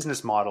and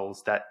business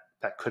models that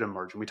could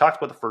emerge. And we talked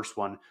about the first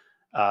one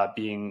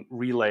being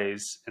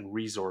relays and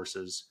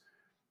resources.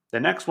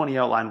 The next one he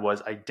outlined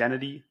was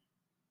identity.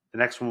 The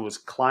next one was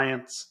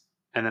clients,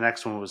 and the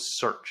next one was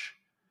search.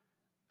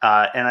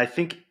 And I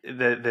think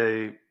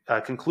the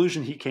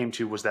conclusion he came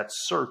to was that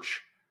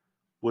search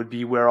would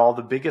be where all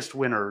the biggest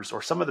winners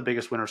or some of the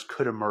biggest winners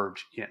could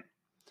emerge in.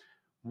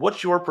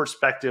 What's your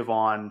perspective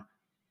on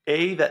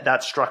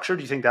that structure?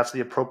 Do you think that's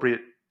the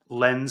appropriate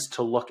lens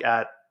to look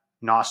at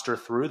Nostr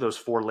through those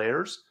four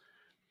layers?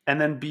 And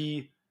then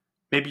B,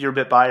 maybe you're a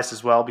bit biased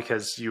as well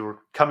because you're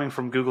coming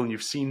from Google and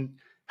you've seen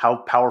how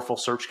powerful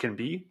search can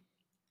be.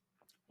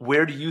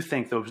 Where do you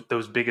think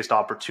those biggest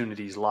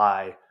opportunities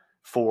lie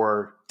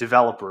for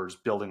developers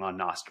building on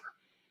Nostr?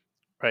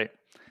 Right.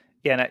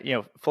 Yeah,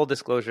 and full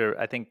disclosure,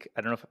 I don't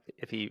know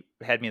if he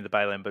had me in the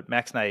byline, but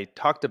Max and I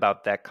talked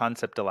about that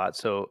concept a lot.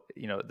 So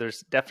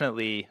there's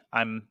definitely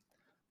I'm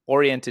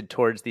oriented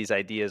towards these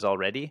ideas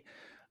already,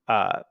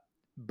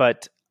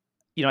 but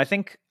I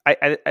think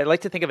I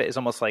like to think of it as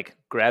almost like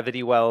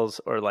gravity wells,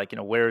 or like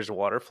where's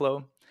water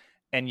flow,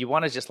 and you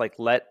want to just like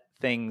let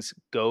things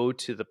go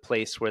to the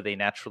place where they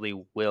naturally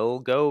will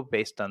go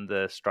based on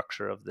the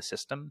structure of the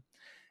system.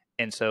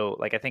 And so,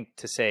 like, I think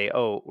to say,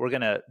 oh, we're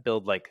going to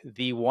build like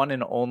the one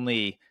and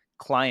only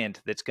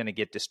client that's going to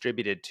get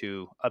distributed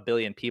to a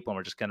billion people and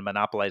we're just going to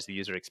monopolize the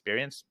user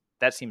experience,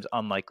 that seems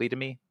unlikely to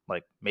me.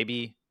 Like,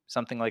 maybe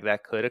something like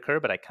that could occur,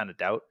 but I kind of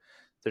doubt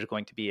there's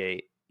going to be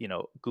a,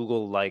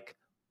 Google like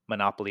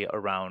monopoly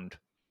around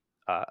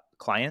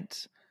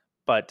clients.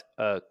 But,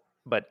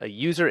 but a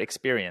user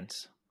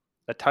experience,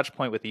 a touch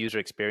point with the user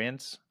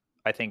experience,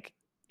 I think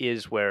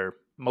is where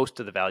most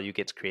of the value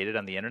gets created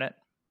on the internet.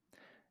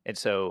 And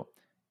so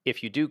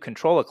if you do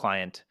control a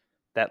client,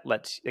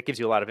 it gives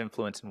you a lot of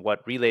influence in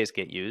what relays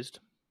get used.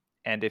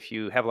 And if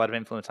you have a lot of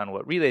influence on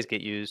what relays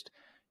get used,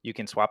 you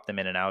can swap them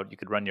in and out. You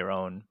could run your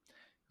own.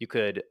 You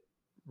could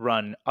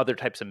run other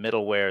types of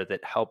middleware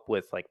that help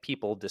with like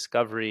people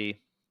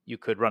discovery. You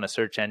could run a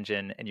search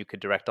engine, and you could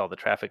direct all the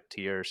traffic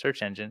to your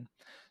search engine.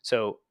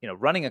 So,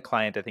 running a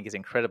client, I think, is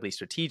incredibly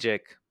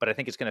strategic, but I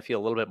think it's going to feel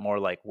a little bit more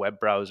like web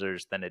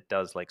browsers than it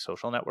does like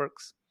social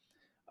networks.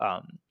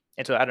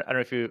 And so I don't know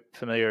if you're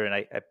familiar, and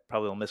I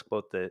probably will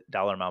misquote the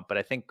dollar amount, but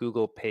I think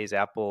Google pays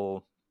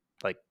Apple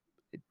like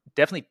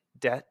definitely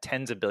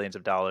tens of billions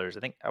of dollars.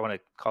 I think I want to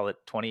call it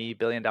 $20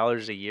 billion a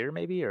year,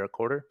 maybe, or a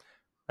quarter.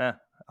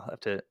 I'll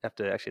I'll have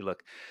to actually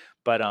look,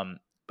 but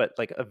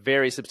like a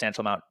very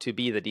substantial amount to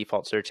be the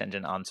default search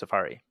engine on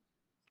Safari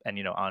and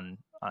on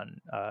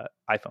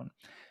iPhone.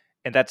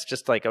 And that's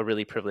just like a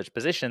really privileged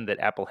position that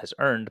Apple has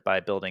earned by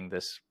building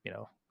this,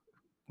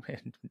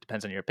 it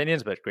depends on your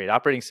opinions, but great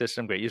operating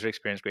system, great user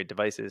experience, great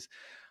devices,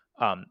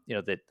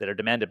 that are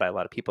demanded by a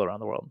lot of people around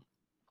the world.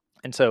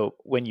 And so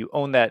when you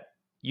own that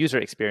user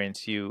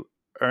experience, you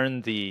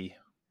earn the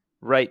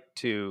right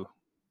to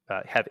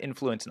have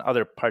influence in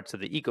other parts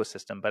of the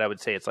ecosystem. But I would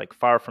say it's like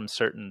far from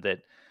certain that,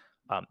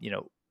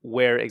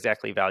 where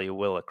exactly value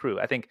will accrue.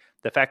 I think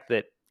the fact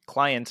that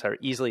clients are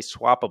easily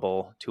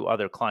swappable to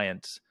other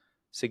clients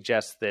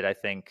suggests that I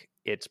think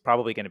it's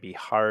probably going to be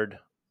hard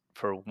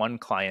for one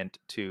client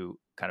to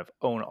kind of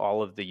own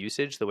all of the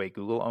usage the way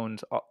Google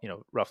owns,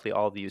 roughly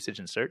all of the usage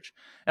in search.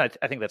 And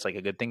I think that's like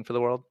a good thing for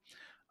the world.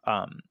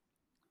 Um,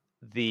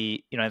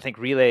 I think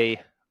relay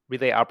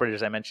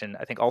operators I mentioned,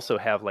 I think also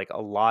have like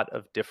a lot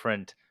of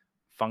different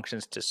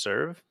functions to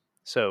serve.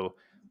 So,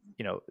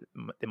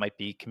 they might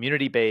be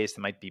community based,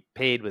 they might be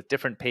paid with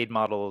different paid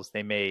models.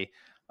 They may,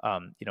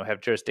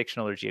 have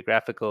jurisdictional or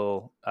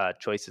geographical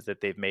choices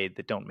that they've made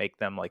that don't make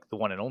them like the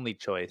one and only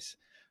choice.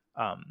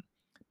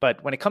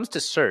 But when it comes to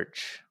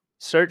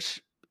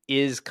search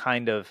is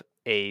kind of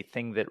a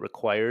thing that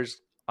requires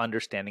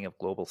understanding of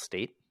global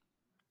state.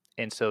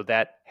 And so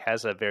that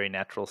has a very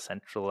natural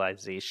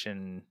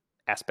centralization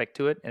aspect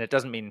to it. And it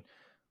doesn't mean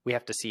we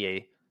have to see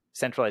a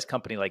centralized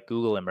company like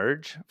Google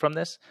emerge from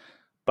this,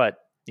 but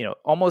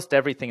almost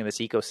everything in this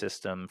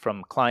ecosystem,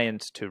 from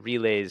clients to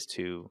relays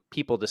to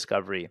people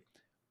discovery,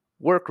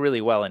 work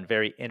really well in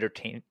very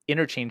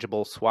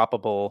interchangeable,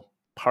 swappable,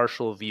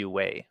 partial view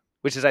way,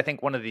 which is, I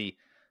think, one of the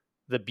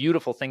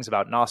beautiful things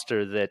about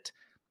Nostr that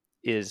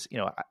is,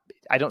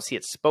 I don't see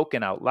it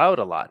spoken out loud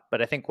a lot,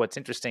 but I think what's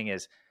interesting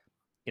is,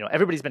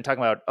 everybody's been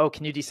talking about, oh,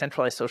 can you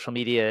decentralize social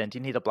media and do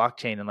you need a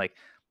blockchain? And like,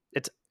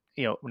 it's,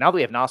 now that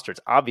we have Nostr, it's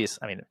obvious.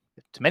 I mean,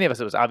 to many of us,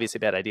 it was obviously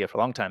a bad idea for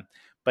a long time,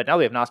 but now that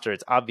we have Nostr,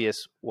 it's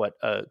obvious what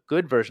a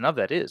good version of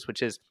that is,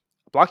 which is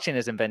blockchain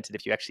is invented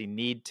if you actually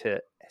need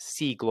to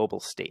see global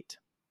state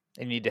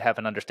and you need to have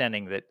an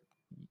understanding that,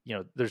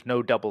 there's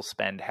no double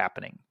spend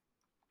happening.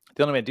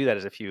 The only way to do that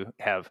is if you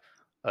have,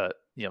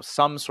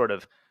 some sort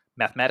of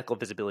mathematical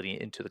visibility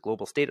into the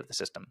global state of the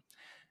system.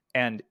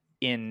 And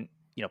in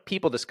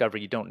people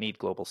discovery, you don't need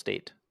global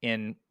state.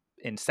 In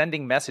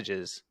sending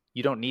messages,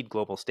 you don't need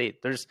global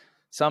state. There's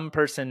some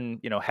person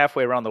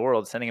halfway around the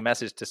world sending a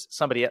message to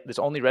somebody that's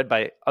only read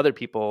by other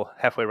people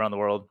halfway around the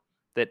world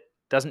that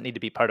doesn't need to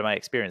be part of my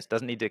experience,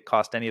 doesn't need to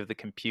cost any of the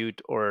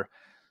compute or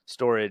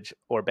storage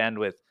or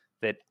bandwidth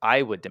that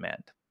I would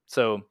demand.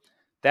 So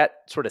that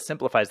sort of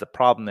simplifies the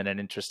problem in an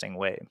interesting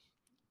way.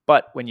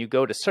 But when you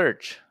go to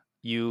search,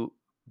 you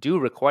do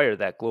require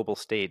that global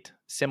state,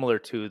 similar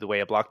to the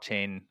way a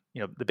blockchain,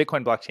 the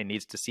Bitcoin blockchain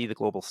needs to see the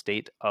global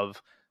state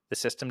of the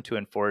system to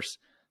enforce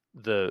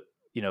the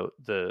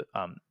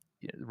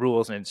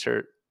rules and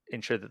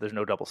ensure that there's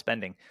no double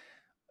spending.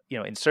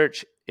 In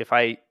search, if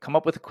I come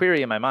up with a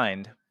query in my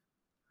mind,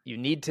 you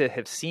need to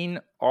have seen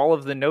all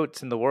of the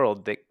nodes in the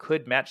world that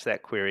could match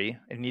that query,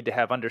 and need to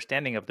have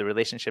understanding of the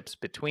relationships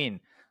between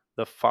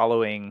the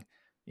following.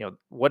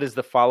 What does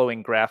the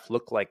following graph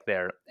look like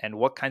there, and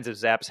what kinds of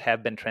zaps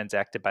have been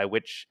transacted by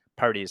which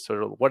parties?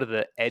 So what are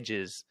the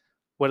edges?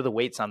 What are the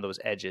weights on those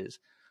edges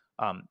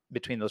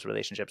between those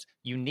relationships?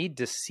 You need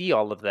to see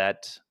all of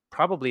that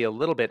probably a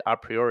little bit a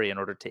priori in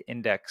order to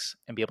index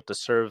and be able to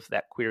serve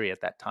that query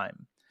at that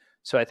time.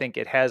 So I think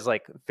it has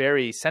like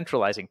very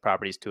centralizing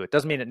properties to it.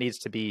 Doesn't mean it needs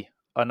to be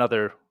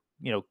another,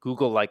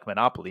 Google-like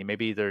monopoly.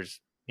 Maybe there's,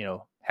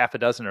 half a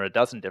dozen or a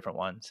dozen different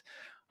ones.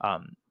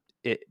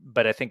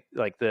 But I think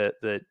like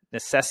the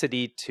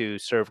necessity to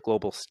serve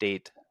global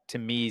state to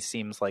me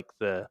seems like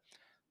the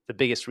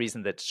biggest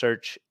reason that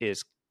search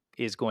is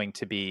going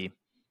to be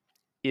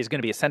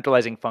a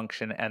centralizing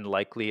function and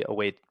likely a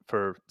way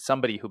for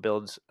somebody who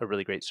builds a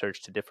really great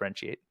search to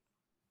differentiate.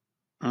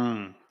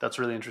 That's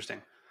really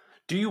interesting.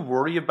 Do you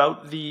worry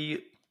about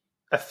the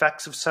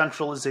effects of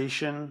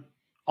centralization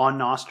on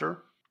Nostr?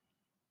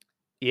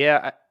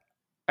 Yeah,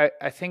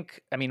 I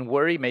think,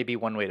 worry may be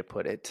one way to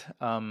put it.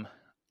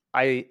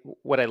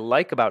 What I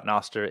like about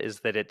Nostr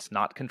is that it's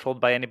not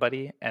controlled by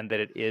anybody and that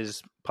it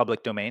is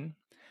public domain.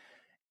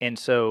 And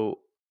so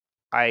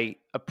I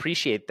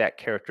appreciate that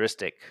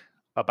characteristic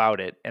about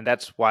it. And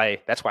that's why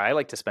I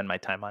like to spend my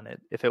time on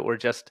it. If it were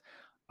just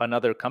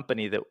another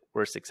company that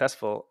were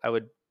successful, I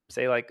would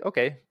say like,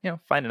 okay,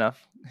 fine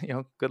enough,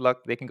 good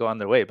luck. They can go on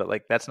their way. But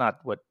like, that's not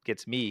what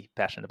gets me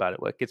passionate about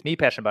it. What gets me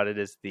passionate about it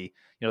is the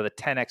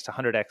 10x to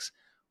 100x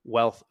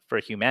wealth for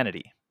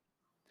humanity.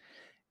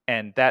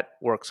 And that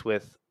works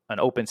with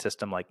an open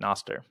system like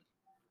Nostr.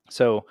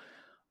 So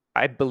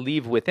I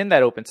believe within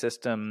that open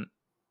system,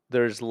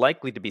 there's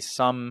likely to be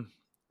some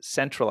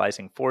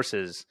centralizing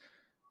forces.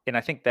 And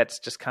I think that's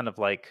just kind of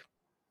like,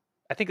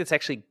 I think it's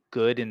actually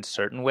good in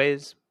certain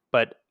ways,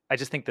 but I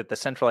just think that the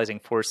centralizing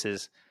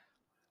forces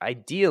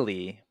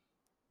ideally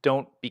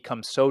don't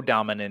become so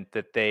dominant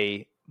that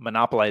they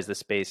monopolize the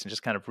space and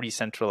just kind of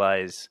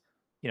re-centralize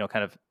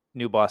kind of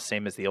new boss,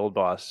 same as the old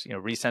boss,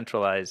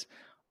 re-centralize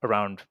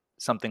around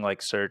something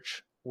like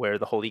search, where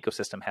the whole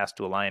ecosystem has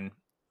to align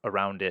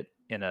around it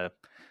in a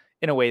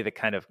way that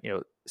kind of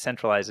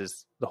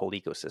centralizes the whole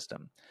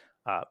ecosystem.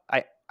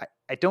 I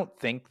don't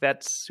think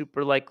that's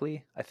super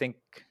likely. I think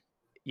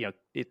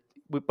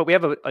but we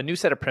have a new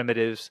set of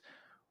primitives.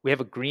 We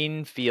have a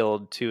green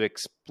field to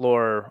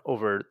explore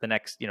over the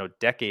next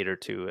decade or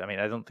two. I mean,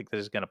 I don't think this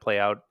is going to play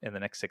out in the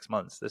next 6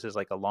 months. This is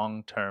like a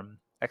long-term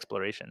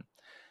exploration.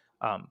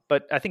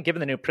 But I think given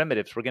the new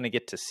primitives, we're going to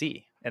get to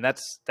see, and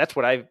that's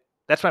what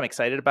I'm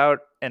excited about,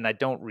 and I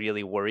don't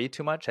really worry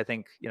too much. I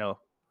think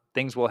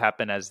things will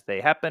happen as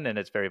they happen, and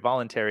it's very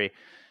voluntary.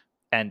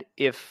 And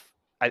if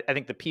I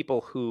think the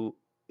people who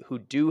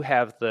do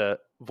have the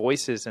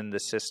voices in the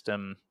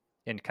system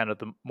in kind of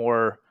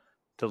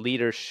the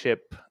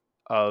leadership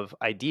of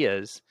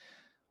ideas,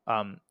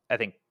 I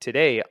think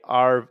today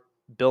are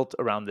built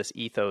around this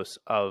ethos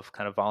of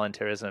kind of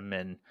voluntarism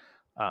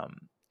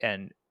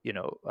and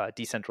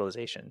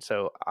decentralization.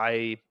 So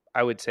I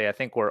would say I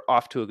think we're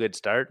off to a good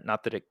start.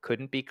 Not that it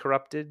couldn't be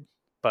corrupted,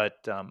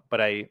 but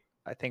I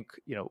think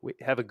we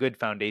have a good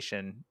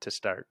foundation to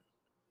start.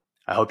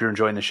 I hope you're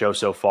enjoying the show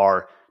so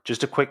far.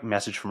 Just a quick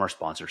message from our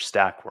sponsor,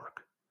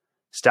 Stackwork.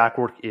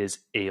 Stackwork is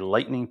a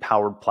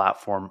Lightning-powered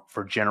platform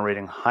for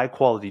generating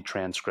high-quality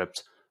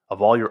transcripts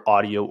of all your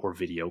audio or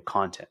video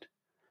content.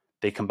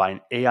 They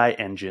combine AI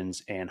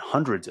engines and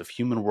hundreds of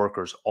human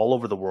workers all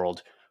over the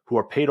world who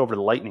are paid over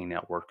the Lightning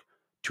Network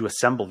to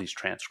assemble these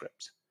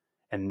transcripts.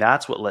 And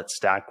that's what lets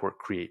Stackwork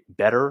create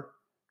better,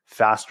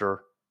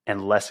 faster,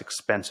 and less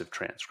expensive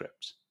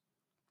transcripts.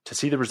 To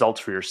see the results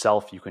for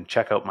yourself, you can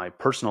check out my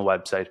personal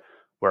website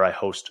where I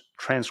host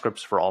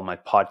transcripts for all my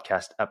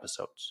podcast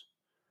episodes.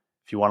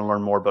 If you want to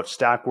learn more about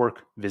Stackwork,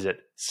 visit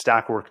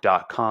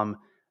stackwork.com.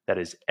 That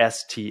is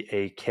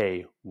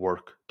STAK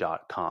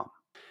work.com.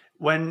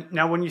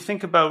 When you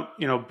think about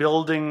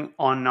building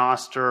on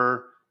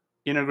Nostr,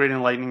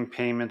 integrating Lightning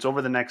payments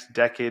over the next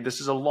decade, this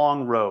is a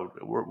long road.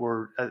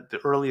 We're at the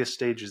earliest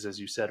stages, as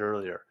you said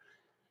earlier.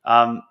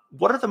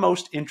 What are the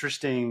most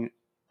interesting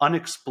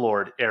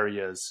unexplored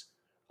areas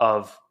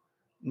of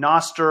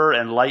Nostr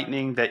and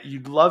Lightning that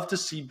you'd love to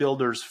see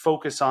builders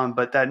focus on,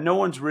 but that no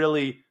one's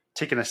really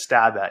taken a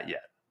stab at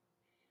yet?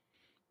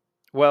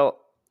 Well,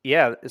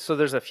 yeah. So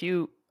there's a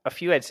few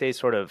I'd say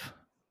sort of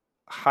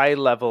high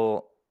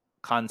level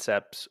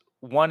concepts.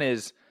 One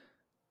is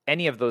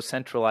any of those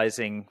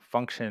centralizing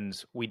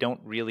functions, we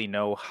don't really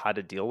know how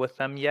to deal with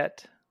them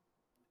yet.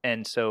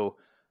 And so,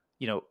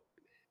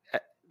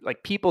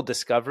 like people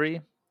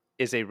discovery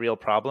is a real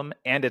problem,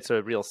 and it's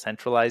a real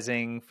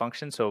centralizing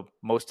function. So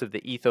most of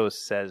the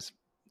ethos says,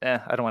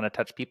 I don't want to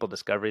touch people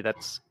discovery.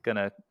 That's going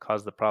to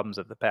cause the problems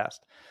of the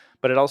past.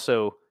 But it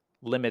also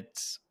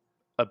limits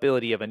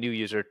ability of a new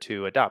user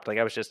to adopt. Like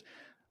I was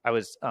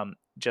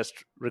just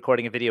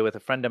recording a video with a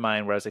friend of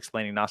mine where I was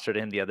explaining Nostr to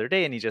him the other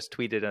day, and he just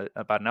tweeted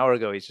about an hour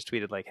ago. He just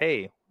tweeted like,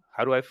 "Hey,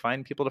 how do I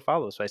find people to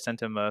follow?" So I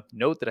sent him a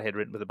note that I had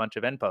written with a bunch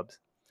of npubs,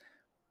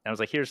 and I was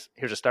like, "Here's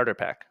a starter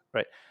pack,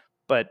 right?"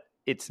 But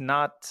it's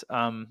not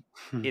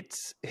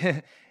it's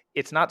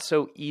it's not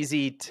so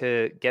easy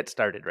to get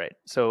started, right?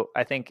 So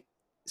I think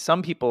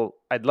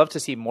I'd love to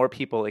see more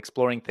people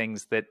exploring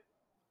things that,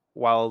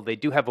 while they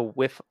do have a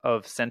whiff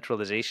of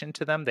centralization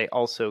to them, they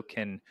also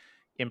can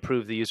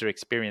improve the user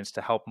experience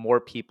to help more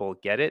people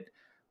get it,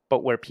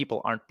 but where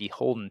people aren't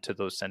beholden to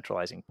those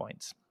centralizing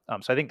points.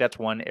 So I think that's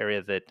one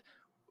area that,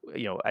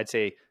 I'd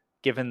say,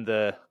 given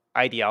the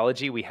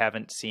ideology, we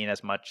haven't seen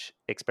as much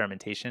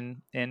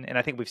experimentation in. And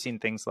I think we've seen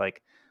things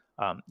like,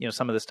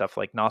 some of the stuff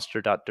like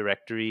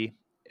Nostr.directory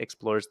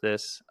explores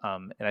this.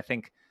 And I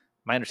think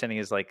my understanding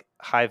is like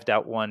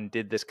Hive.one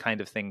did this kind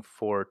of thing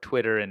for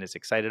Twitter and is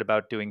excited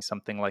about doing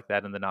something like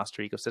that in the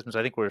Nostr ecosystem. So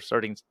I think we're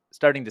starting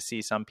to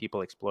see some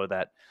people explore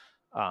that.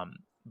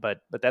 But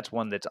that's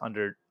one that's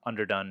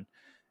underdone.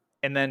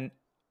 And then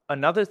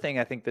another thing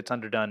I think that's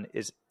underdone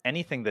is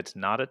anything that's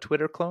not a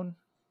Twitter clone.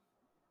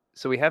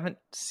 So we haven't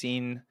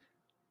seen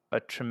a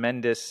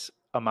tremendous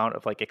amount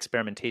of like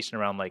experimentation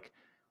around like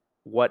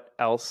what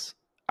else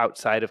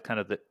outside of kind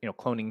of the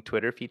cloning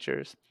Twitter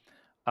features.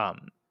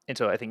 And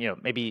so I think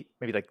maybe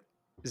like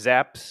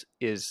Zaps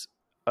is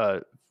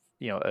a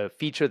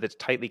feature that's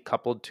tightly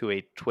coupled to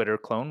a Twitter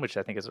clone, which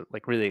I think is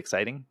like really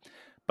exciting.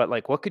 But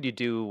like, what could you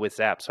do with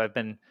Zaps? So I've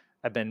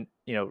been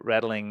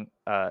rattling,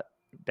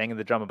 banging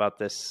the drum about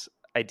this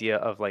idea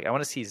of like, I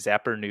want to see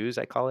Zapper News.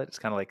 I call it. It's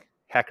kind of like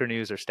Hacker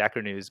News or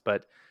Stacker News,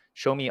 but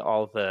show me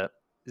all the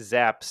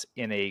Zaps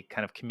in a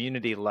kind of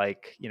community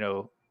like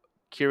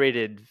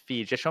curated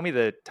feed. Just show me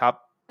the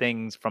top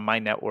things from my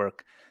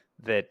network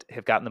that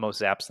have gotten the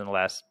most zaps in the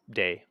last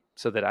day,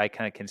 so that I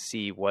kind of can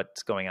see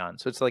what's going on.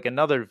 So it's like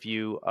another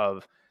view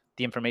of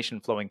the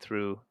information flowing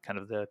through kind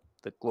of the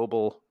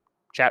global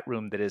chat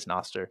room that is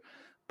Nostr,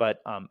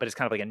 but it's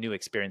kind of like a new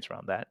experience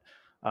around that.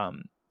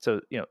 So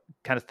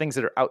kind of things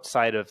that are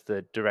outside of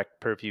the direct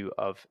purview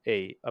of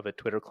a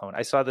Twitter clone.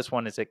 I saw this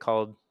one. Is it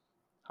called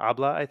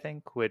Habla, I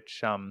think,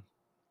 which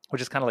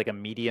is kind of like a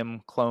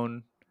medium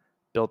clone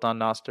built on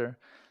Nostr.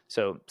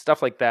 So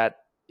stuff like that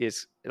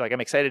is like, I'm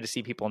excited to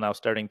see people now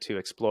starting to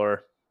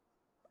explore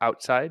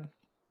outside.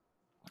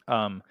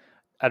 Um,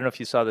 I don't know if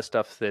you saw the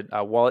stuff that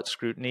Wallet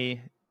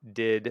Scrutiny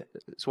did.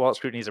 So Wallet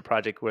Scrutiny is a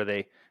project where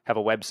they have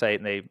a website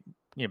and they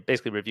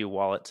basically review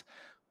wallets,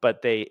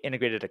 but they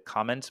integrated a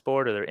comments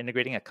board, or they're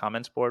integrating a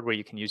comments board where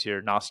you can use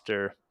your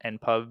Nostr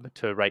npub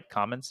to write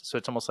comments. So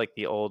it's almost like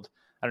the old,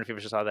 I don't know if you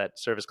ever saw that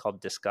service called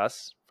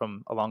Discuss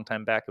from a long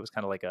time back. It was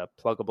kind of like a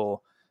pluggable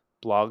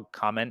blog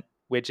comment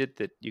widget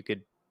that you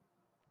could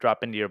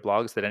drop into your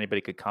blogs that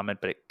anybody could comment,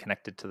 but it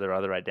connected to their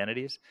other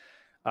identities.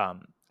 I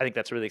think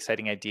that's a really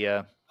exciting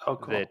idea Oh,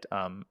 cool. that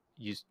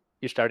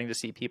you're starting to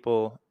see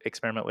people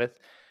experiment with.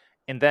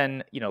 And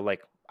then,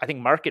 like, I think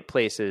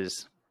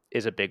marketplaces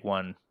is a big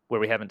one where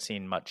we haven't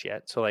seen much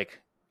yet. So, like,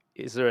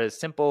 is there a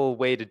simple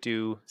way to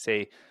do,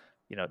 say,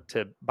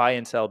 to buy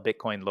and sell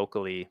Bitcoin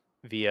locally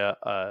via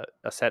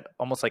a set,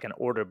 almost like an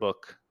order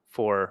book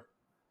for,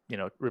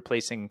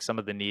 replacing some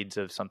of the needs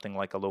of something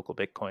like a local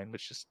Bitcoin,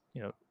 which just,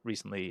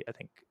 recently, I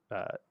think,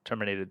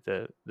 terminated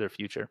their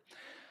future.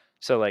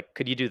 So, like,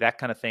 could you do that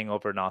kind of thing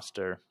over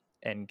Nostr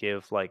and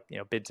give, like,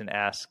 bids and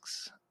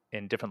asks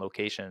in different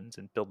locations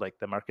and build like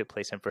the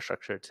marketplace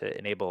infrastructure to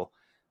enable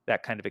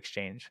that kind of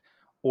exchange?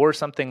 Or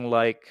something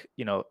like,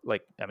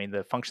 like, I mean,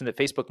 the function that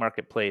Facebook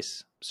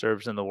Marketplace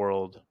serves in the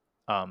world,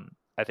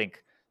 I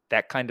think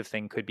that kind of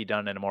thing could be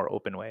done in a more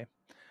open way.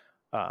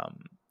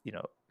 Um,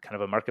 kind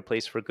of a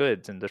marketplace for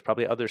goods, and there's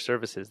probably other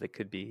services that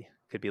could be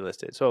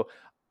listed. So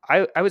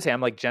I would say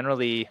I'm like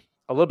generally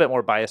a little bit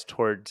more biased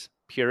towards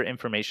pure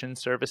information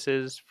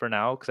services for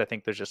now, because I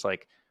think there's just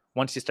like,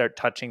 once you start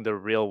touching the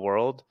real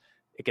world,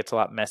 it gets a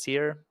lot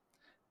messier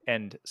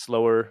and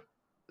slower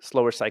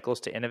cycles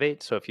to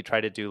innovate. So if you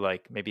try to do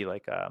like maybe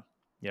like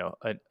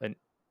an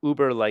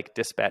Uber like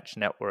dispatch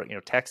network,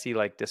 taxi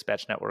like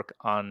dispatch network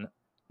on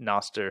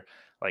Nostr,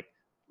 like,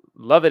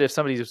 love it if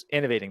somebody's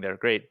innovating there,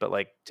 great, but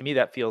like, to me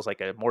that feels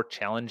like a more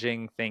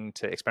challenging thing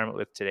to experiment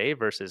with today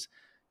versus,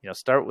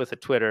 start with a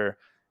Twitter,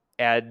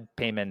 add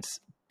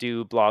payments,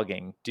 do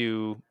blogging,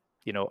 do,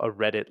 a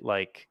Reddit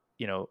like,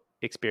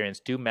 experience,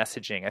 do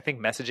messaging. I think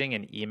messaging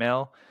and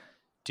email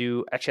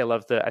do actually, I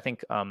love I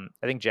think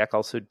Jack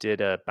also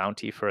did a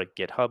bounty for a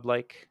GitHub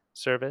like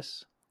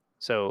service.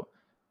 So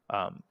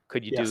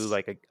could you do Yes.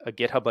 like a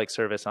GitHub like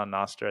service on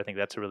Nostr? I think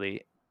that's a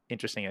really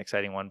interesting and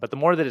exciting one. But the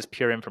more that is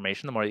pure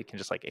information, the more you can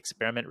just like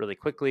experiment really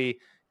quickly,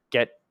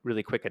 get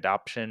really quick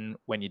adoption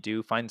when you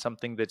do find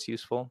something that's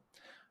useful.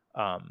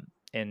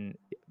 And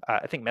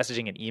I think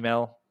messaging and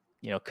email,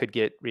 could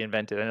get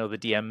reinvented. I know the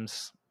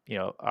DMs,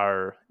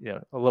 are,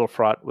 a little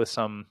fraught with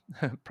some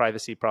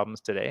privacy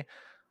problems today,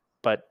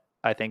 but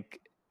I think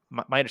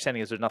my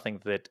understanding is there's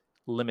nothing that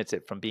limits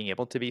it from being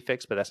able to be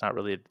fixed, but that's not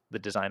really the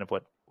design of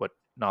what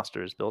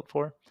Nostr is built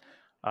for.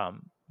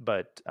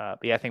 But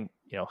yeah, I think,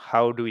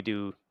 how do we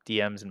do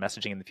DMs and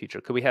messaging in the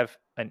future? Could we have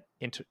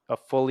a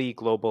fully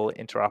global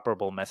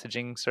interoperable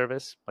messaging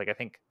service? Like, I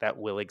think that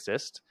will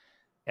exist,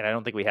 and I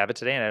don't think we have it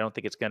today, and I don't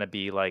think it's going to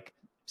be like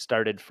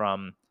started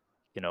from,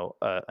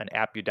 an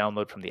app you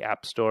download from the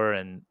App Store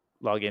and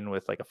log in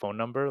with like a phone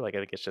number. Like, I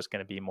think it's just going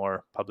to be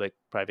more public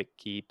private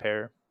key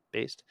pair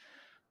based.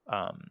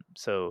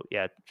 So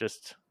yeah,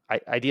 just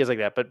ideas like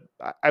that. But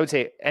I would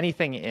say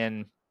anything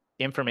in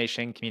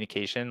information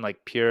communication, like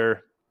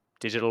pure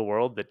digital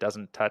world that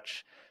doesn't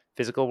touch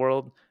physical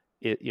world,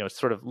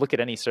 sort of look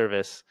at any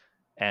service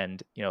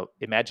and,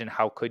 imagine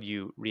how could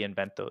you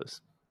reinvent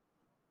those.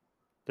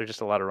 There's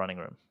just a lot of running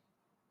room.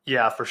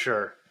 Yeah, for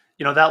sure.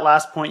 That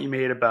last point you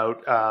made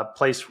about a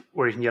place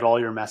where you can get all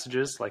your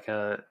messages, like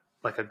a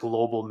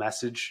global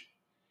message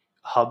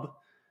hub.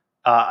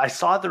 I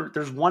saw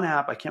there's one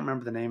app, I can't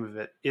remember the name of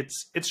it.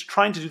 It's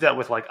trying to do that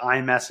with like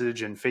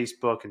iMessage and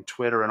Facebook and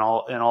Twitter and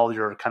all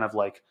your kind of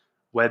like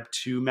Web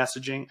 2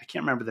 messaging. I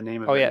can't remember the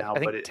name Oh of it yeah, now, I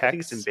but think I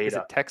think it's in is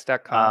beta. it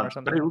text.com or But it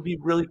something? would be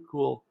really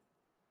cool.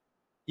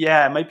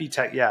 Yeah, it might be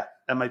tech. Yeah,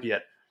 that might be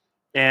it.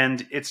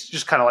 And it's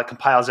just kind of like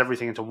compiles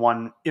everything into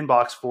one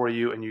inbox for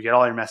you, and you get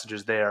all your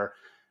messages there.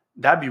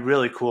 That'd be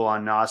really cool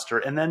on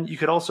Nostr. And then you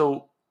could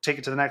also take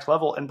it to the next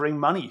level and bring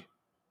money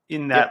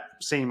in Yep. that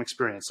same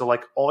experience. So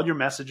like all your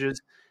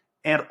messages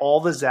and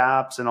all the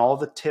zaps and all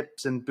the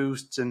tips and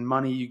boosts and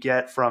money you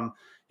get from,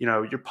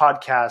 your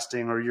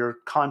podcasting or your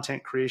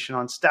content creation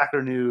on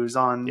Stacker News,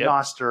 on Yep.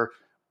 Nostr,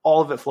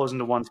 all of it flows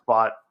into one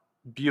spot.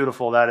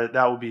 Beautiful.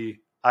 That would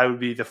be, I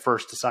would be the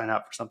first to sign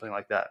up for something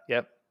like that.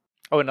 Yep.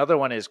 Oh, another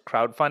one is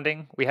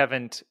crowdfunding. We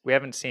haven't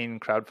seen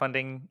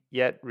crowdfunding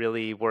yet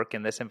really work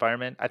in this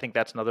environment. I think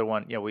that's another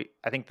one.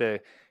 I think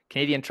the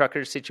Canadian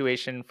truckers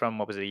situation from,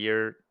 what was it, a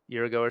year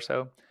ago or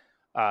so.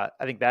 I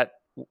think that,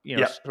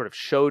 Yeah. sort of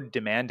showed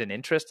demand and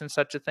interest in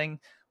such a thing,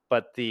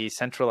 but the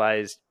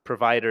centralized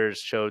providers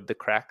showed the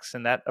cracks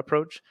in that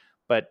approach.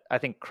 But I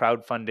think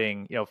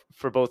crowdfunding,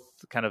 for both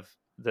kind of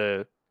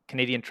the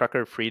Canadian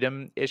trucker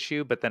freedom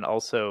issue, but then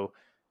also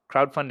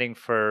crowdfunding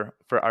for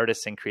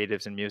artists and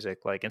creatives in music.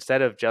 Like,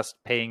 instead of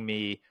just paying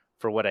me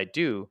for what I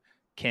do,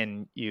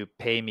 can you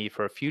pay me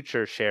for a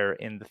future share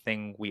in the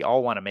thing we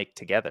all want to make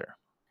together?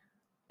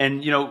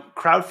 And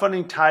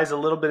crowdfunding ties a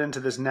little bit into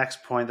this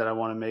next point that I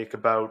want to make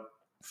about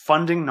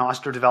funding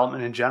Nostr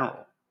development in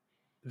general.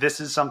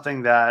 This is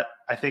something that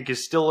I think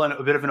is still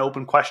a bit of an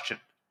open question.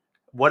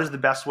 What is the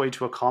best way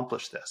to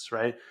accomplish this,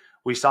 right?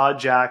 We saw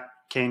Jack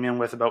came in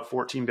with about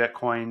 14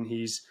 Bitcoin.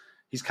 He's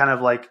kind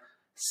of like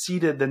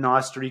seeded the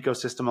Nostr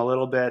ecosystem a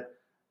little bit.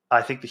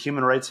 I think the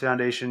Human Rights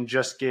Foundation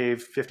just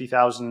gave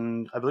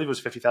 $50,000, I believe it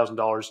was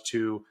 $50,000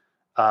 to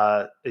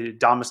a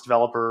Damus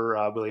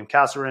developer, William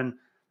Kasserin.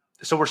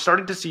 So we're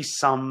starting to see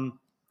some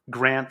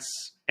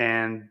grants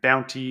and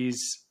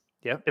bounties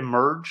Yep.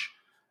 emerge,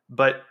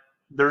 but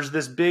there's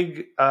this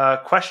big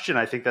question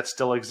I think that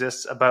still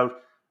exists about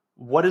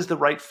what is the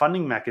right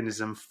funding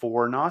mechanism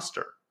for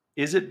Nostr?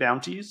 Is it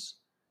bounties?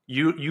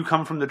 You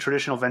come from the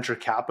traditional venture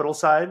capital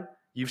side.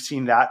 You've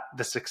seen that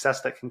the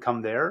success that can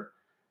come there.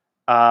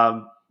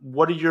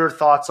 What are your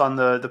thoughts on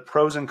the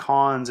pros and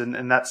cons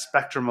and that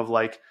spectrum of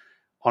like,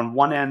 on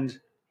one end,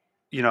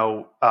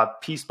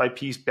 piece by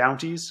piece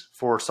bounties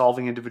for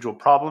solving individual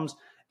problems,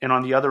 and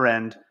on the other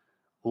end,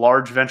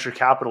 large venture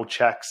capital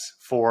checks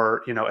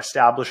for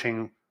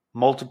establishing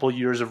multiple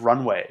years of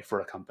runway for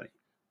a company?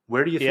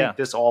 Where do you Yeah. think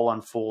this all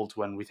unfolds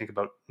when we think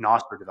about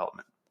Nostr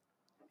development?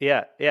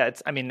 Yeah, yeah.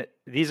 I mean,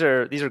 these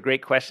are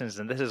great questions,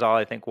 and this is all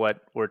I think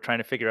what we're trying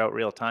to figure out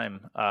real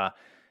time.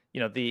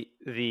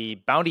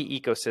 The bounty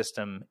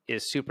ecosystem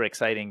is super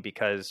exciting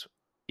because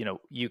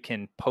you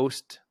can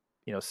post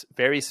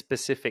very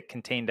specific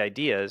contained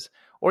ideas,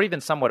 or even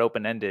somewhat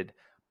open ended,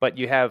 but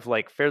you have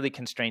like fairly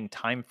constrained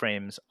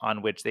timeframes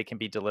on which they can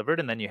be delivered,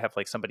 and then you have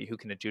like somebody who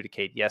can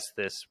adjudicate, yes,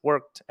 this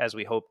worked as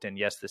we hoped, and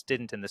yes, this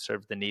didn't, and this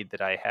served the need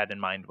that I had in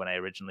mind when I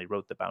originally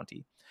wrote the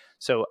bounty.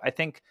 So I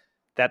think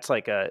that's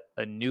like a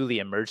newly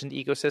emergent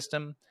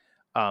ecosystem.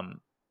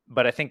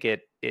 But I think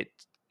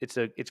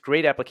it's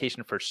great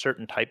application for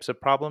certain types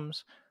of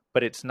problems,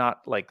 but it's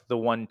not like the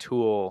one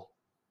tool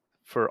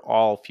for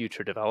all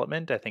future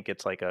development. I think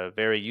it's like a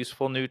very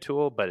useful new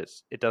tool, but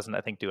it doesn't, I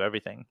think, do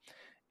everything.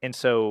 And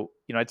so,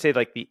 I'd say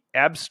like the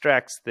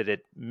abstracts that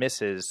it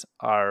misses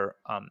are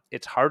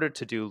it's harder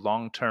to do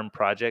long-term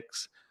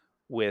projects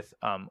with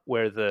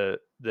where the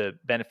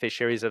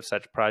beneficiaries of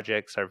such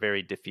projects are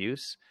very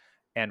diffuse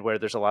and where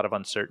there's a lot of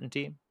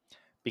uncertainty,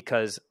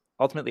 because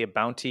ultimately a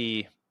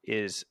bounty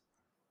is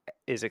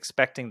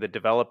expecting the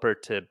developer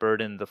to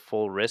burden the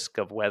full risk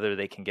of whether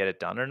they can get it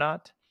done or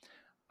not,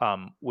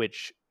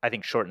 which I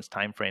think shortens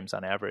timeframes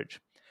on average.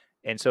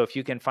 And so if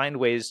you can find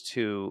ways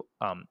to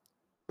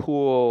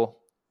pool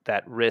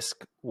that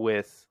risk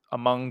with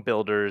among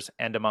builders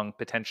and among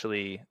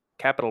potentially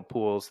capital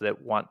pools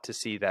that want to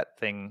see that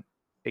thing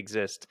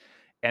exist,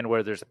 and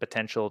where there's a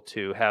potential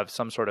to have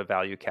some sort of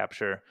value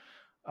capture,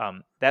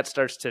 that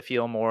starts to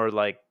feel more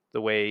like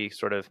the way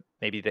sort of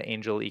maybe the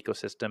angel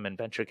ecosystem and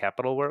venture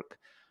capital work.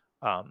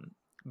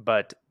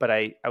 But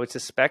I would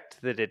suspect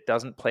that it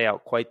doesn't play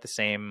out quite the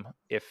same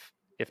if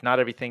not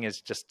everything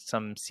is just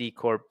some C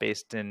corp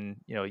based in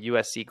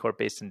US C corp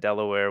based in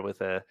Delaware with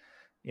a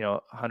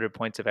 100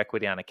 points of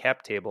equity on a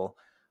cap table.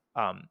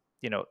 um,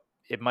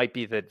 it might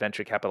be that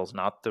venture capital is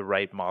not the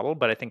right model,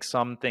 but I think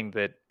something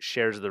that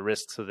shares the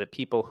risk so that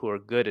people who are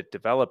good at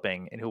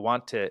developing and who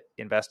want to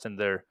invest in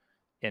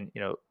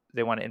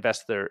they want to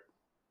invest their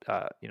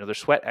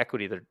sweat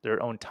equity,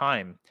 their own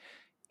time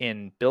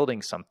in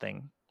building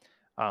something.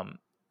 um,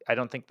 I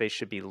don't think they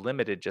should be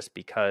limited just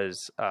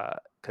because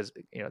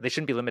they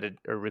shouldn't be limited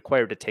or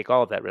required to take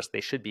all of that risk.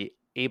 They should be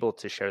able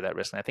to share that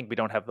risk, and I think we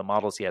don't have the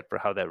models yet for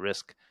how that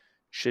risk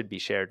should be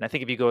shared. And I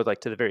think if you go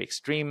like to the very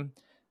extreme,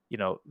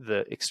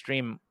 the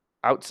extreme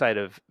outside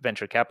of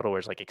venture capital, where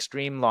it's like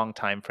extreme long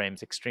time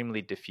frames,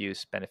 extremely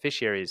diffuse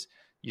beneficiaries,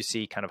 you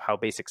see kind of how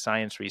basic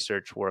science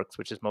research works,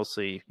 which is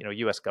mostly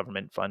U.S.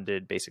 government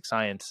funded. Basic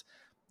science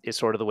is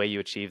sort of the way you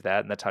achieve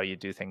that, and that's how you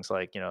do things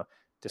like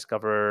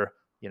discover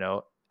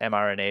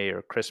mRNA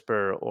or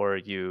CRISPR, or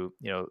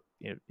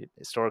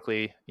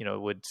historically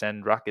would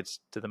send rockets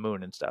to the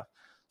moon and stuff.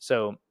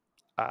 So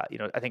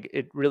I think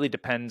it really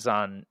depends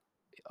on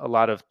a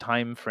lot of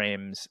time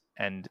frames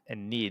and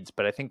needs,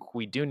 but I think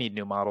we do need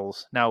new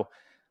models. Now,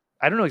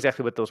 I don't know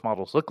exactly what those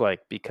models look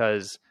like,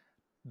 because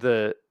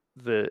the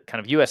kind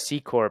of US C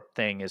Corp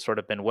thing has sort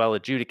of been well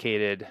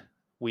adjudicated.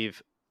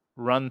 We've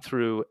run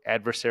through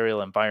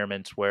adversarial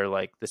environments where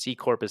like the C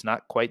Corp is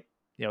not quite,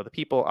 the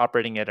people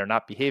operating it are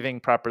not behaving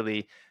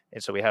properly.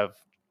 And so we have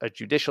a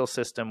judicial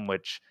system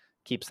which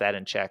keeps that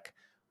in check.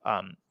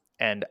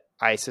 And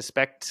I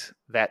suspect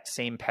that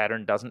same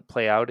pattern doesn't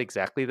play out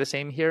exactly the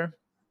same here.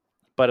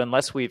 But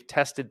unless we've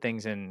tested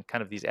things in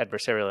kind of these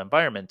adversarial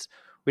environments,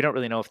 we don't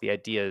really know if the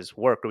ideas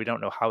work, or we don't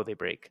know how they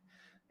break.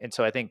 And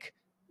so I think,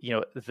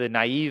 the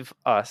naive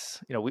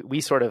us,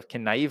 we sort of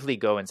can naively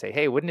go and say,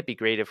 hey, wouldn't it be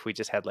great if we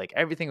just had like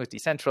everything was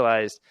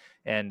decentralized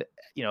and,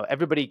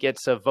 everybody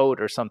gets a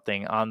vote or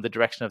something on the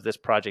direction of this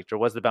project, or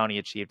was the bounty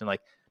achieved? And like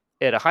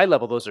at a high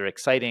level, those are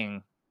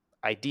exciting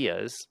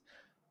ideas,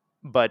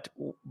 but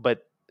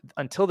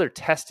until they're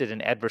tested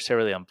in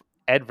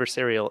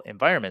adversarial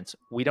environments,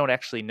 we don't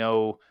actually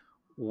know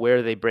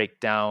where they break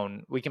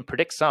down. We can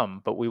predict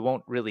some, but we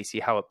won't really see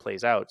how it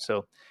plays out.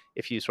 So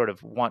if you sort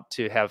of want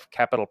to have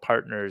capital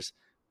partners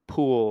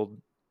pool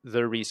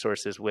their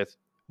resources with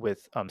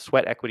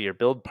sweat equity or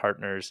build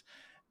partners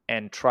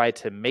and try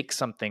to make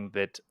something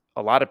that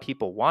a lot of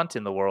people want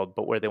in the world,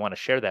 but where they want to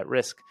share that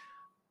risk,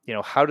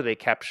 how do they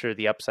capture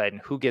the upside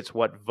and who gets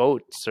what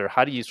votes, or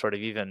how do you sort of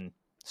even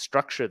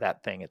structure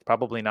that thing? It's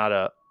probably not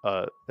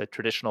a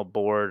traditional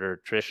board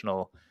or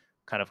traditional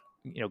kind of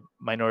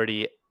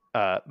minority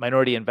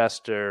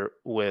investor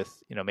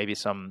with maybe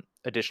some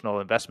additional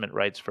investment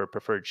rights for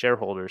preferred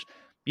shareholders.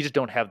 You just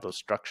don't have those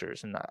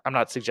structures, and I'm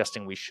not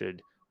suggesting we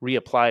should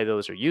reapply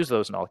those or use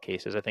those in all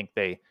cases. I think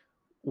they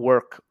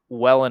work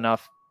well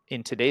enough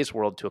in today's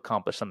world to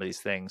accomplish some of these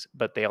things,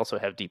 but they also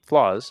have deep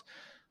flaws.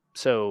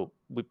 So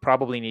we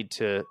probably need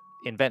to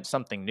invent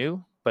something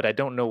new, but I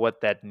don't know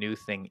what that new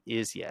thing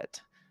is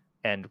yet.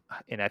 And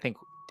I think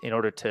in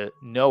order to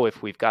know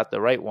if we've got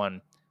the right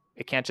one,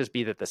 it can't just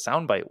be that the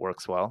soundbite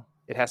works well.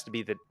 It has to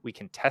be that we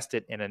can test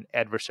it in an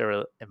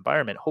adversarial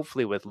environment,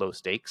 hopefully with low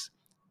stakes,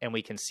 and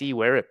we can see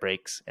where it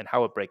breaks and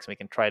how it breaks, and we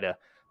can try to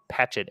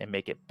patch it and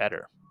make it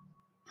better.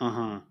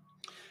 Mm-hmm.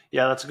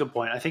 Yeah, that's a good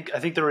point. I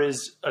think there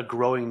is a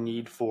growing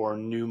need for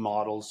new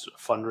models of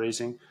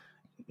fundraising,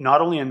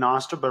 not only in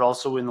Nostr, but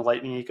also in the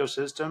Lightning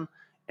ecosystem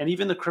and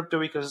even the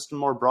crypto ecosystem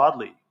more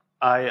broadly.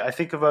 I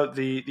think about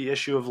the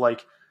issue of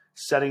like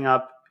setting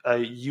up a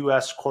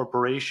U.S.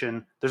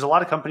 corporation. There's a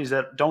lot of companies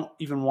that don't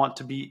even want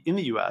to be in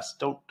the U.S.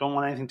 Don't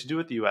want anything to do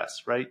with the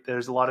U.S. Right?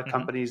 There's a lot of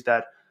companies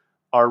that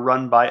are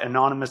run by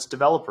anonymous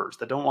developers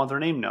that don't want their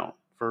name known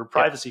for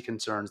privacy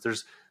concerns.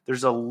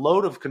 There's a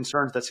load of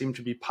concerns that seem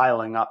to be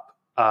piling up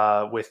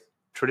with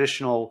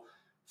traditional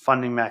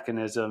funding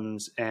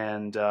mechanisms,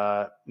 and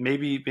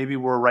maybe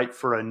we're ripe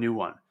for a new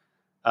one.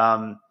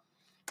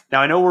 Now,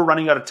 I know we're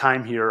running out of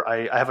time here.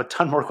 I have a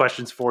ton more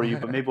questions for you,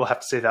 but maybe we'll have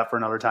to say that for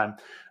another time.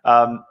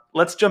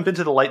 Let's jump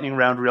into the lightning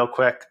round real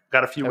quick.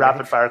 Got a few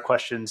rapid fire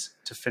questions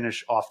to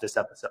finish off this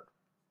episode.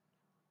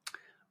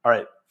 All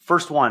right,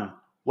 first one.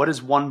 What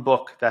is one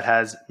book that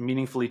has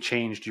meaningfully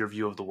changed your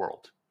view of the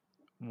world?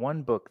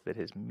 One book that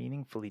has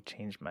meaningfully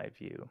changed my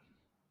view.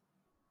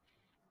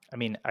 I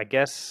mean, I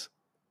guess,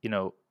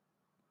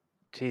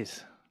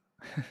 geez,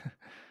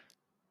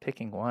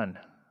 picking one.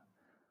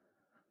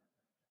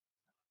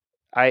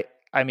 I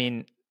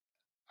mean,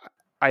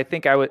 I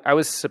think I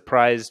was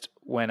surprised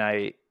when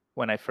I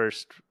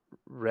first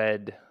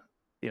read,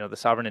 The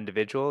Sovereign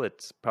Individual.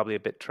 It's probably a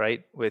bit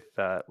trite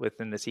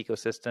within this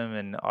ecosystem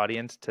and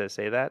audience to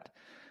say that,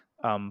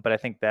 but I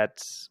think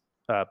that's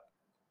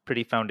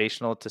pretty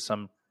foundational to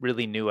some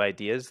really new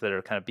ideas that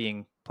are kind of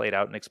being played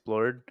out and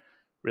explored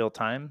real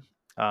time.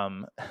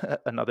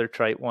 Another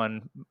trite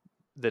one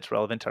that's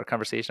relevant to our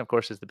conversation, of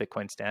course, is the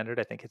Bitcoin Standard.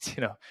 I think it's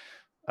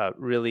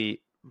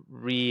really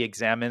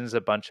re-examines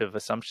a bunch of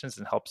assumptions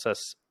and helps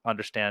us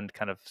understand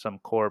kind of some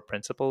core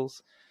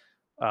principles.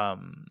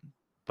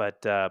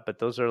 But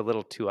those are a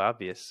little too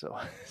obvious. So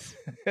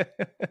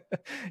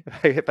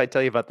if I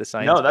tell you about the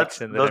science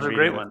fiction that those I'm are reading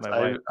great with ones.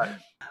 my wife,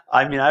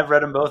 I mean, I've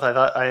read them both.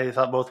 I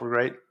thought both were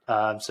great.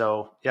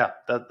 So yeah,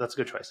 that's a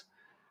good choice.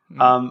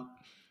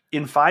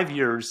 In 5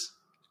 years,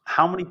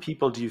 how many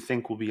people do you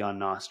think will be on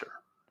Nostr?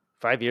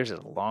 5 years is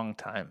a long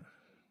time.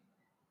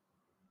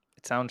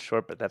 It sounds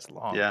short, but that's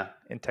long. Yeah,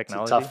 In it's a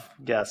technology. tough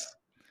guess.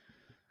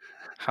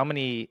 How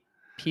many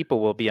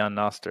people will be on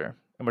Nostr?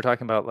 And we're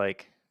talking about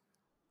like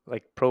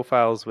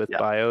profiles with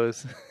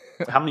bios.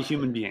 How many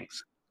human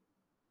beings?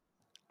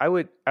 I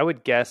would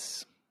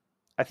guess.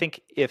 I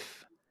think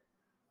if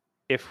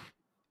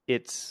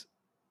it's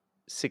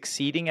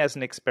succeeding as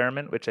an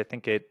experiment, which I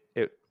think it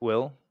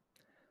will,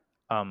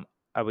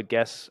 I would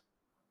guess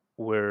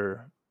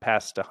we're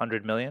past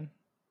 100 million.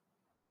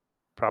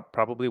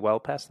 Probably well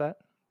past that.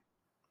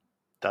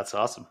 That's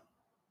awesome.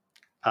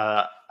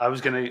 I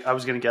was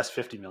gonna guess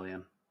 50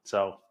 million.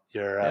 So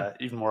you're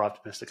even more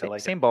optimistic. I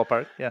like same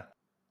ballpark. Yeah.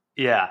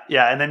 Yeah.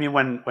 And I mean,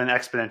 when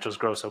exponentials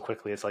grow so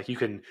quickly, it's like you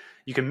can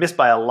miss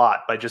by a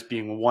lot by just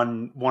being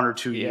one or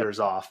two years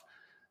off.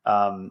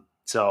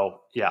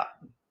 So yeah,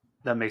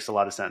 that makes a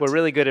lot of sense. We're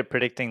really good at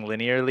predicting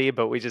linearly,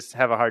 but we just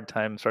have a hard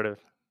time sort of,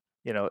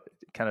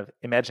 kind of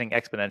imagining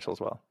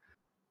exponentials well.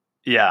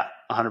 Yeah,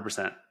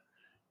 100%.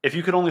 If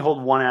you could only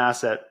hold one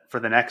asset for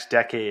the next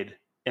decade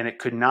and it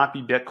could not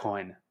be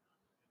Bitcoin,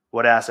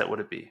 what asset would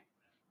it be?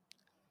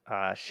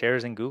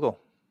 Shares in Google.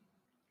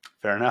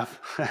 Fair enough.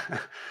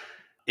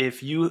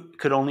 If you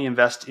could only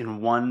invest in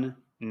one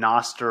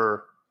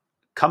Nostr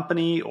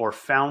company or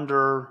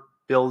founder,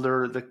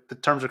 builder, the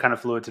terms are kind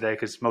of fluid today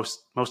because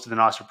most of the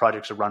Nostr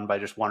projects are run by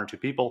just one or two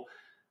people.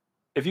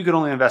 If you could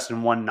only invest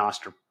in one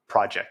Nostr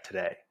project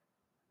today,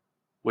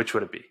 which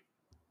would it be?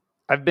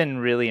 I've been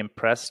really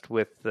impressed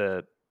with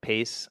the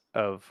pace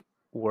of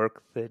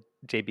work that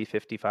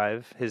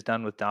JB55 has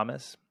done with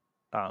Damus.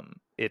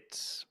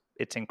 It's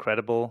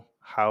incredible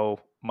how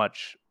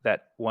much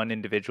that one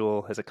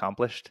individual has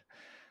accomplished,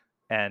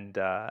 and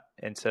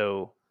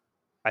so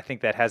I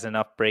think that has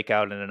enough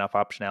breakout and enough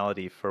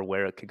optionality for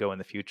where it could go in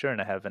the future,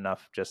 and I have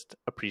enough just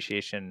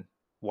appreciation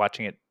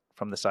watching it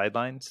from the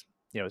sidelines,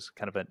 as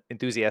kind of an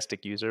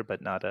enthusiastic user,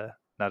 but not a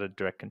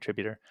direct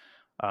contributor.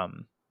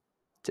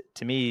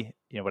 To me,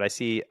 what I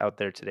see out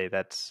there today,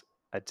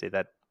 I'd say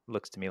that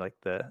looks to me like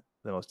the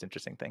most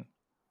interesting thing.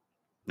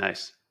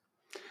 Nice.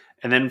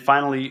 And then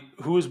finally,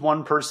 who is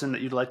one person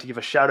that you'd like to give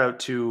a shout out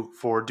to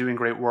for doing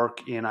great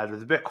work in either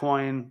the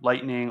Bitcoin,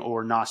 Lightning,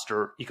 or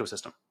Nostr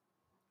ecosystem?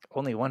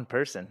 Only one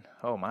person.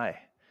 Oh my.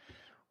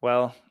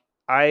 Well,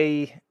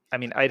 I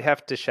mean, I'd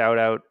have to shout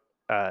out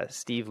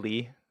Steve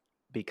Lee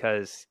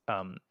because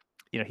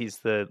he's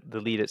the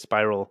lead at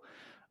Spiral,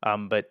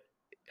 but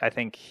I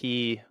think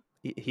he's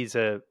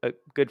a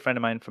good friend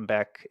of mine from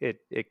back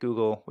at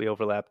Google. We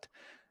overlapped,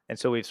 and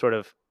so we've sort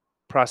of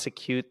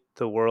prosecute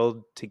the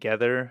world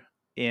together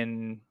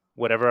in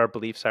whatever our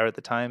beliefs are at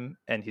the time.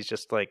 And he's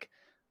just like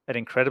an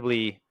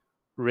incredibly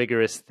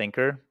rigorous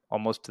thinker,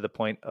 almost to the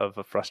point of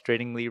a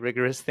frustratingly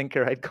rigorous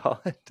thinker, I'd call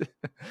it.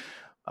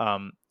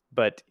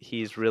 But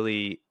he's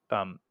really,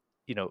 kind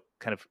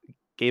of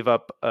gave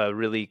up a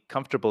really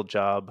comfortable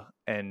job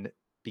and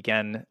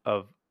began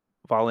a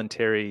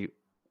voluntary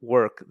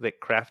work that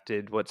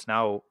crafted what's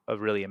now a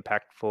really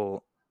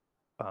impactful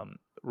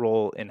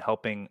role in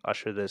helping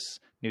usher this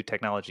new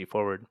technology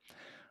forward.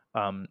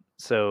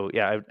 So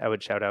yeah, I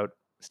would shout out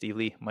Steve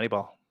Lee,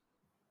 Moneyball.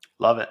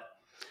 Love it.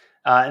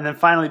 And then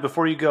finally,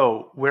 before you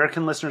go, where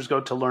can listeners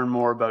go to learn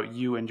more about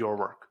you and your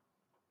work?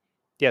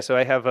 Yeah, so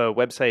I have a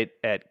website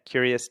at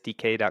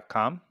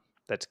curiousdk.com.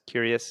 That's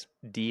curious,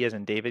 D as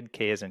in David,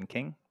 K as in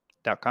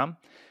King.com.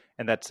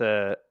 And that's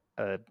a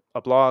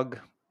blog.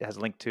 It has a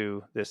link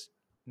to this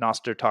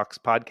Nostr Talks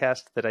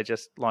podcast that I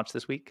just launched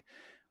this week.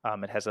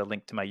 It has a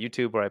link to my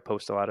YouTube where I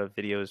post a lot of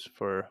videos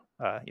for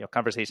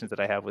conversations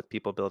that I have with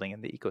people building in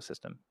the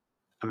ecosystem.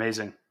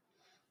 Amazing.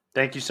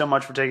 Thank you so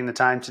much for taking the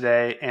time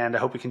today, and I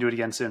hope we can do it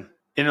again soon.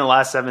 In the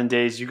last 7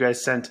 days, you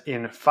guys sent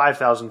in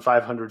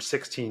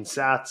 5,516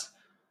 sats.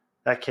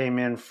 That came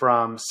in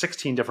from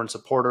 16 different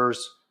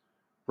supporters.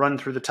 Run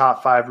through the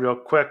top 5 real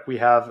quick. We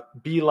have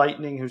B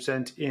Lightning, who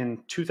sent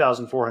in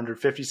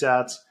 2,450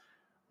 sats.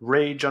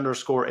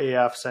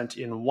 Rage_AF sent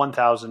in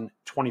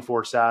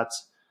 1,024 sats.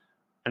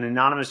 An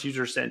anonymous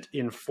user sent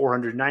in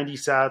 490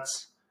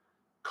 sats.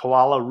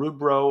 Koala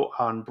Rubro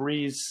on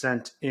Breeze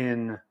sent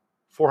in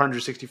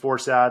 464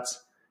 sats.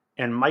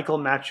 And Michael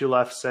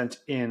Matulev sent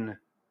in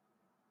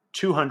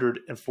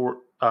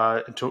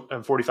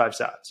 245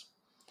 sats.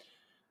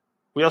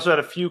 We also had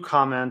a few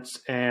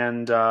comments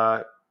and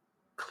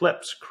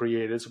clips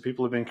created. So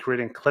people have been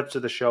creating clips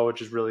of the show,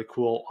 which is really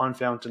cool. On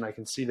Fountain, I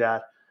can see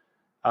that.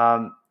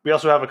 We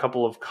also have a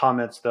couple of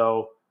comments,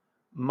 though.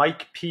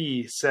 Mike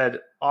P. said,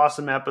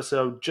 awesome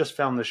episode. Just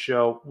found the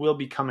show. We'll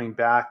be coming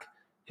back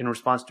in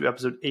response to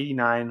episode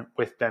 89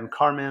 with Ben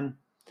Carman.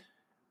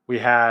 We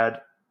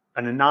had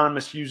an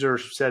anonymous user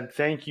who said,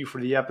 thank you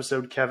for the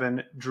episode,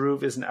 Kevin.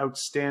 Dhruv is an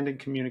outstanding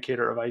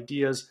communicator of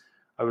ideas.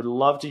 I would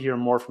love to hear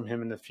more from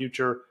him in the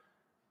future.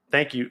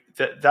 Thank you.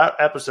 That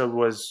episode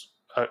was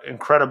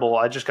incredible.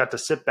 I just got to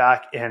sit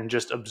back and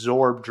just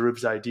absorb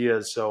Dhruv's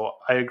ideas. So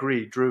I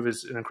agree. Dhruv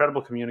is an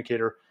incredible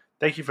communicator.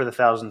 Thank you for the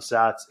 1,000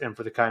 sats and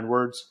for the kind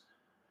words.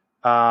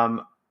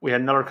 We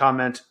had another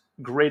comment.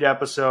 Great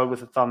episode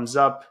with a thumbs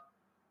up.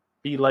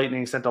 B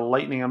Lightning sent a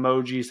lightning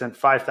emoji, sent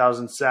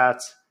 5,000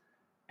 sats.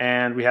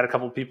 And we had a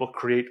couple of people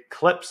create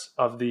clips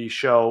of the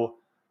show.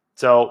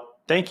 So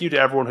thank you to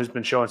everyone who's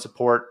been showing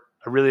support.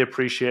 I really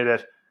appreciate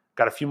it.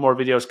 Got a few more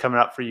videos coming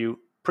up for you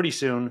pretty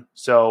soon.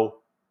 So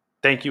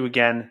thank you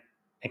again,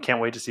 and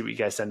can't wait to see what you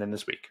guys send in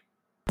this week.